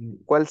he,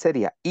 ¿cuál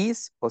sería?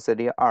 Is o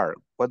sería are?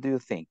 What do you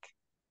think?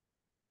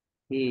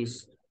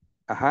 Is.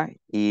 Ajá,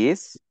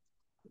 is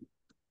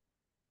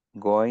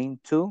going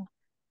to,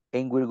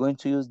 and we're going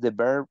to use the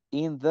verb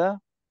in the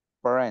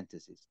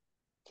parentheses.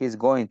 He's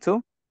going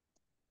to.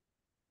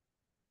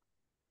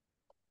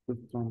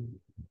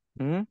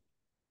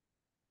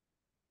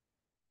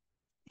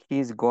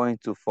 He's going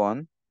to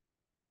phone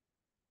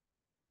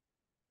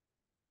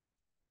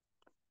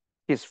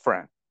his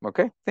friend.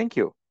 Okay, thank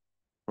you.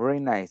 Very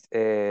nice.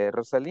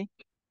 Rosalie?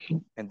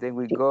 And then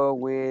we go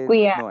with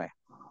We are Noe.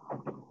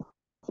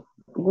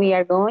 we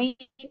are going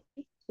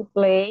to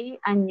play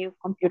a new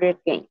computer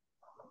game.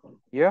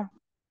 Yeah?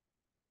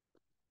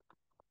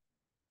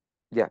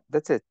 Yeah,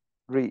 that's it.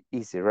 Really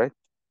easy, right?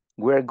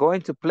 We're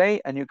going to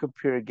play a new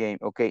computer game.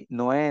 Okay,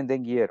 Noe and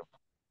then Guillermo.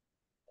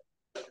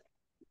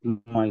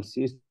 My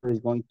sister is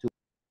going to.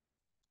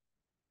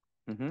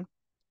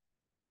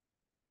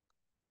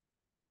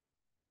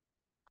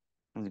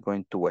 Is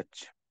going to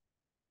watch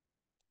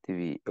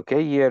TV.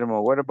 Okay,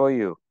 Guillermo, what about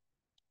you?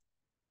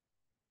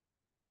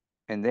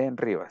 And then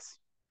Rivas.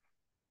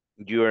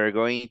 You are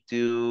going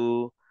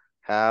to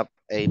have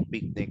a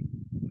picnic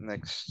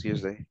next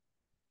Tuesday.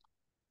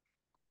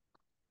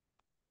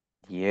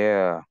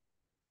 Yeah.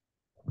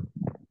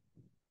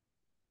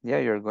 Yeah,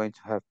 you're going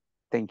to have.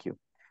 Thank you.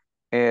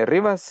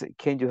 Rivas,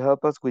 can you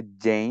help us with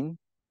Jane?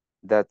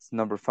 That's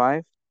number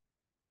 5.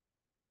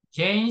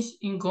 James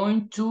is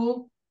going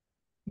to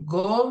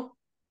go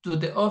to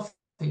the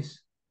office.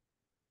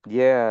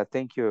 Yeah,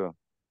 thank you.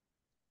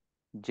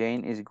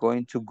 Jane is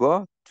going to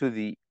go to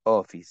the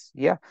office.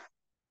 Yeah.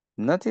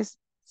 Notice,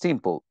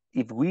 simple.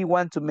 If we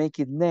want to make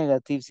it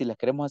negative, si las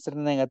queremos hacer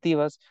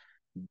negativas,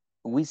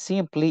 we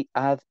simply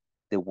add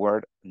the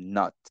word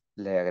not.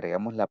 Le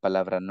agregamos la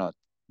palabra not.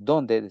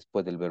 ¿Dónde?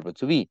 Después del verbo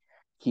to be.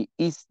 He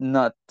is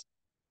not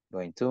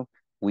going to.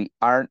 We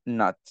are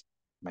not.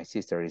 My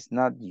sister is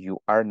not. You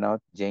are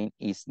not. Jane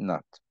is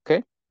not.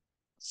 Okay?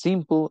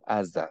 Simple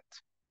as that.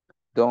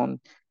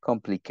 Don't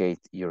complicate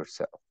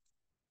yourself.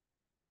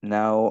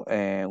 Now,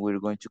 we're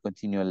going to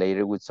continue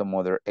later with some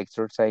other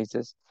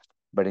exercises.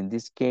 But in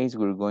this case,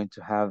 we're going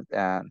to have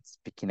a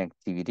speaking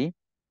activity.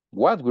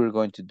 What we're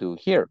going to do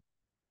here.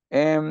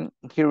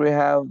 Here we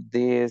have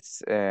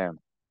this.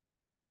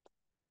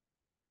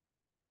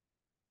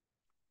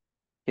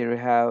 Here we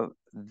have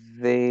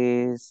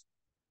this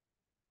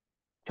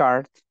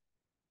chart.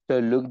 So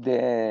look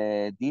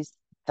these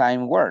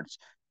time words.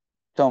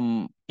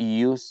 Some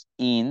use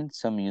in,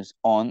 some use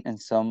on, and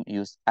some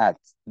use at.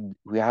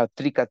 We have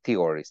three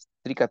categories.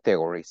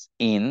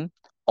 In,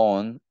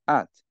 on,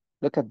 at.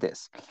 Look at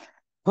this.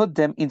 Put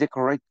them in the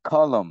correct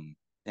column.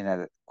 In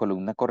a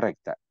columna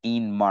correcta.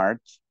 In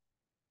March,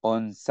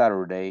 on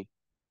Saturday,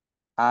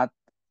 at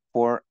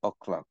 4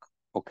 o'clock.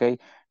 Okay,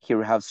 here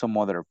we have some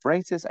other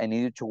phrases. I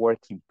need you to work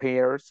in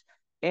pairs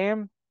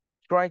and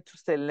try to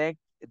select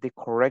the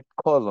correct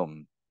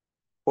column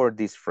for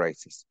these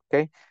phrases.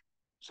 Okay,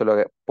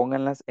 solo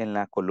pónganlas en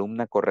la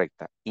columna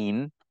correcta.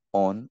 In,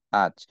 on,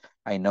 at.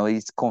 I know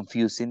it's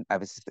confusing. A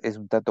veces es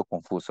un tanto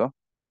confuso.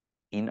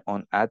 In,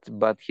 on, at,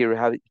 but here we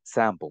have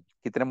example.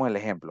 Aquí tenemos el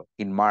ejemplo.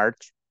 In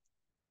March,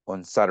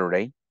 on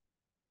Saturday,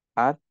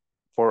 at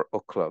 4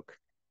 o'clock.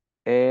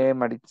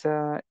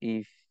 Maritza,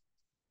 if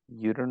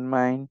you don't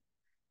mind,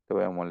 te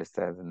voy a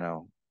molestar de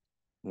nuevo.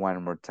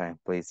 One more time,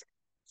 please.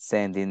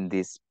 Send in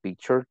this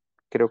picture.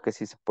 Creo que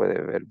sí se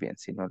puede ver bien.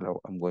 Si no,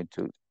 I'm going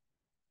to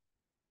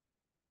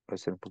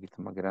hacer un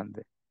poquito más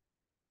grande.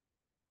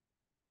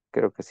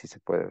 Creo que sí se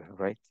puede ver,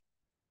 right?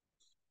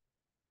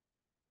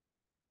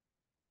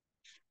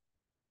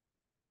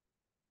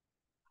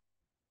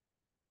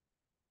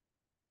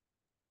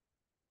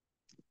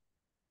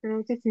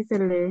 Creo que sí se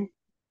lee.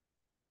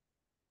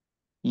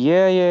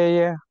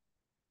 Yeah.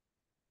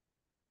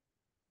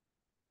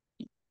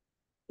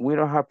 We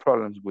don't have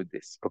problems with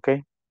this,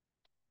 okay?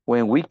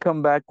 When we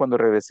come back, cuando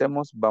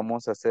regresemos,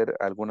 vamos a hacer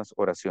algunas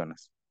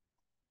oraciones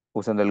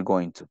usando el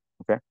going to,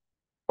 okay?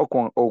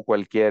 O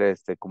cualquier,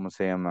 ¿cómo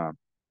se llama?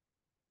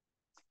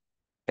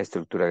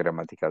 Estructura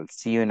gramatical.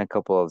 See you in a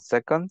couple of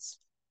seconds.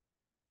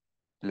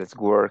 Let's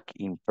work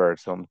in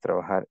person,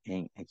 trabajar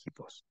en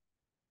equipos.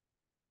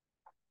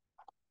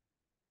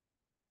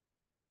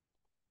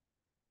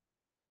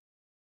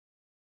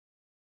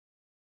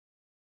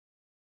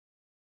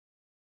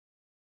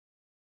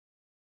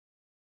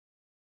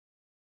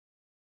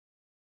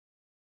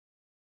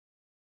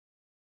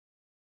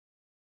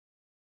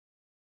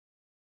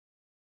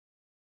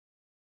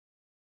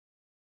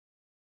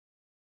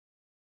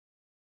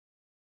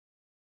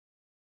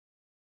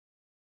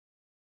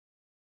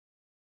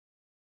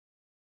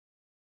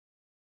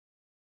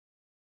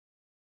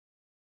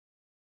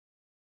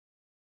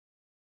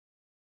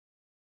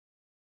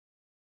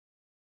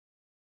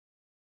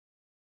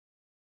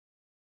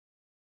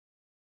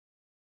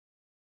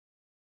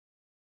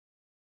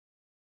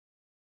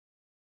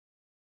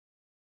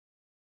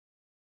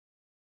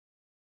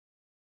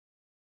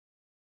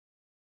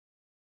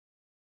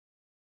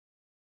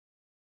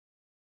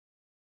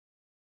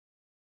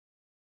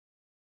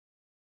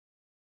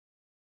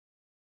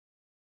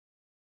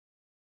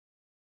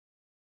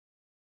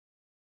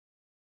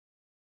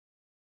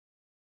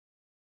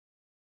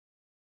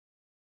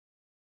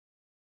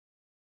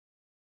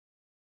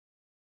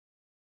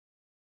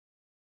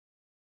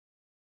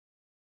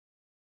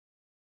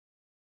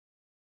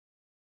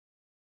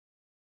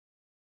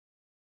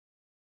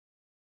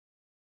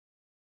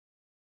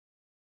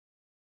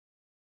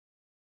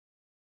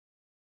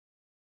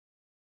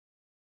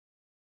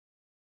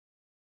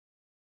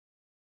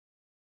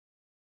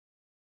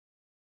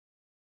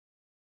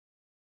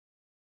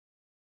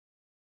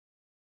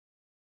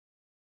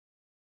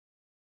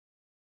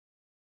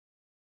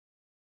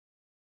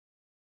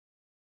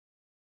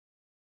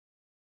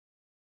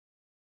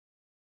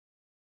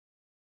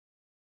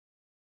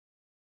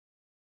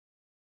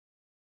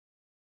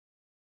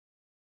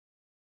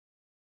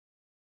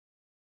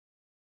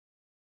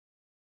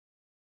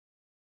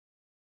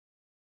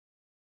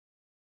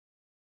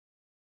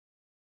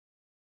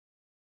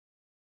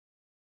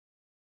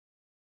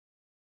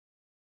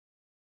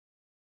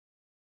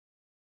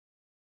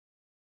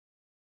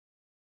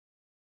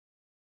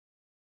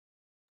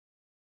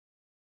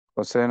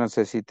 José, no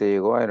sé si te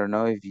llegó. I don't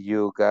know if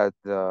you got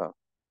the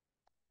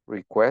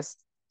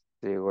request.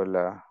 Te llegó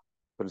la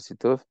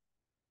solicitud.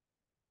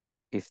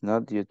 If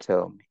not, you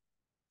tell me.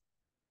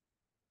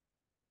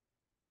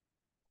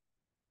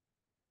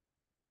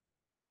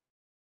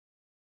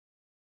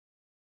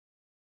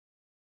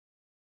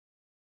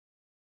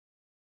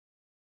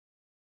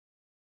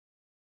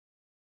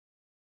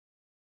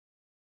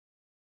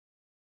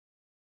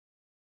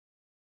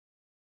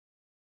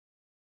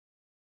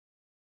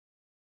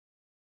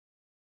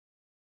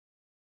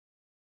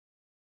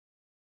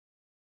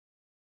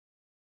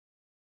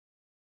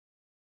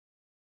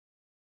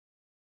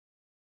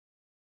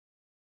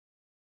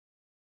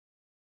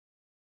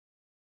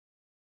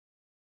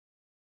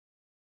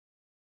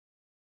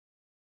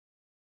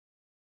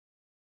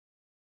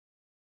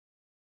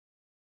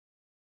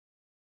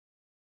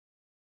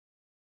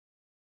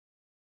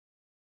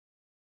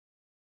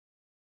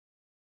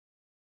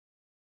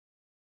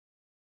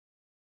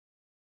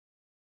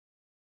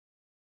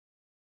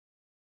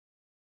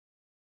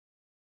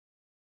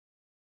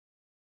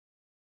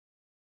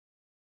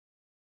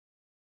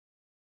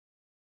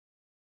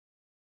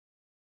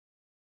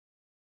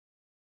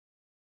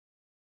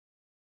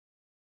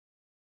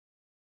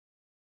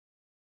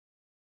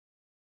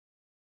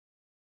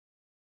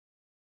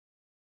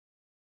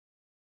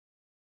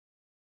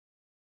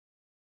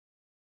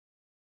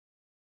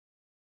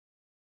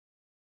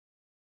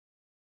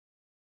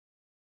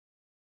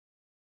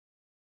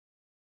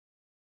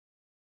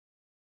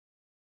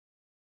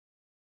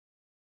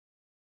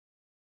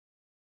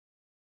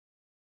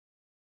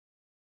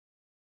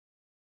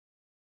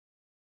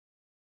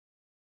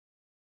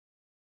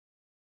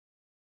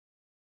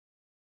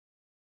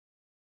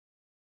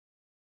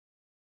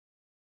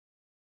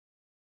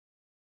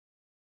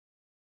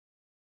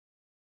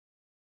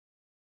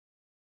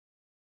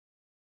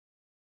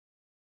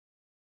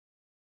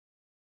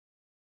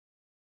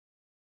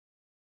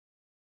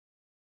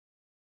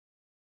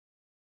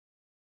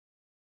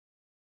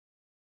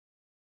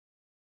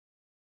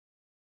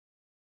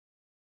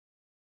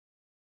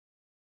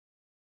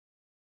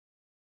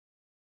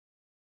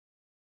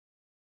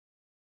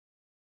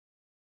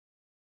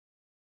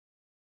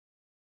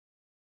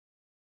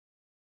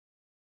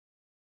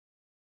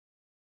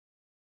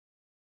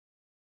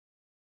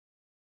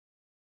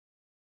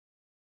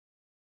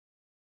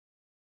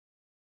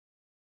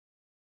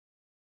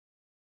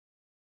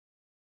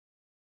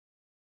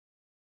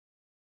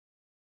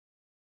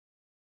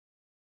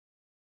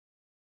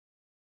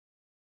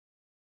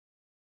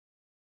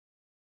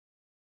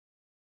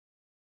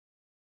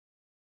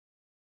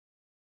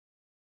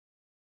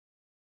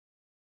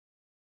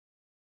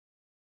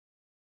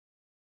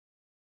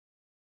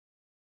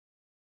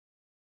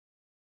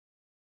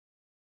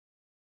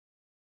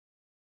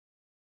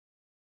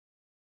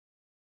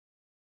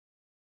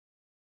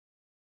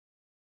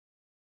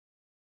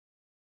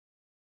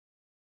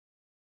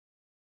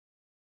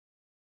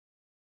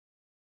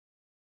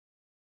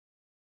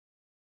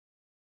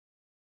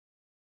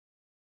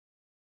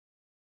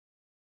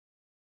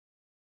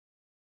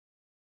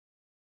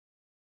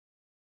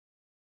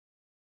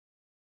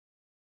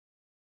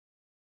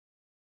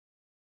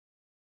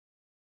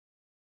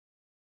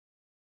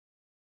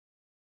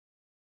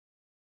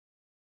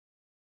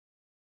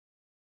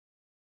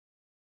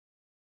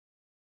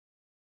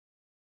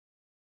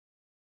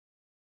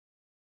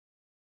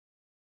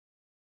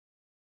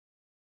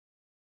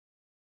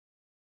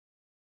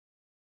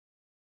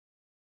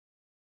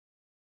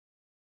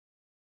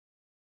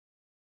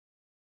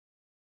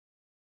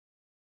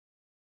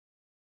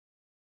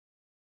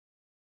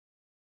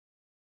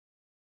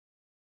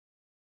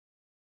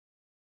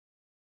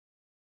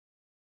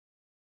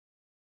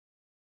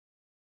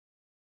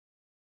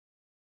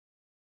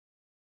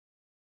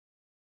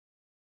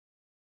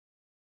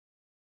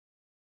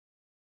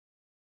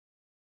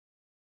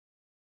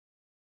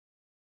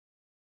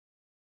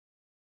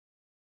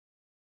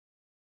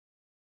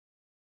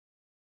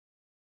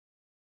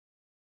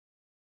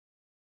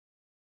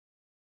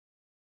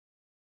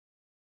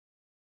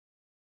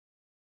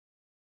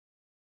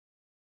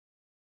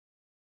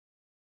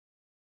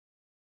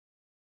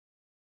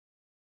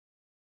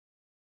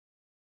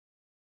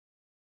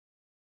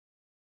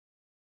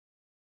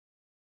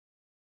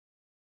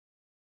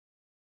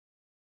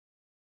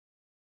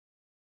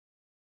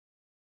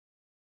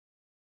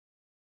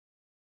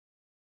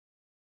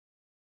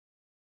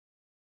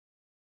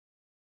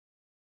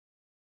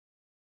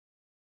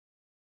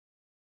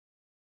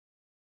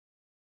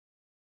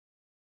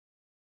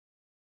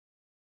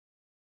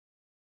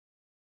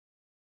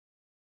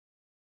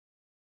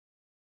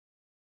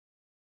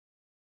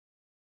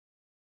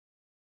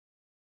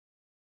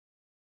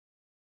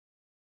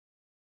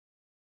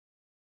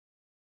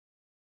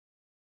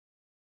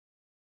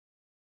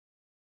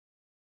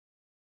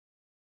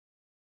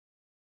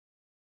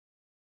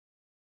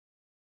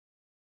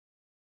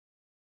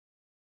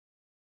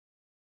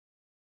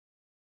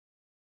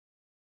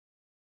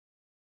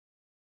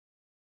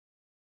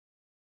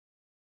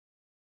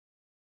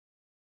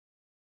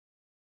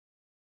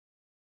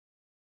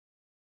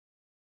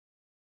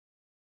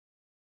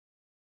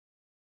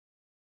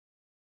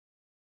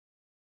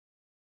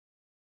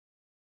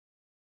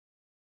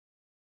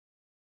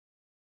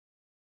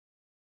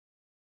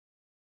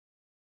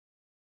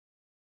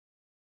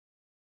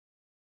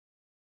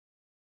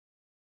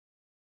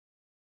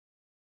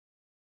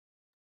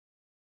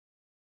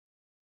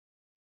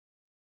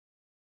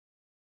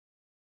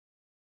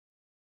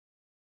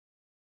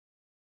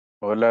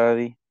 Hola,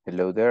 Adi.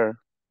 Hello there.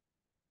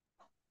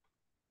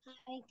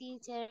 Hi,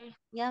 teacher.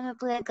 Ya me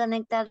pude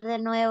conectar de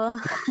nuevo.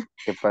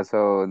 ¿Qué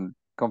pasó?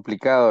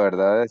 Complicado,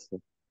 ¿verdad? Eso.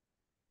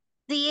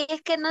 Sí,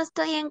 es que no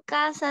estoy en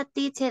casa,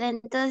 teacher,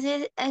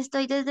 entonces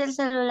estoy desde el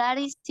celular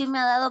y sí me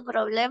ha dado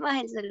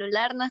problemas el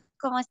celular, no es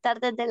como estar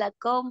desde la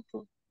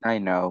compu. I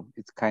know.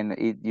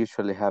 It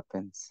usually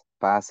happens.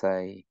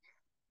 Pasa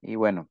y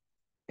bueno,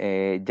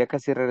 ya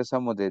casi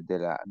regresamos de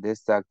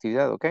esta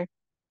actividad, ¿ok?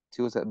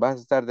 Si vas a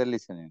estar de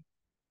listening,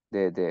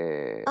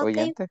 de Ok,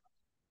 oyente,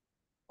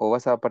 o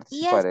vas a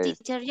participar. yes,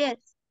 teacher, yes.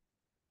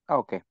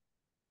 Ok.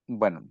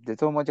 Bueno, de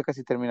todos modos ya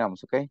casi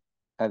terminamos, ¿ok?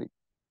 Adi,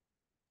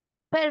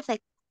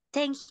 Perfect.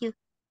 Thank you.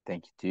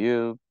 thank you to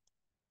you.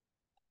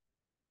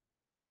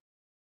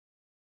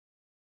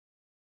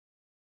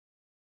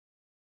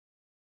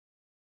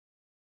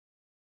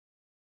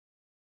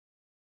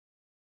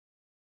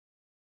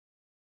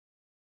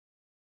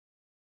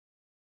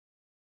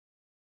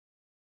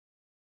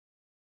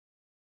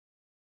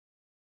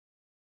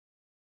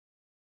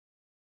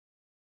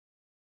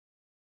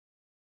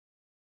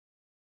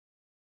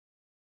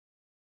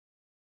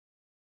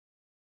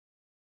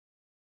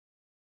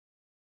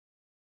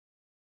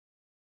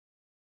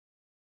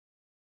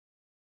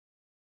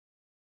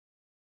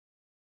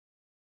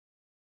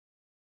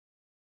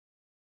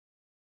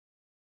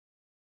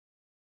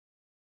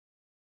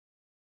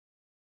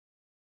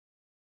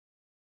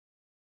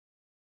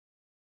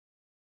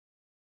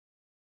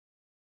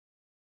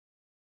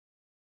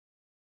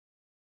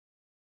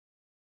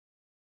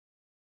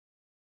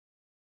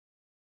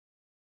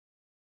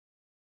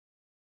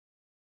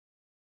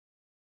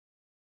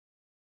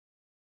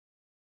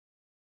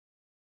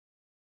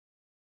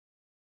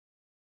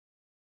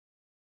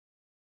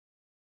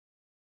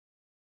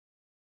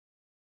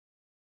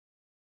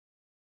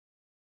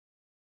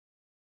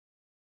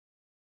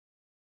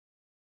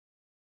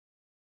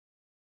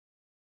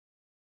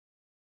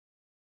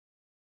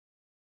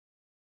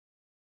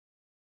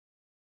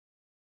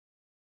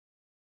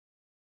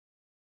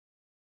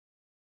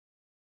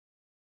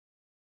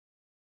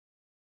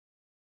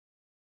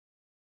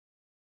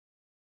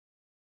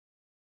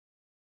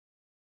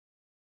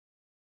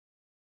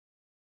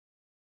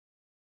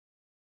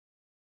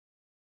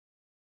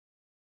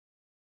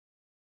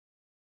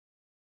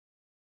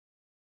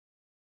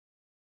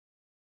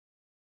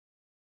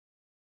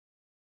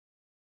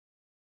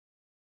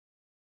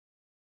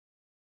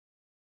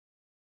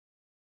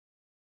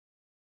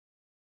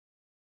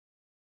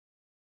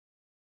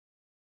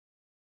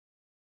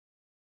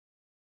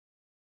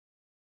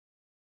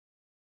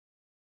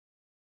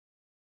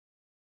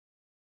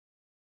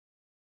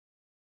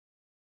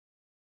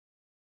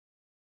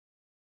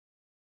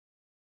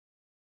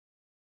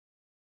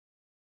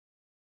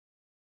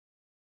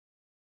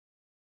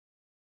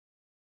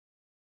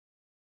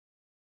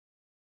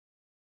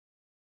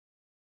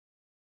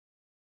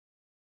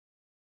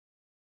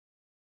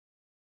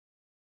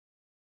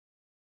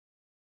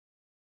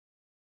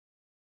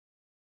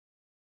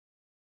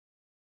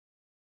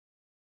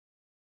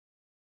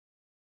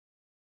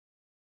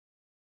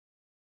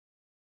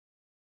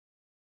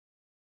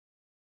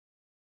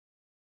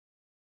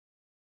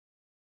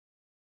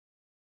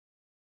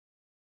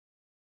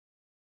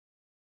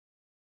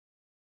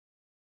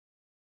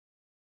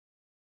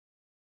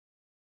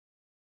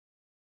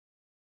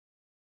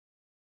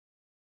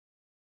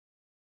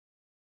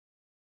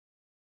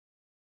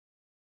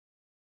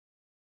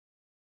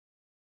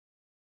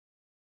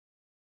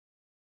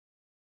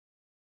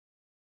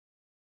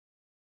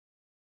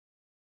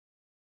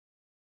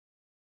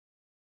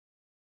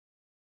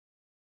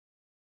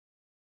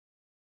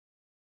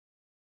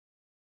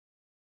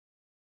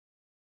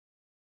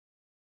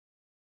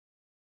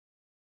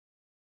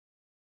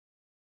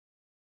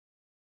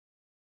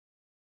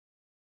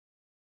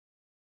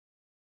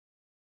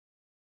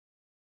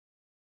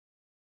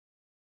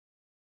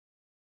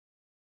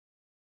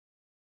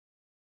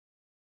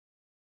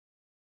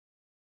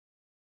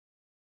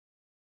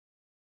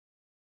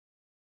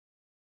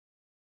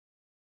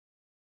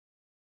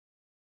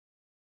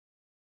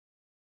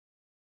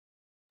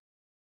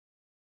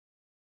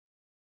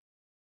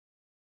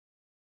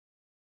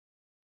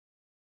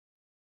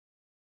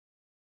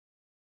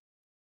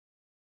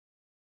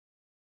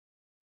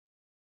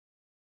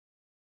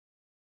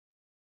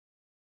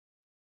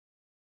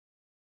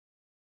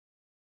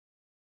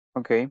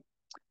 Okay.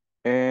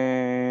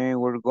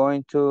 We're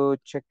going to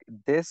check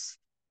this.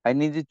 I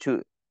need you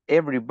to,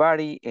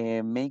 everybody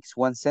makes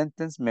one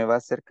sentence. Me va a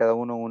hacer cada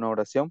uno una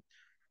oración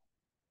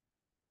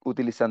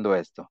utilizando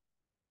esto.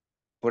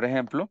 Por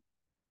ejemplo,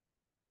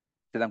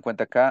 se dan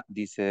cuenta acá,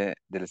 dice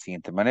de la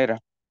siguiente manera.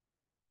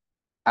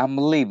 I'm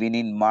leaving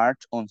in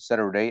March on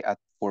Saturday at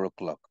 4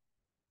 o'clock.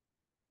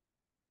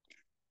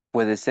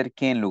 Puede ser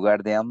que en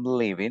lugar de I'm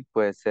leaving,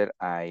 puede ser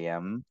I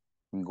am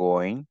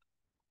going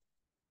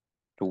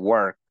to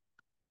work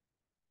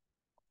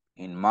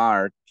in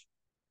March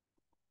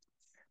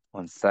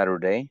on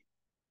Saturday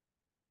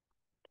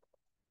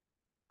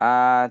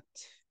at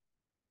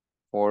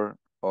 4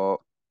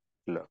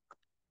 o'clock.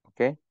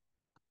 Okay.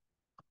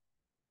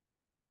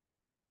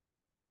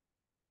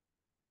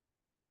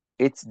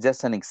 It's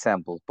just an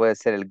example. Puede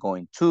ser el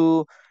going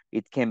to,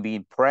 it can be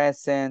in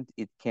present,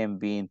 it can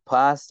be in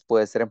past,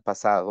 puede ser en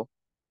pasado,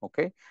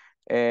 okay?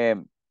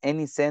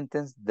 Any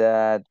sentence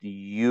that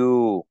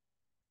you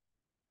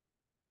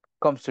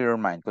comes to your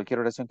mind, cualquier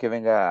oración que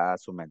venga a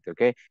su mente,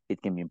 okay?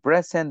 It can be in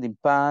present, in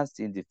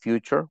past, in the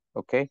future,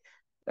 okay?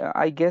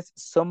 I guess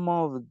some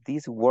of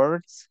these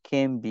words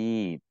can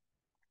be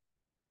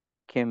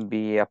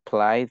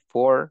applied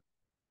for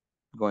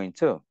going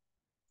to.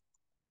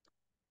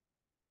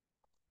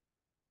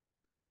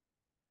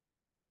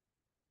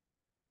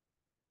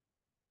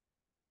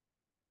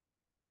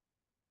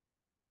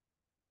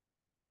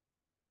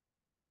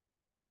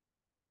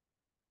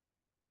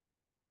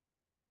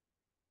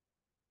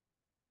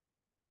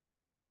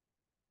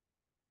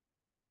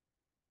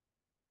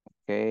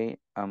 Okay,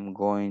 I'm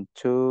going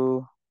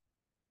to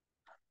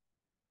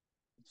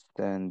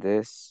send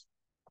this.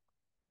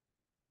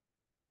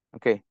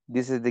 Okay,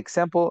 this is the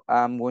example.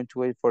 I'm going to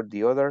wait for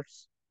the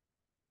others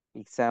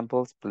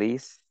examples,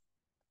 please.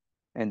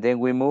 And then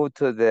we move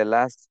to the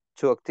last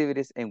two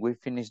activities and we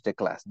finish the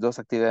class. Dos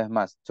actividades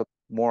más, so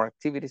more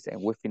activities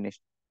and we finish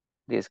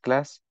this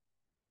class.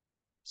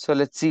 So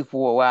let's see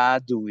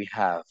what do we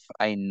have.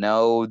 I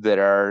know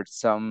there are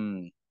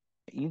some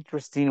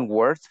interesting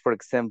words. For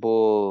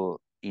example,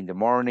 in the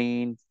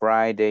morning,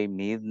 Friday,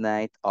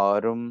 midnight,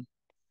 autumn,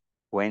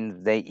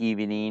 Wednesday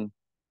evening,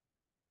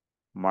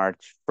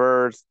 March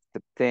 1st,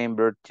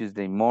 September,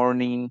 Tuesday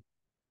morning.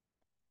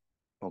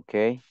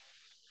 Okay.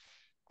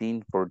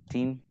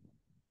 14.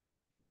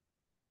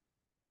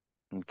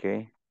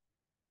 Okay.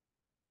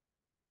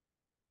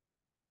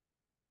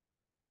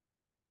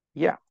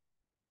 Yeah.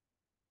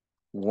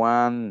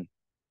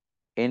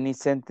 Any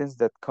sentence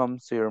that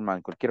comes to your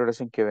mind. Cualquier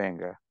oración que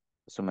venga a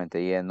su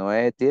mente. Yeah,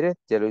 Noé did it.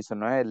 Ya lo hizo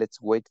Noé. Let's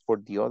wait for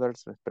the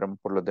others. Esperamos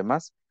por los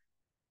demás.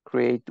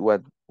 Create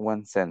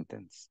one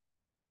sentence.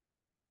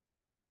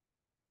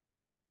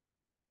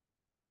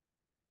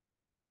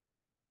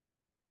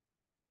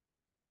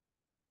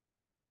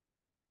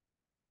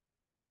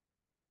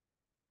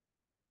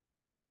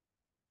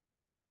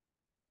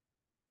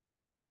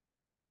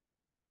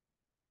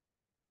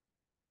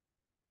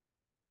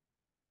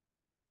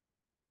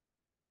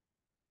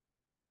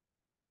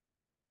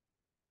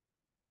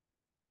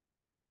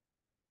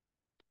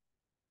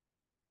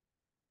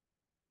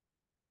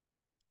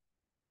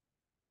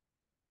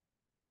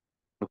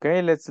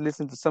 Okay, let's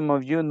listen to some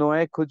of you.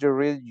 Noé, could you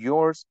read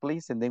yours,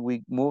 please? And then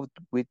we move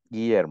with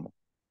Guillermo.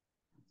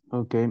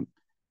 Okay,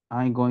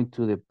 I'm going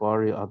to the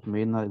party at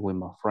midnight with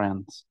my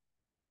friends.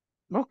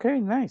 Okay,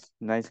 nice.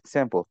 Nice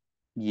example.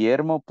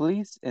 Guillermo,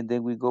 please. And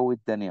then we go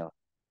with Daniel.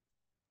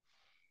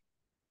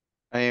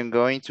 I am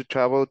going to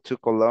travel to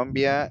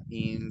Colombia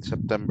in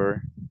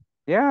September.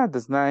 Yeah,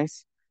 that's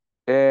nice.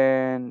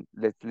 And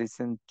let's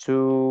listen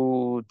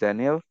to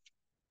Daniel.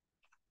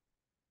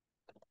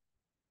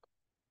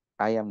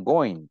 I am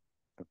going.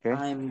 Okay.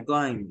 I'm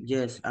going.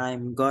 Yes,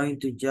 I'm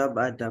going to job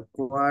at the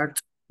quarter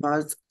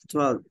past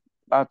 12.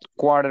 At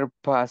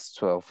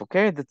 12:15.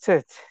 Okay, that's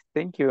it.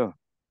 Thank you.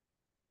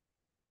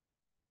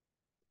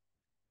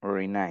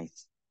 Very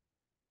nice.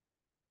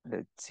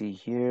 Let's see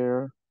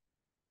here.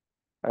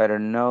 I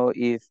don't know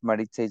if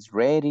Maritza is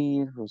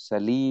ready.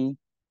 Rosalie,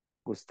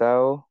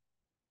 Gustavo.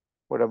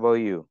 What about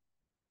you?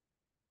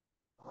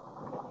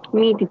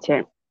 Me,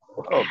 teacher.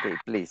 Okay,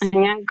 please. I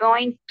am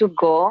going to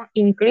go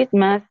in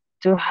Christmas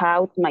to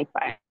house my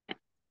parents.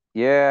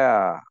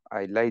 Yeah,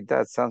 I like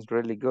that. Sounds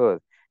really good.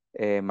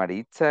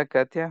 Maritza,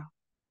 Katia,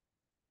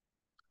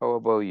 how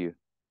about you?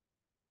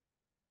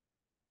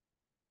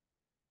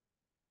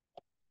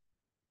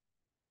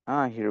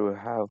 Here we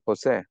have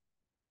Jose.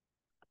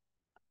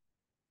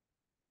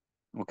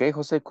 Okay,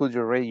 Jose, could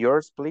you read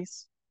yours,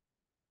 please?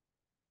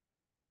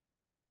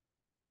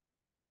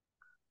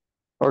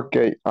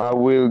 Okay, I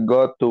will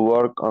go to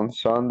work on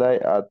Sunday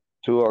at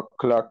 2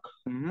 o'clock.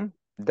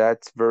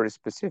 That's very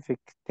specific.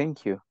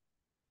 Thank you.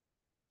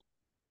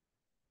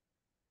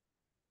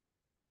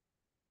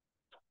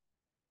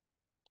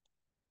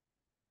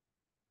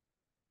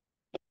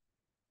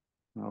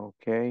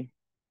 Okay.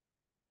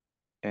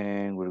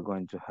 And we're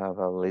going to have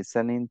a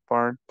listening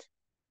part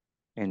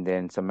and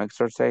then some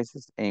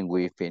exercises and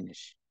we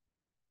finish.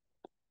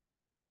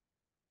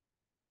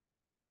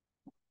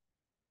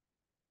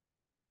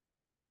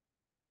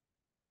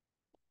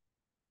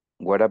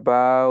 What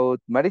about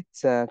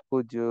Maritza?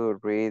 Could you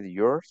read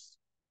yours?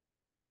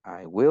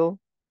 I will.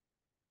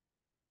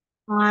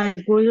 I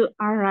will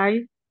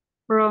arrive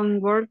from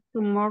work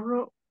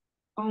tomorrow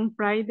on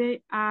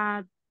Friday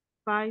at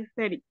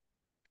 5:30.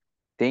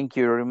 Thank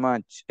you very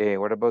much.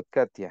 What about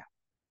Katia?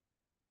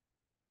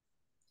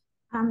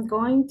 I'm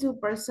going to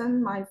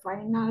present my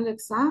final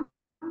exam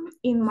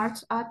in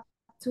March at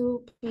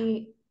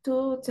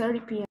 2:30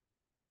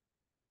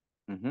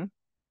 p.m.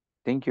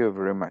 Thank you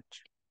very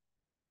much.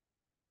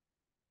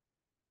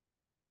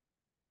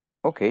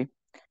 Okay,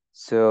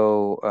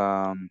 so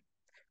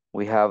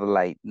we have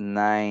like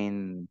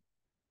 9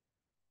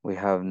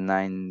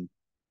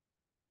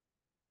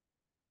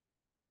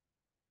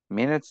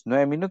 minutes,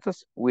 9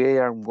 minutos. We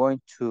are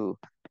going to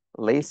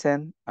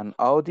listen an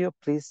audio.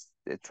 Please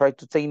try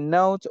to take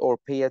notes or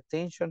pay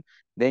attention.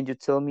 Then you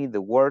tell me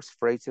the words,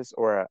 phrases,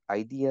 or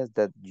ideas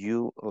that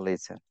you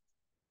listen.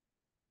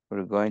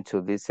 We're going to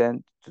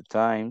listen 2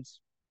 times.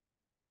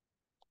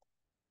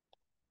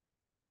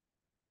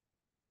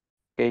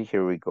 Okay,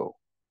 here we go.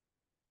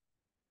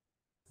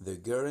 The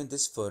girl in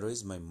this photo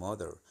is my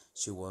mother.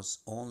 She was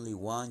only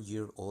 1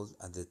 year old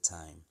at the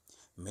time,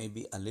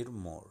 maybe a little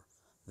more.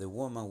 The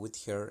woman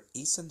with her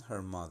isn't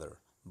her mother,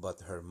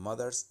 but her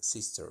mother's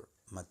sister,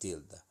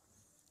 Matilda.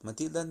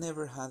 Matilda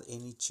never had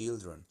any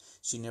children.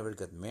 She never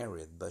got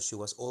married, but she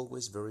was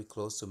always very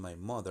close to my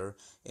mother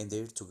and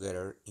they're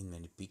together in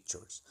many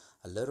pictures.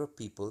 A lot of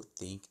people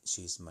think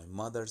she's my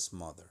mother's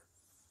mother.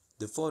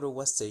 The photo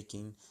was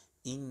taken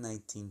in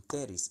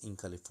 1930s in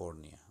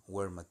California,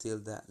 where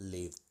Matilda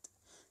lived.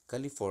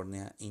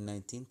 California in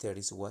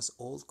 1930s was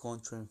all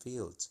country and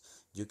fields.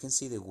 You can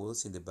see the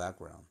woods in the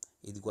background.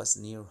 It was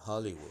near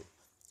Hollywood.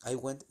 I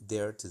went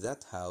there to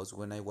that house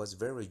when I was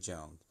very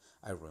young.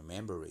 I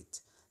remember it.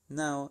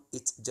 Now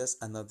it's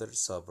just another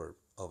suburb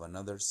of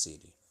another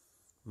city.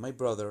 My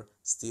brother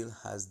still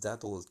has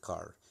that old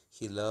car.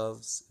 He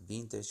loves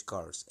vintage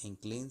cars and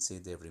cleans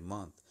it every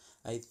month.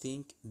 I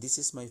think this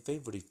is my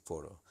favorite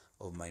photo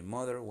of my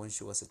mother when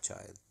she was a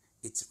child.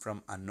 It's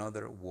from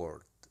another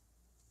world.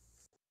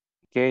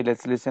 Okay,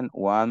 let's listen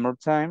one more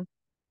time.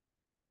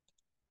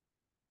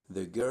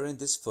 The girl in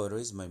this photo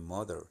is my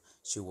mother.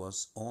 She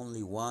was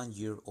only 1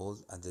 year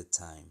old at the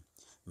time,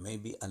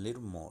 maybe a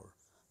little more.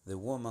 The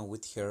woman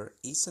with her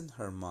isn't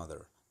her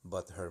mother,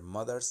 but her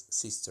mother's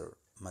sister,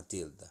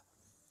 Matilda.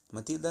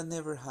 Matilda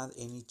never had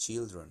any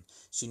children.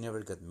 She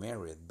never got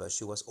married, but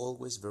she was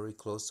always very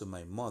close to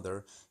my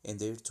mother and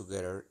they're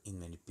together in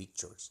many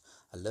pictures.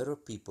 A lot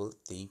of people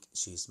think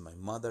she's my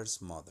mother's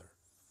mother.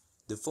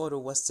 The photo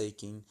was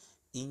taken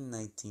in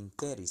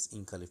 1930s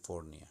in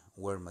California,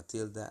 where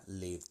Matilda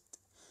lived.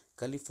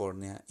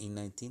 California in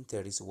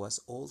 1930s was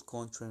all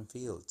country and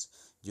fields.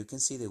 You can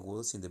see the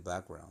woods in the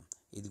background.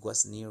 It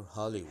was near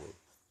Hollywood.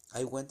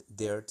 I went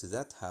there to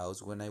that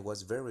house when I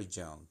was very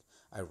young.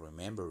 I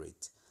remember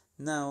it.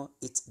 Now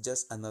it's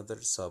just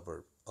another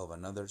suburb of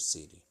another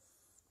city.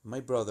 My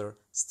brother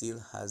still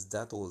has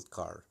that old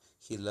car.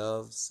 He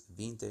loves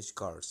vintage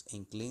cars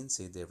and cleans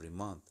it every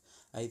month.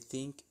 I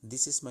think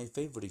this is my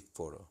favorite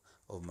photo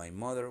of my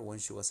mother when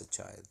she was a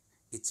child.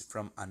 It's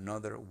from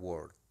another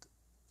world.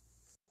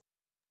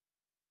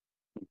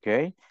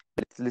 Okay,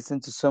 let's listen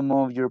to some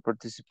of your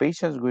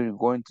participations. We're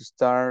going to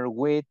start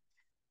with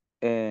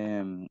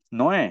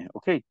Noe.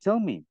 Okay, tell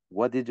me,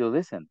 what did you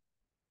listen?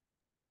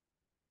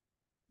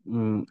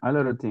 A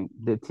lot of things.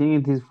 The thing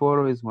in this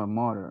photo is my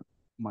mother.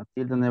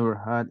 Matilda never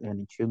had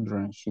any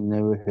children. She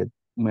never had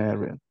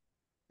married.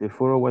 The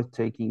photo was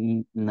taken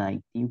in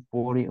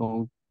 1940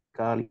 on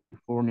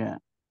California,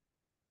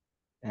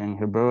 and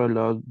her brother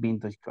loved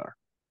vintage cars.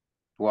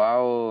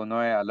 Wow, Noe,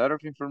 a lot of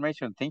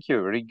information. Thank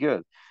you. Very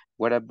good.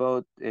 What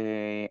about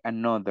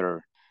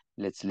another?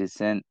 Let's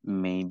listen.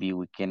 Maybe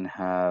we can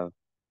have,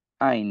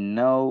 I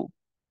know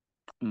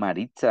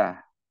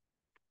Maritza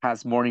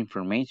has more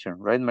information,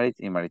 right,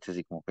 Maritza? Y Maritza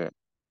así como que,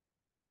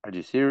 are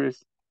you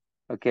serious?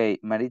 Okay,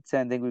 Maritza,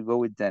 and then we go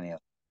with Daniel.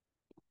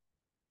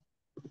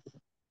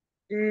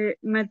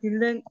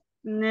 Matilda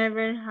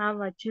never have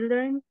a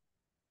children.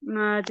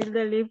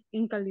 Matilda lived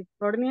in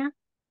California.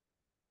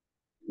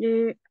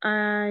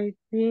 I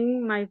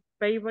think my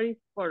favorite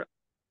photo.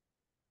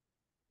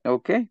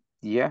 Okay,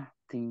 yeah,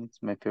 I think it's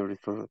my favorite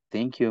photo.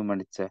 Thank you,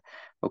 Maritza.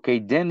 Okay,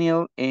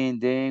 Daniel,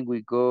 and then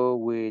we go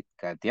with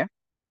Katia.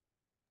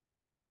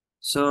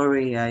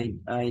 Sorry,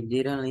 I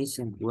didn't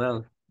listen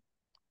well.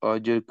 Oh,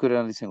 you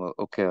couldn't listen well.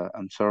 Okay,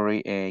 I'm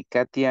sorry.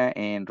 Katia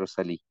and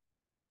Rosalie.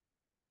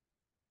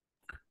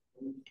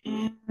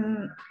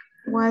 And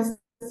was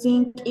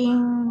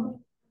thinking,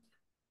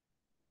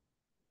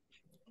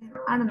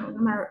 I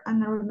don't know, I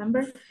don't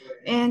remember,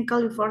 in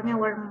California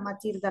where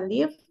Matilda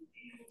lived.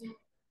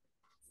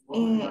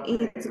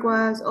 It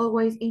was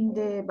always in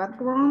the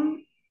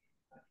background.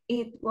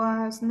 It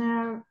was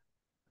near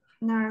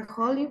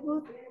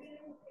Hollywood.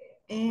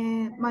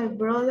 And my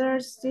brother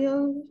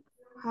still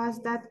has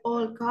that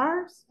old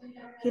cars.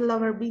 He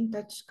loves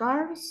vintage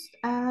cars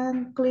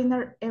and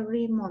cleaner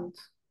every month.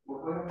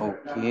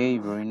 Okay,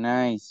 very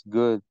nice.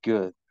 Good,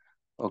 good.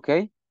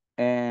 Okay,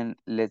 and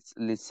let's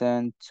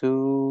listen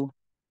to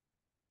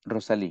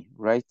Rosalie,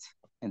 right?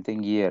 And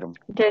then Guillermo.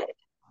 Yes,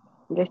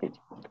 yes, yes.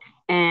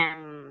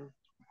 Um,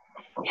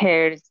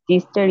 her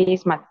sister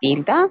is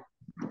Matilda,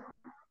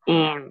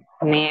 and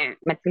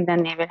Matilda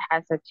never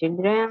has a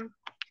children,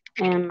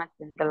 and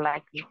Matilda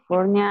like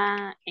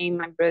California, and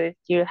my brother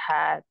still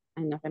has,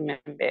 I don't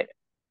remember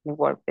the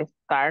word, the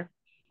scar.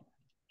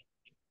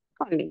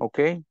 Only.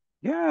 Okay,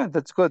 yeah,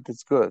 that's good.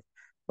 That's good.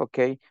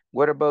 Okay,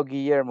 what about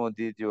Guillermo?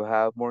 Did you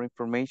have more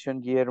information,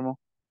 Guillermo?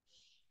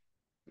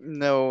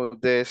 No,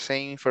 the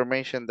same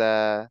information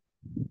that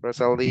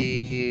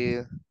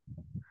Rosalie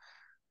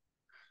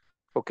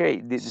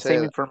Okay, the same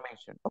said.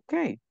 information.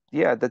 Okay,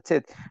 yeah, that's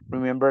it.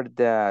 Remember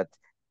that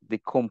the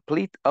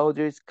complete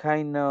audio is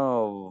kind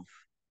of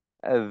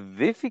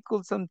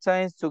difficult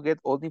sometimes to get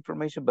all the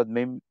information, but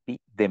maybe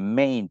the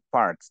main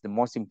parts, the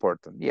most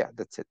important. Yeah,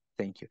 that's it.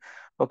 Thank you.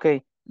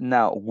 Okay,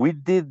 now we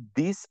did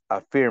this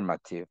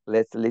affirmative.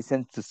 Let's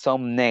listen to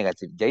some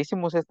negative. Ya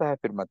hicimos estas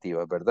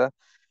afirmativas, ¿verdad?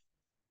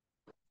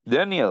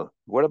 Daniel,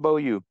 what about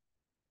you?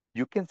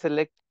 You can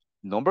select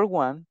number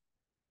one,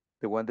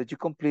 the one that you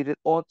completed,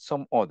 or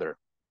some other.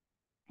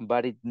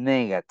 But it's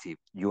negative.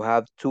 You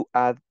have to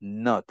add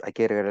not. Hay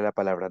que agregar la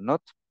palabra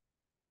not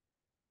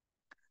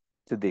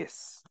to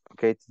this,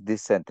 okay, to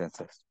these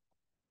sentences.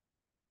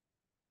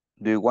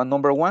 Do you want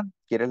number one?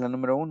 ¿Quieres la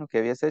número uno que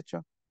habías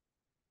hecho?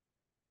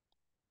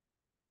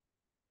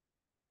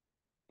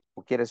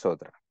 ¿O quieres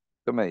otra?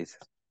 Tú me dices.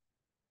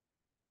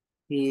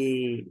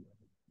 Y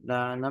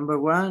la number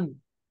one.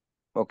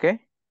 ¿Ok?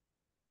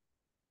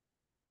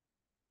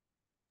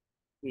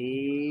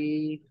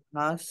 Y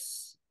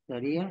has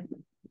sería.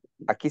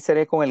 Aquí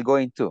sería con el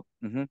going to.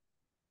 Ujú.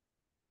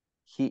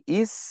 He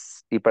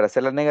is, y para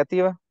hacer la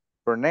negativa,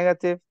 for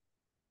negative,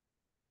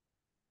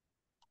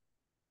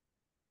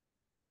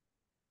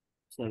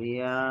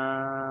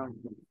 Sería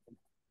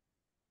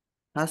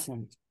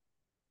hasn't.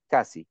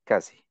 casi,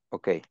 casi.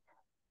 Ok.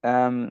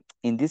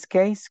 In this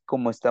case,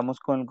 como estamos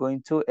con el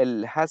going to,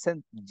 el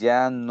hasn't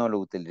ya no lo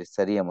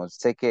utilizaríamos.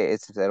 Sé que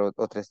es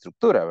otra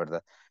estructura,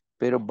 ¿verdad?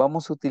 Pero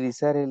vamos a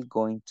utilizar el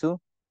going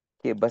to,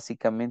 que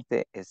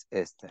básicamente es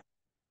este.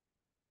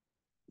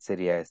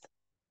 Sería este.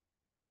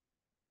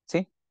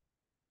 ¿Sí?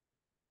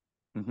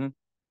 Ujú.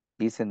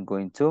 Isn't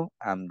going to,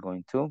 I'm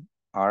going to,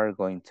 are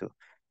going to.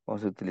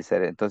 Vamos a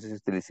utilizar, entonces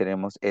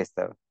utilizaremos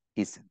esta,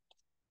 isn't.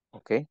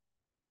 ¿Ok?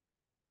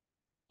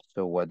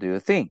 So what do you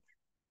think?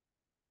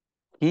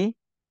 He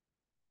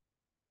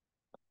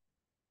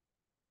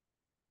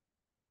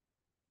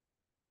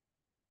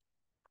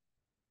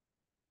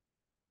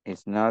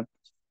is not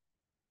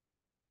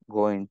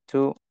going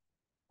to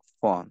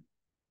phone.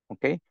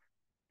 Okay.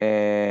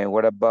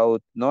 What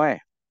about Noé?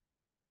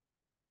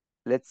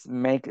 Let's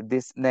make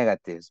this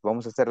negatives.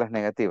 Vamos a hacer las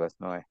negativas,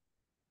 Noé.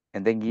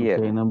 And then Okay,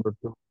 Guillermo. number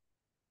two.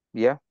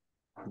 Yeah.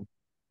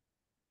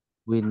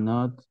 We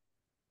not.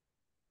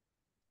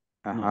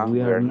 No, we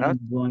We are are not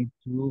not. going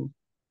to.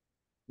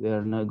 We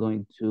are not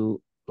going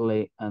to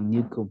play a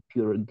new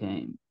computer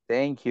game.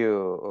 Thank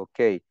you.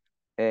 Okay.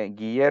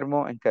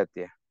 Guillermo and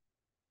Katia.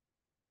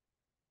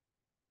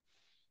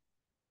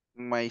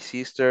 My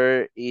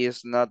sister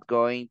is not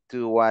going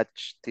to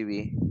watch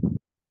TV.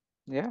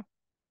 Yeah.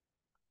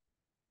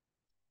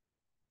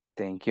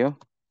 Thank you.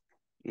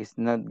 Is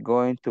not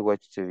going to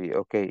watch TV.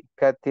 Okay.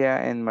 Katia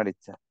and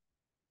Maritza.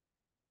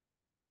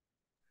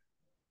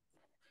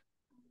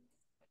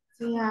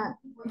 Yeah,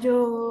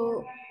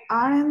 you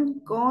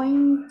aren't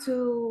going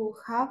to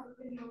have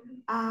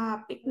a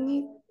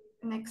picnic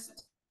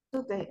next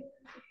Tuesday.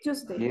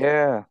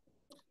 Yeah.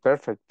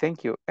 Perfect.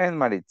 Thank you. And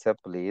Maritza,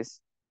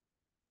 please.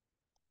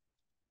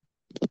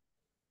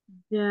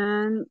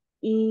 Jan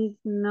is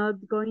not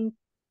going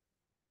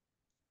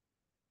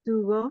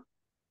to go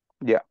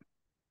Yeah.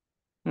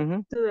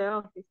 Mhm. to the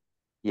office.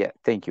 Yeah,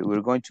 thank you.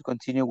 We're going to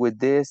continue with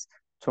this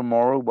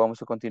tomorrow.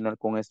 Vamos a continuar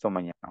con esto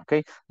mañana,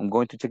 okay? I'm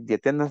going to check the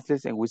attendance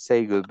list and we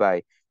say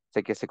goodbye.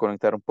 Sé que se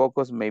conectaron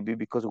pocos, maybe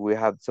because we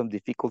had some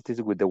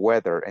difficulties with the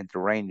weather and the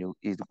rain.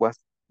 It was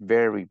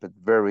very, but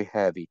very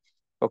heavy.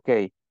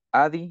 Okay,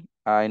 Adi,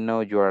 I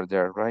know you are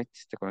there, right?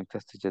 Te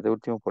conectaste ya de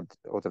último por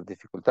otras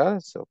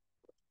dificultades, so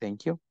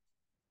thank you.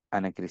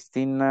 Ana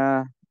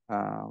Cristina,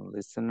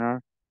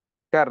 listener.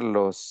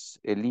 Carlos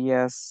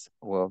Elias,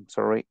 well,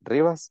 sorry,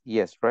 Rivas?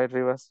 Yes, right,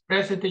 Rivas?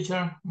 Present,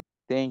 teacher.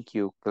 Thank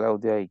you,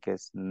 Claudia, I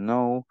guess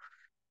no.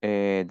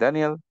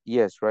 Daniel?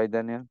 Yes, right,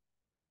 Daniel?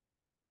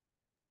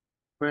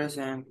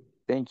 Present.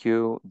 Thank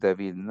you,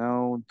 David,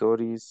 no.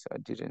 Doris, I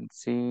didn't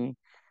see.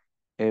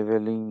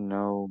 Evelyn,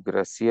 no.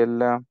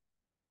 Graciela?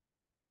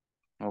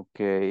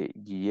 Okay,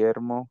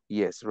 Guillermo?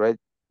 Yes, right,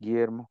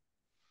 Guillermo?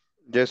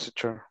 Yes,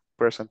 teacher.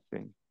 Present.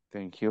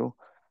 Thank you.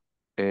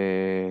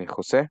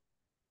 Jose?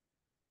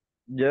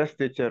 Yes,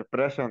 teacher,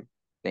 present.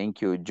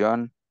 Thank you,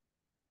 John?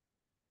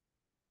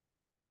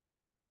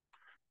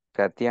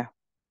 Katia?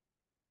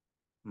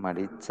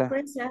 Maritza?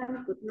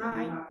 Present, good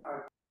night.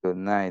 Good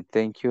night,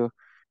 thank you.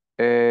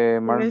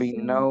 Marvin,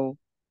 Present. no.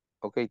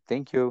 Okay,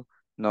 thank you.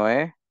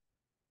 Noé?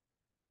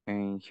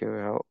 And here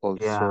Yeah, I'm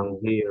also,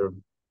 here.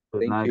 Good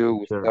thank night, you,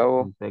 teacher,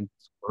 Gustavo. and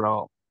thanks for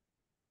all.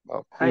 Hi,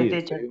 See Thank you. you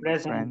to teacher, you, my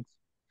present. friends.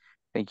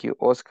 Thank you,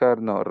 Oscar.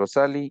 No,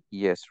 Rosali.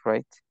 Yes,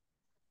 right.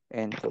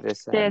 And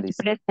Teresa, Yes,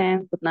 listen.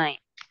 present. Good night.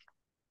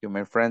 You,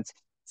 my friends.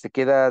 Se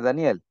queda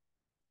Daniel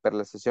para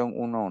la sesión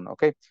 1-1,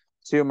 okay?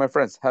 See you, my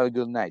friends. Have a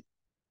good night.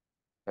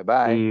 See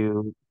Bye-bye.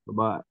 you.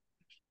 Bye.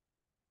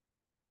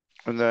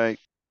 Good night.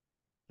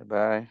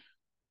 Bye-bye.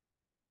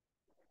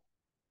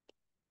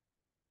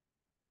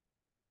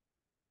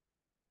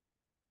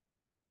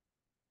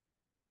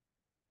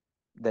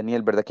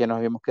 Daniel, ¿verdad que nos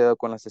habíamos quedado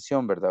con la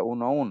sesión, verdad?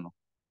 1-1.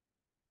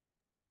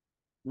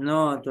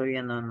 No,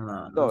 todavía no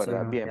No, se ¿verdad?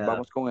 habíamos Bien, quedado.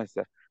 vamos con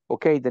esta.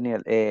 Ok,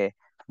 Daniel,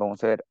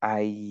 vamos a ver,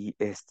 hay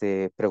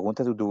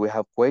preguntas, do we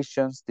have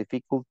questions,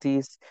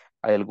 difficulties?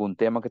 ¿Hay algún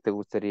tema que te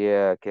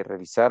gustaría que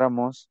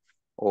revisáramos?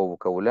 ¿O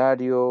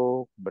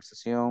vocabulario,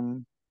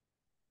 conversación?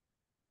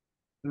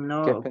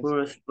 ¿Qué has No,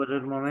 pensado? pues por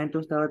el momento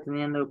estaba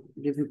teniendo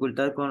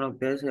dificultad con lo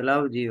que es el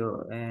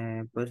audio.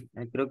 Pues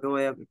creo que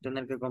voy a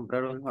tener que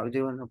comprar unos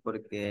audífonos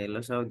porque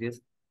los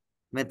audios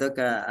me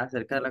toca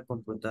acercar la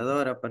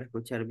computadora para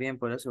escuchar bien,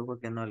 por eso fue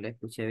que no le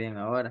escuché bien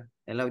ahora.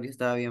 El audio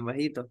estaba bien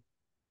bajito,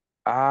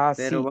 Ah,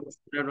 pero sí. voy a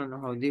comprar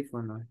unos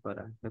audífonos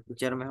para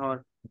escuchar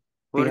mejor,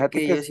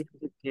 Fíjate porque que yo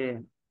siento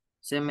que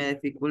se me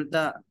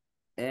dificulta,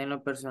 en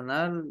lo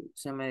personal,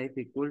 se me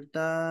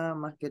dificulta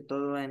más que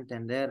todo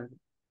entender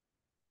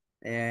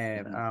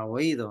ujú, a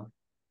oído,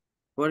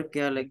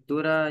 porque a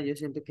lectura yo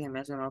siento que me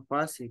hace más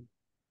fácil.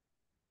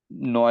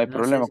 no hay No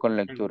sé problema si con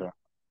la tengo, lectura.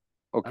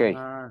 Ok,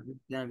 ajá,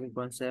 tiene algún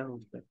consejo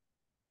usted.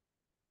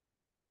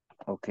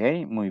 ok,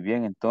 muy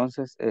bien.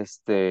 Entonces,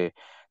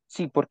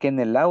 sí, porque en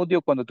el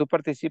audio, cuando tú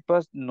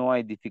participas, no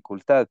hay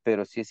dificultad,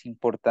 pero sí es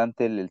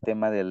importante el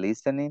tema del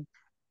listening,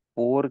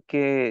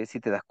 porque si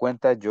te das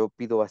cuenta, yo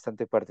pido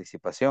bastante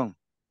participación.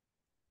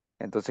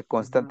 Entonces,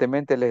 Ajá,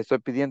 constantemente les estoy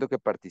pidiendo que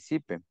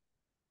participen.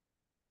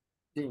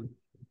 sí,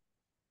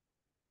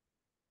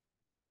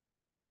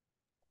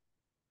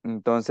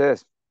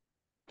 Entonces,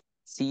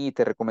 sí,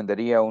 te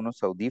recomendaría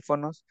unos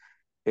audífonos.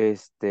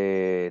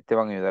 Te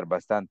van a ayudar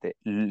bastante.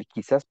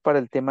 Quizás para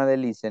el tema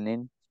del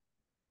listening,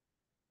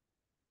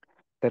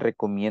 te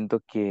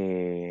recomiendo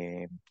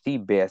que sí,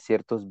 veas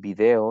ciertos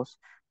videos.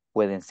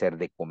 Pueden ser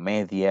de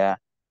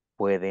comedia,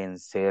 pueden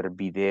ser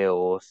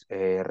videos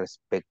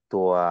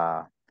respecto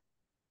a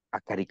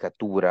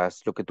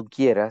caricaturas, lo que tú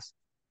quieras,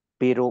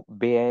 pero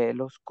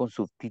véalos con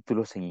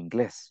subtítulos en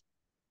inglés.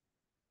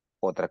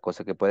 Otra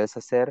cosa que puedes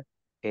hacer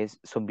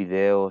son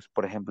videos,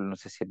 por ejemplo, no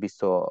sé si has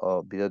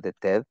visto videos de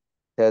TED,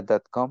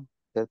 TED.com,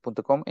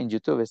 TED.com, en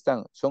YouTube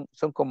están, son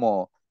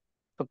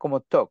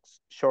como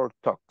talks, short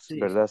talks, sí,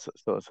 ¿verdad?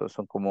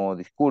 Son como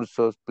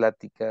discursos,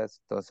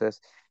 pláticas,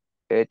 entonces,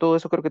 todo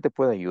eso creo que te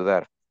puede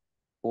ayudar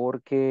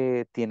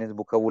porque tienes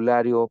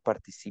vocabulario,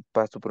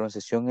 participas, tu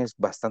pronunciación es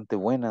bastante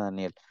buena,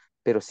 Daniel,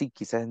 pero sí,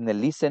 quizás en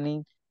el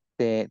listening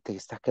te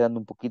estás quedando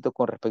un poquito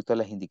con respecto a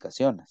las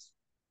indicaciones,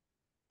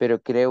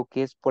 pero creo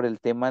que es por el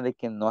tema de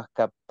que no has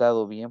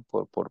captado bien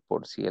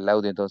por si el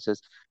audio,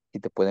 entonces si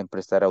te pueden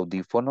prestar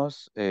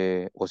audífonos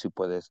o si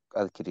puedes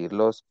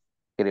adquirirlos,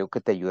 creo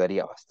que te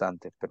ayudaría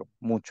bastante, pero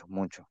mucho,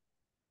 mucho,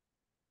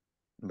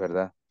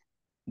 ¿verdad?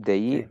 De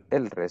ahí sí,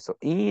 el resto.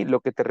 Y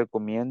lo que te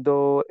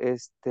recomiendo,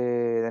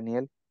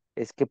 Daniel,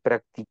 es que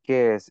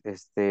practiques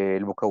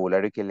el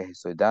vocabulario que les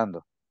estoy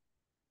dando.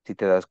 Si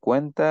te das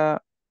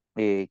cuenta,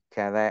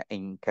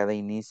 en cada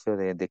inicio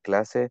de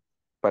clase,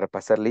 para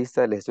pasar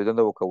lista, les estoy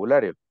dando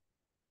vocabulario,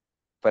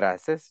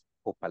 frases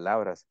o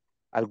palabras.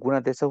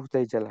 Algunas de esas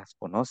ustedes ya las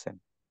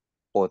conocen,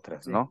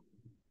 otras sí, no,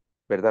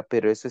 ¿verdad?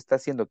 Pero eso está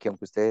haciendo que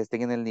aunque ustedes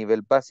estén en el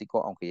nivel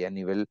básico, aunque ya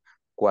nivel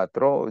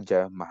 4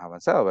 ya es más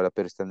avanzado, ¿verdad?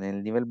 Pero están en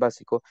el nivel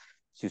básico,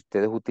 si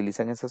ustedes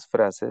utilizan esas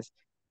frases,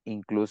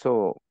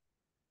 incluso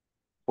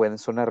pueden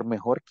sonar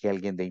mejor que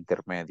alguien de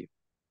intermedio,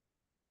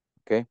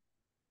 ¿ok?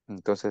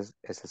 Entonces,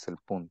 ese es el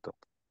punto,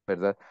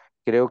 ¿verdad?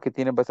 Creo que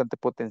tiene bastante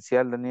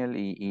potencial, Daniel,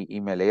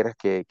 y me alegra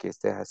que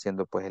estés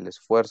haciendo pues el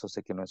esfuerzo.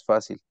 Sé que no es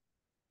fácil,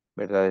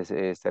 ¿verdad?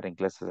 Estar en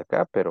clases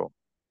acá, pero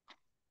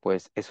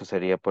pues eso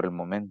sería por el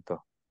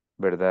momento,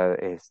 ¿verdad?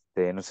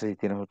 No sé si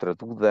tienes otra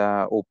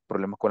duda o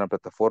problemas con la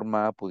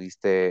plataforma,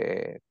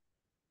 pudiste,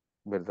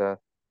 ¿verdad?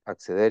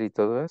 Acceder y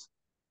todo eso.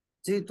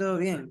 sí, todo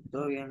bien,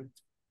 todo bien,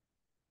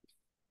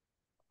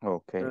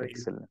 Ok, todo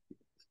bien. excelente.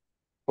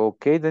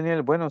 Ok,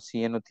 Daniel, bueno,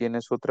 si ya no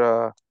tienes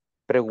otra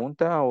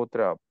pregunta,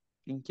 otra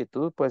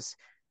inquietud, pues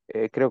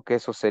creo que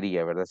eso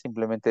sería, ¿verdad?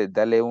 Simplemente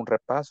dale un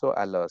repaso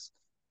a las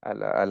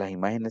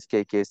imágenes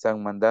que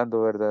están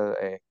mandando, ¿verdad?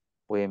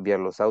 Voy a enviar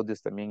los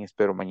audios también,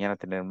 espero mañana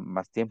tener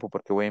más tiempo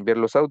porque voy a enviar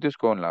los audios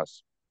con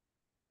las,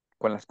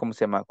 ¿cómo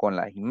se llama? Con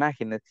las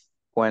imágenes,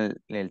 con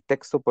el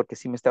texto, porque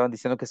sí me estaban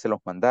diciendo que se los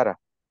mandara.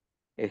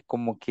 Es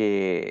como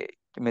que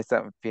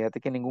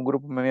fíjate que ningún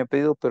grupo me había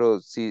pedido,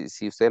 pero si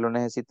ustedes lo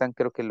necesitan,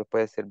 creo que les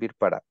puede servir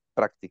para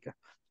práctica.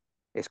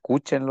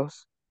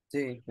 Escúchenlos,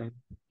 Sí, sí.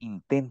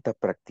 intenta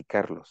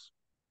practicarlos.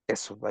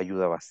 Eso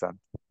ayuda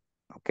bastante.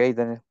 ¿Ok,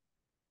 Daniel?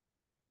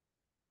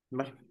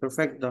 Vale,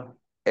 perfecto.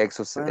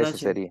 Eso Buenas noches.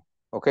 sería.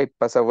 Ok,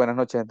 pasa buenas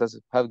noches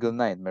entonces. Have a good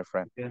night, my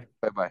friend. Ok.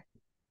 Bye bye.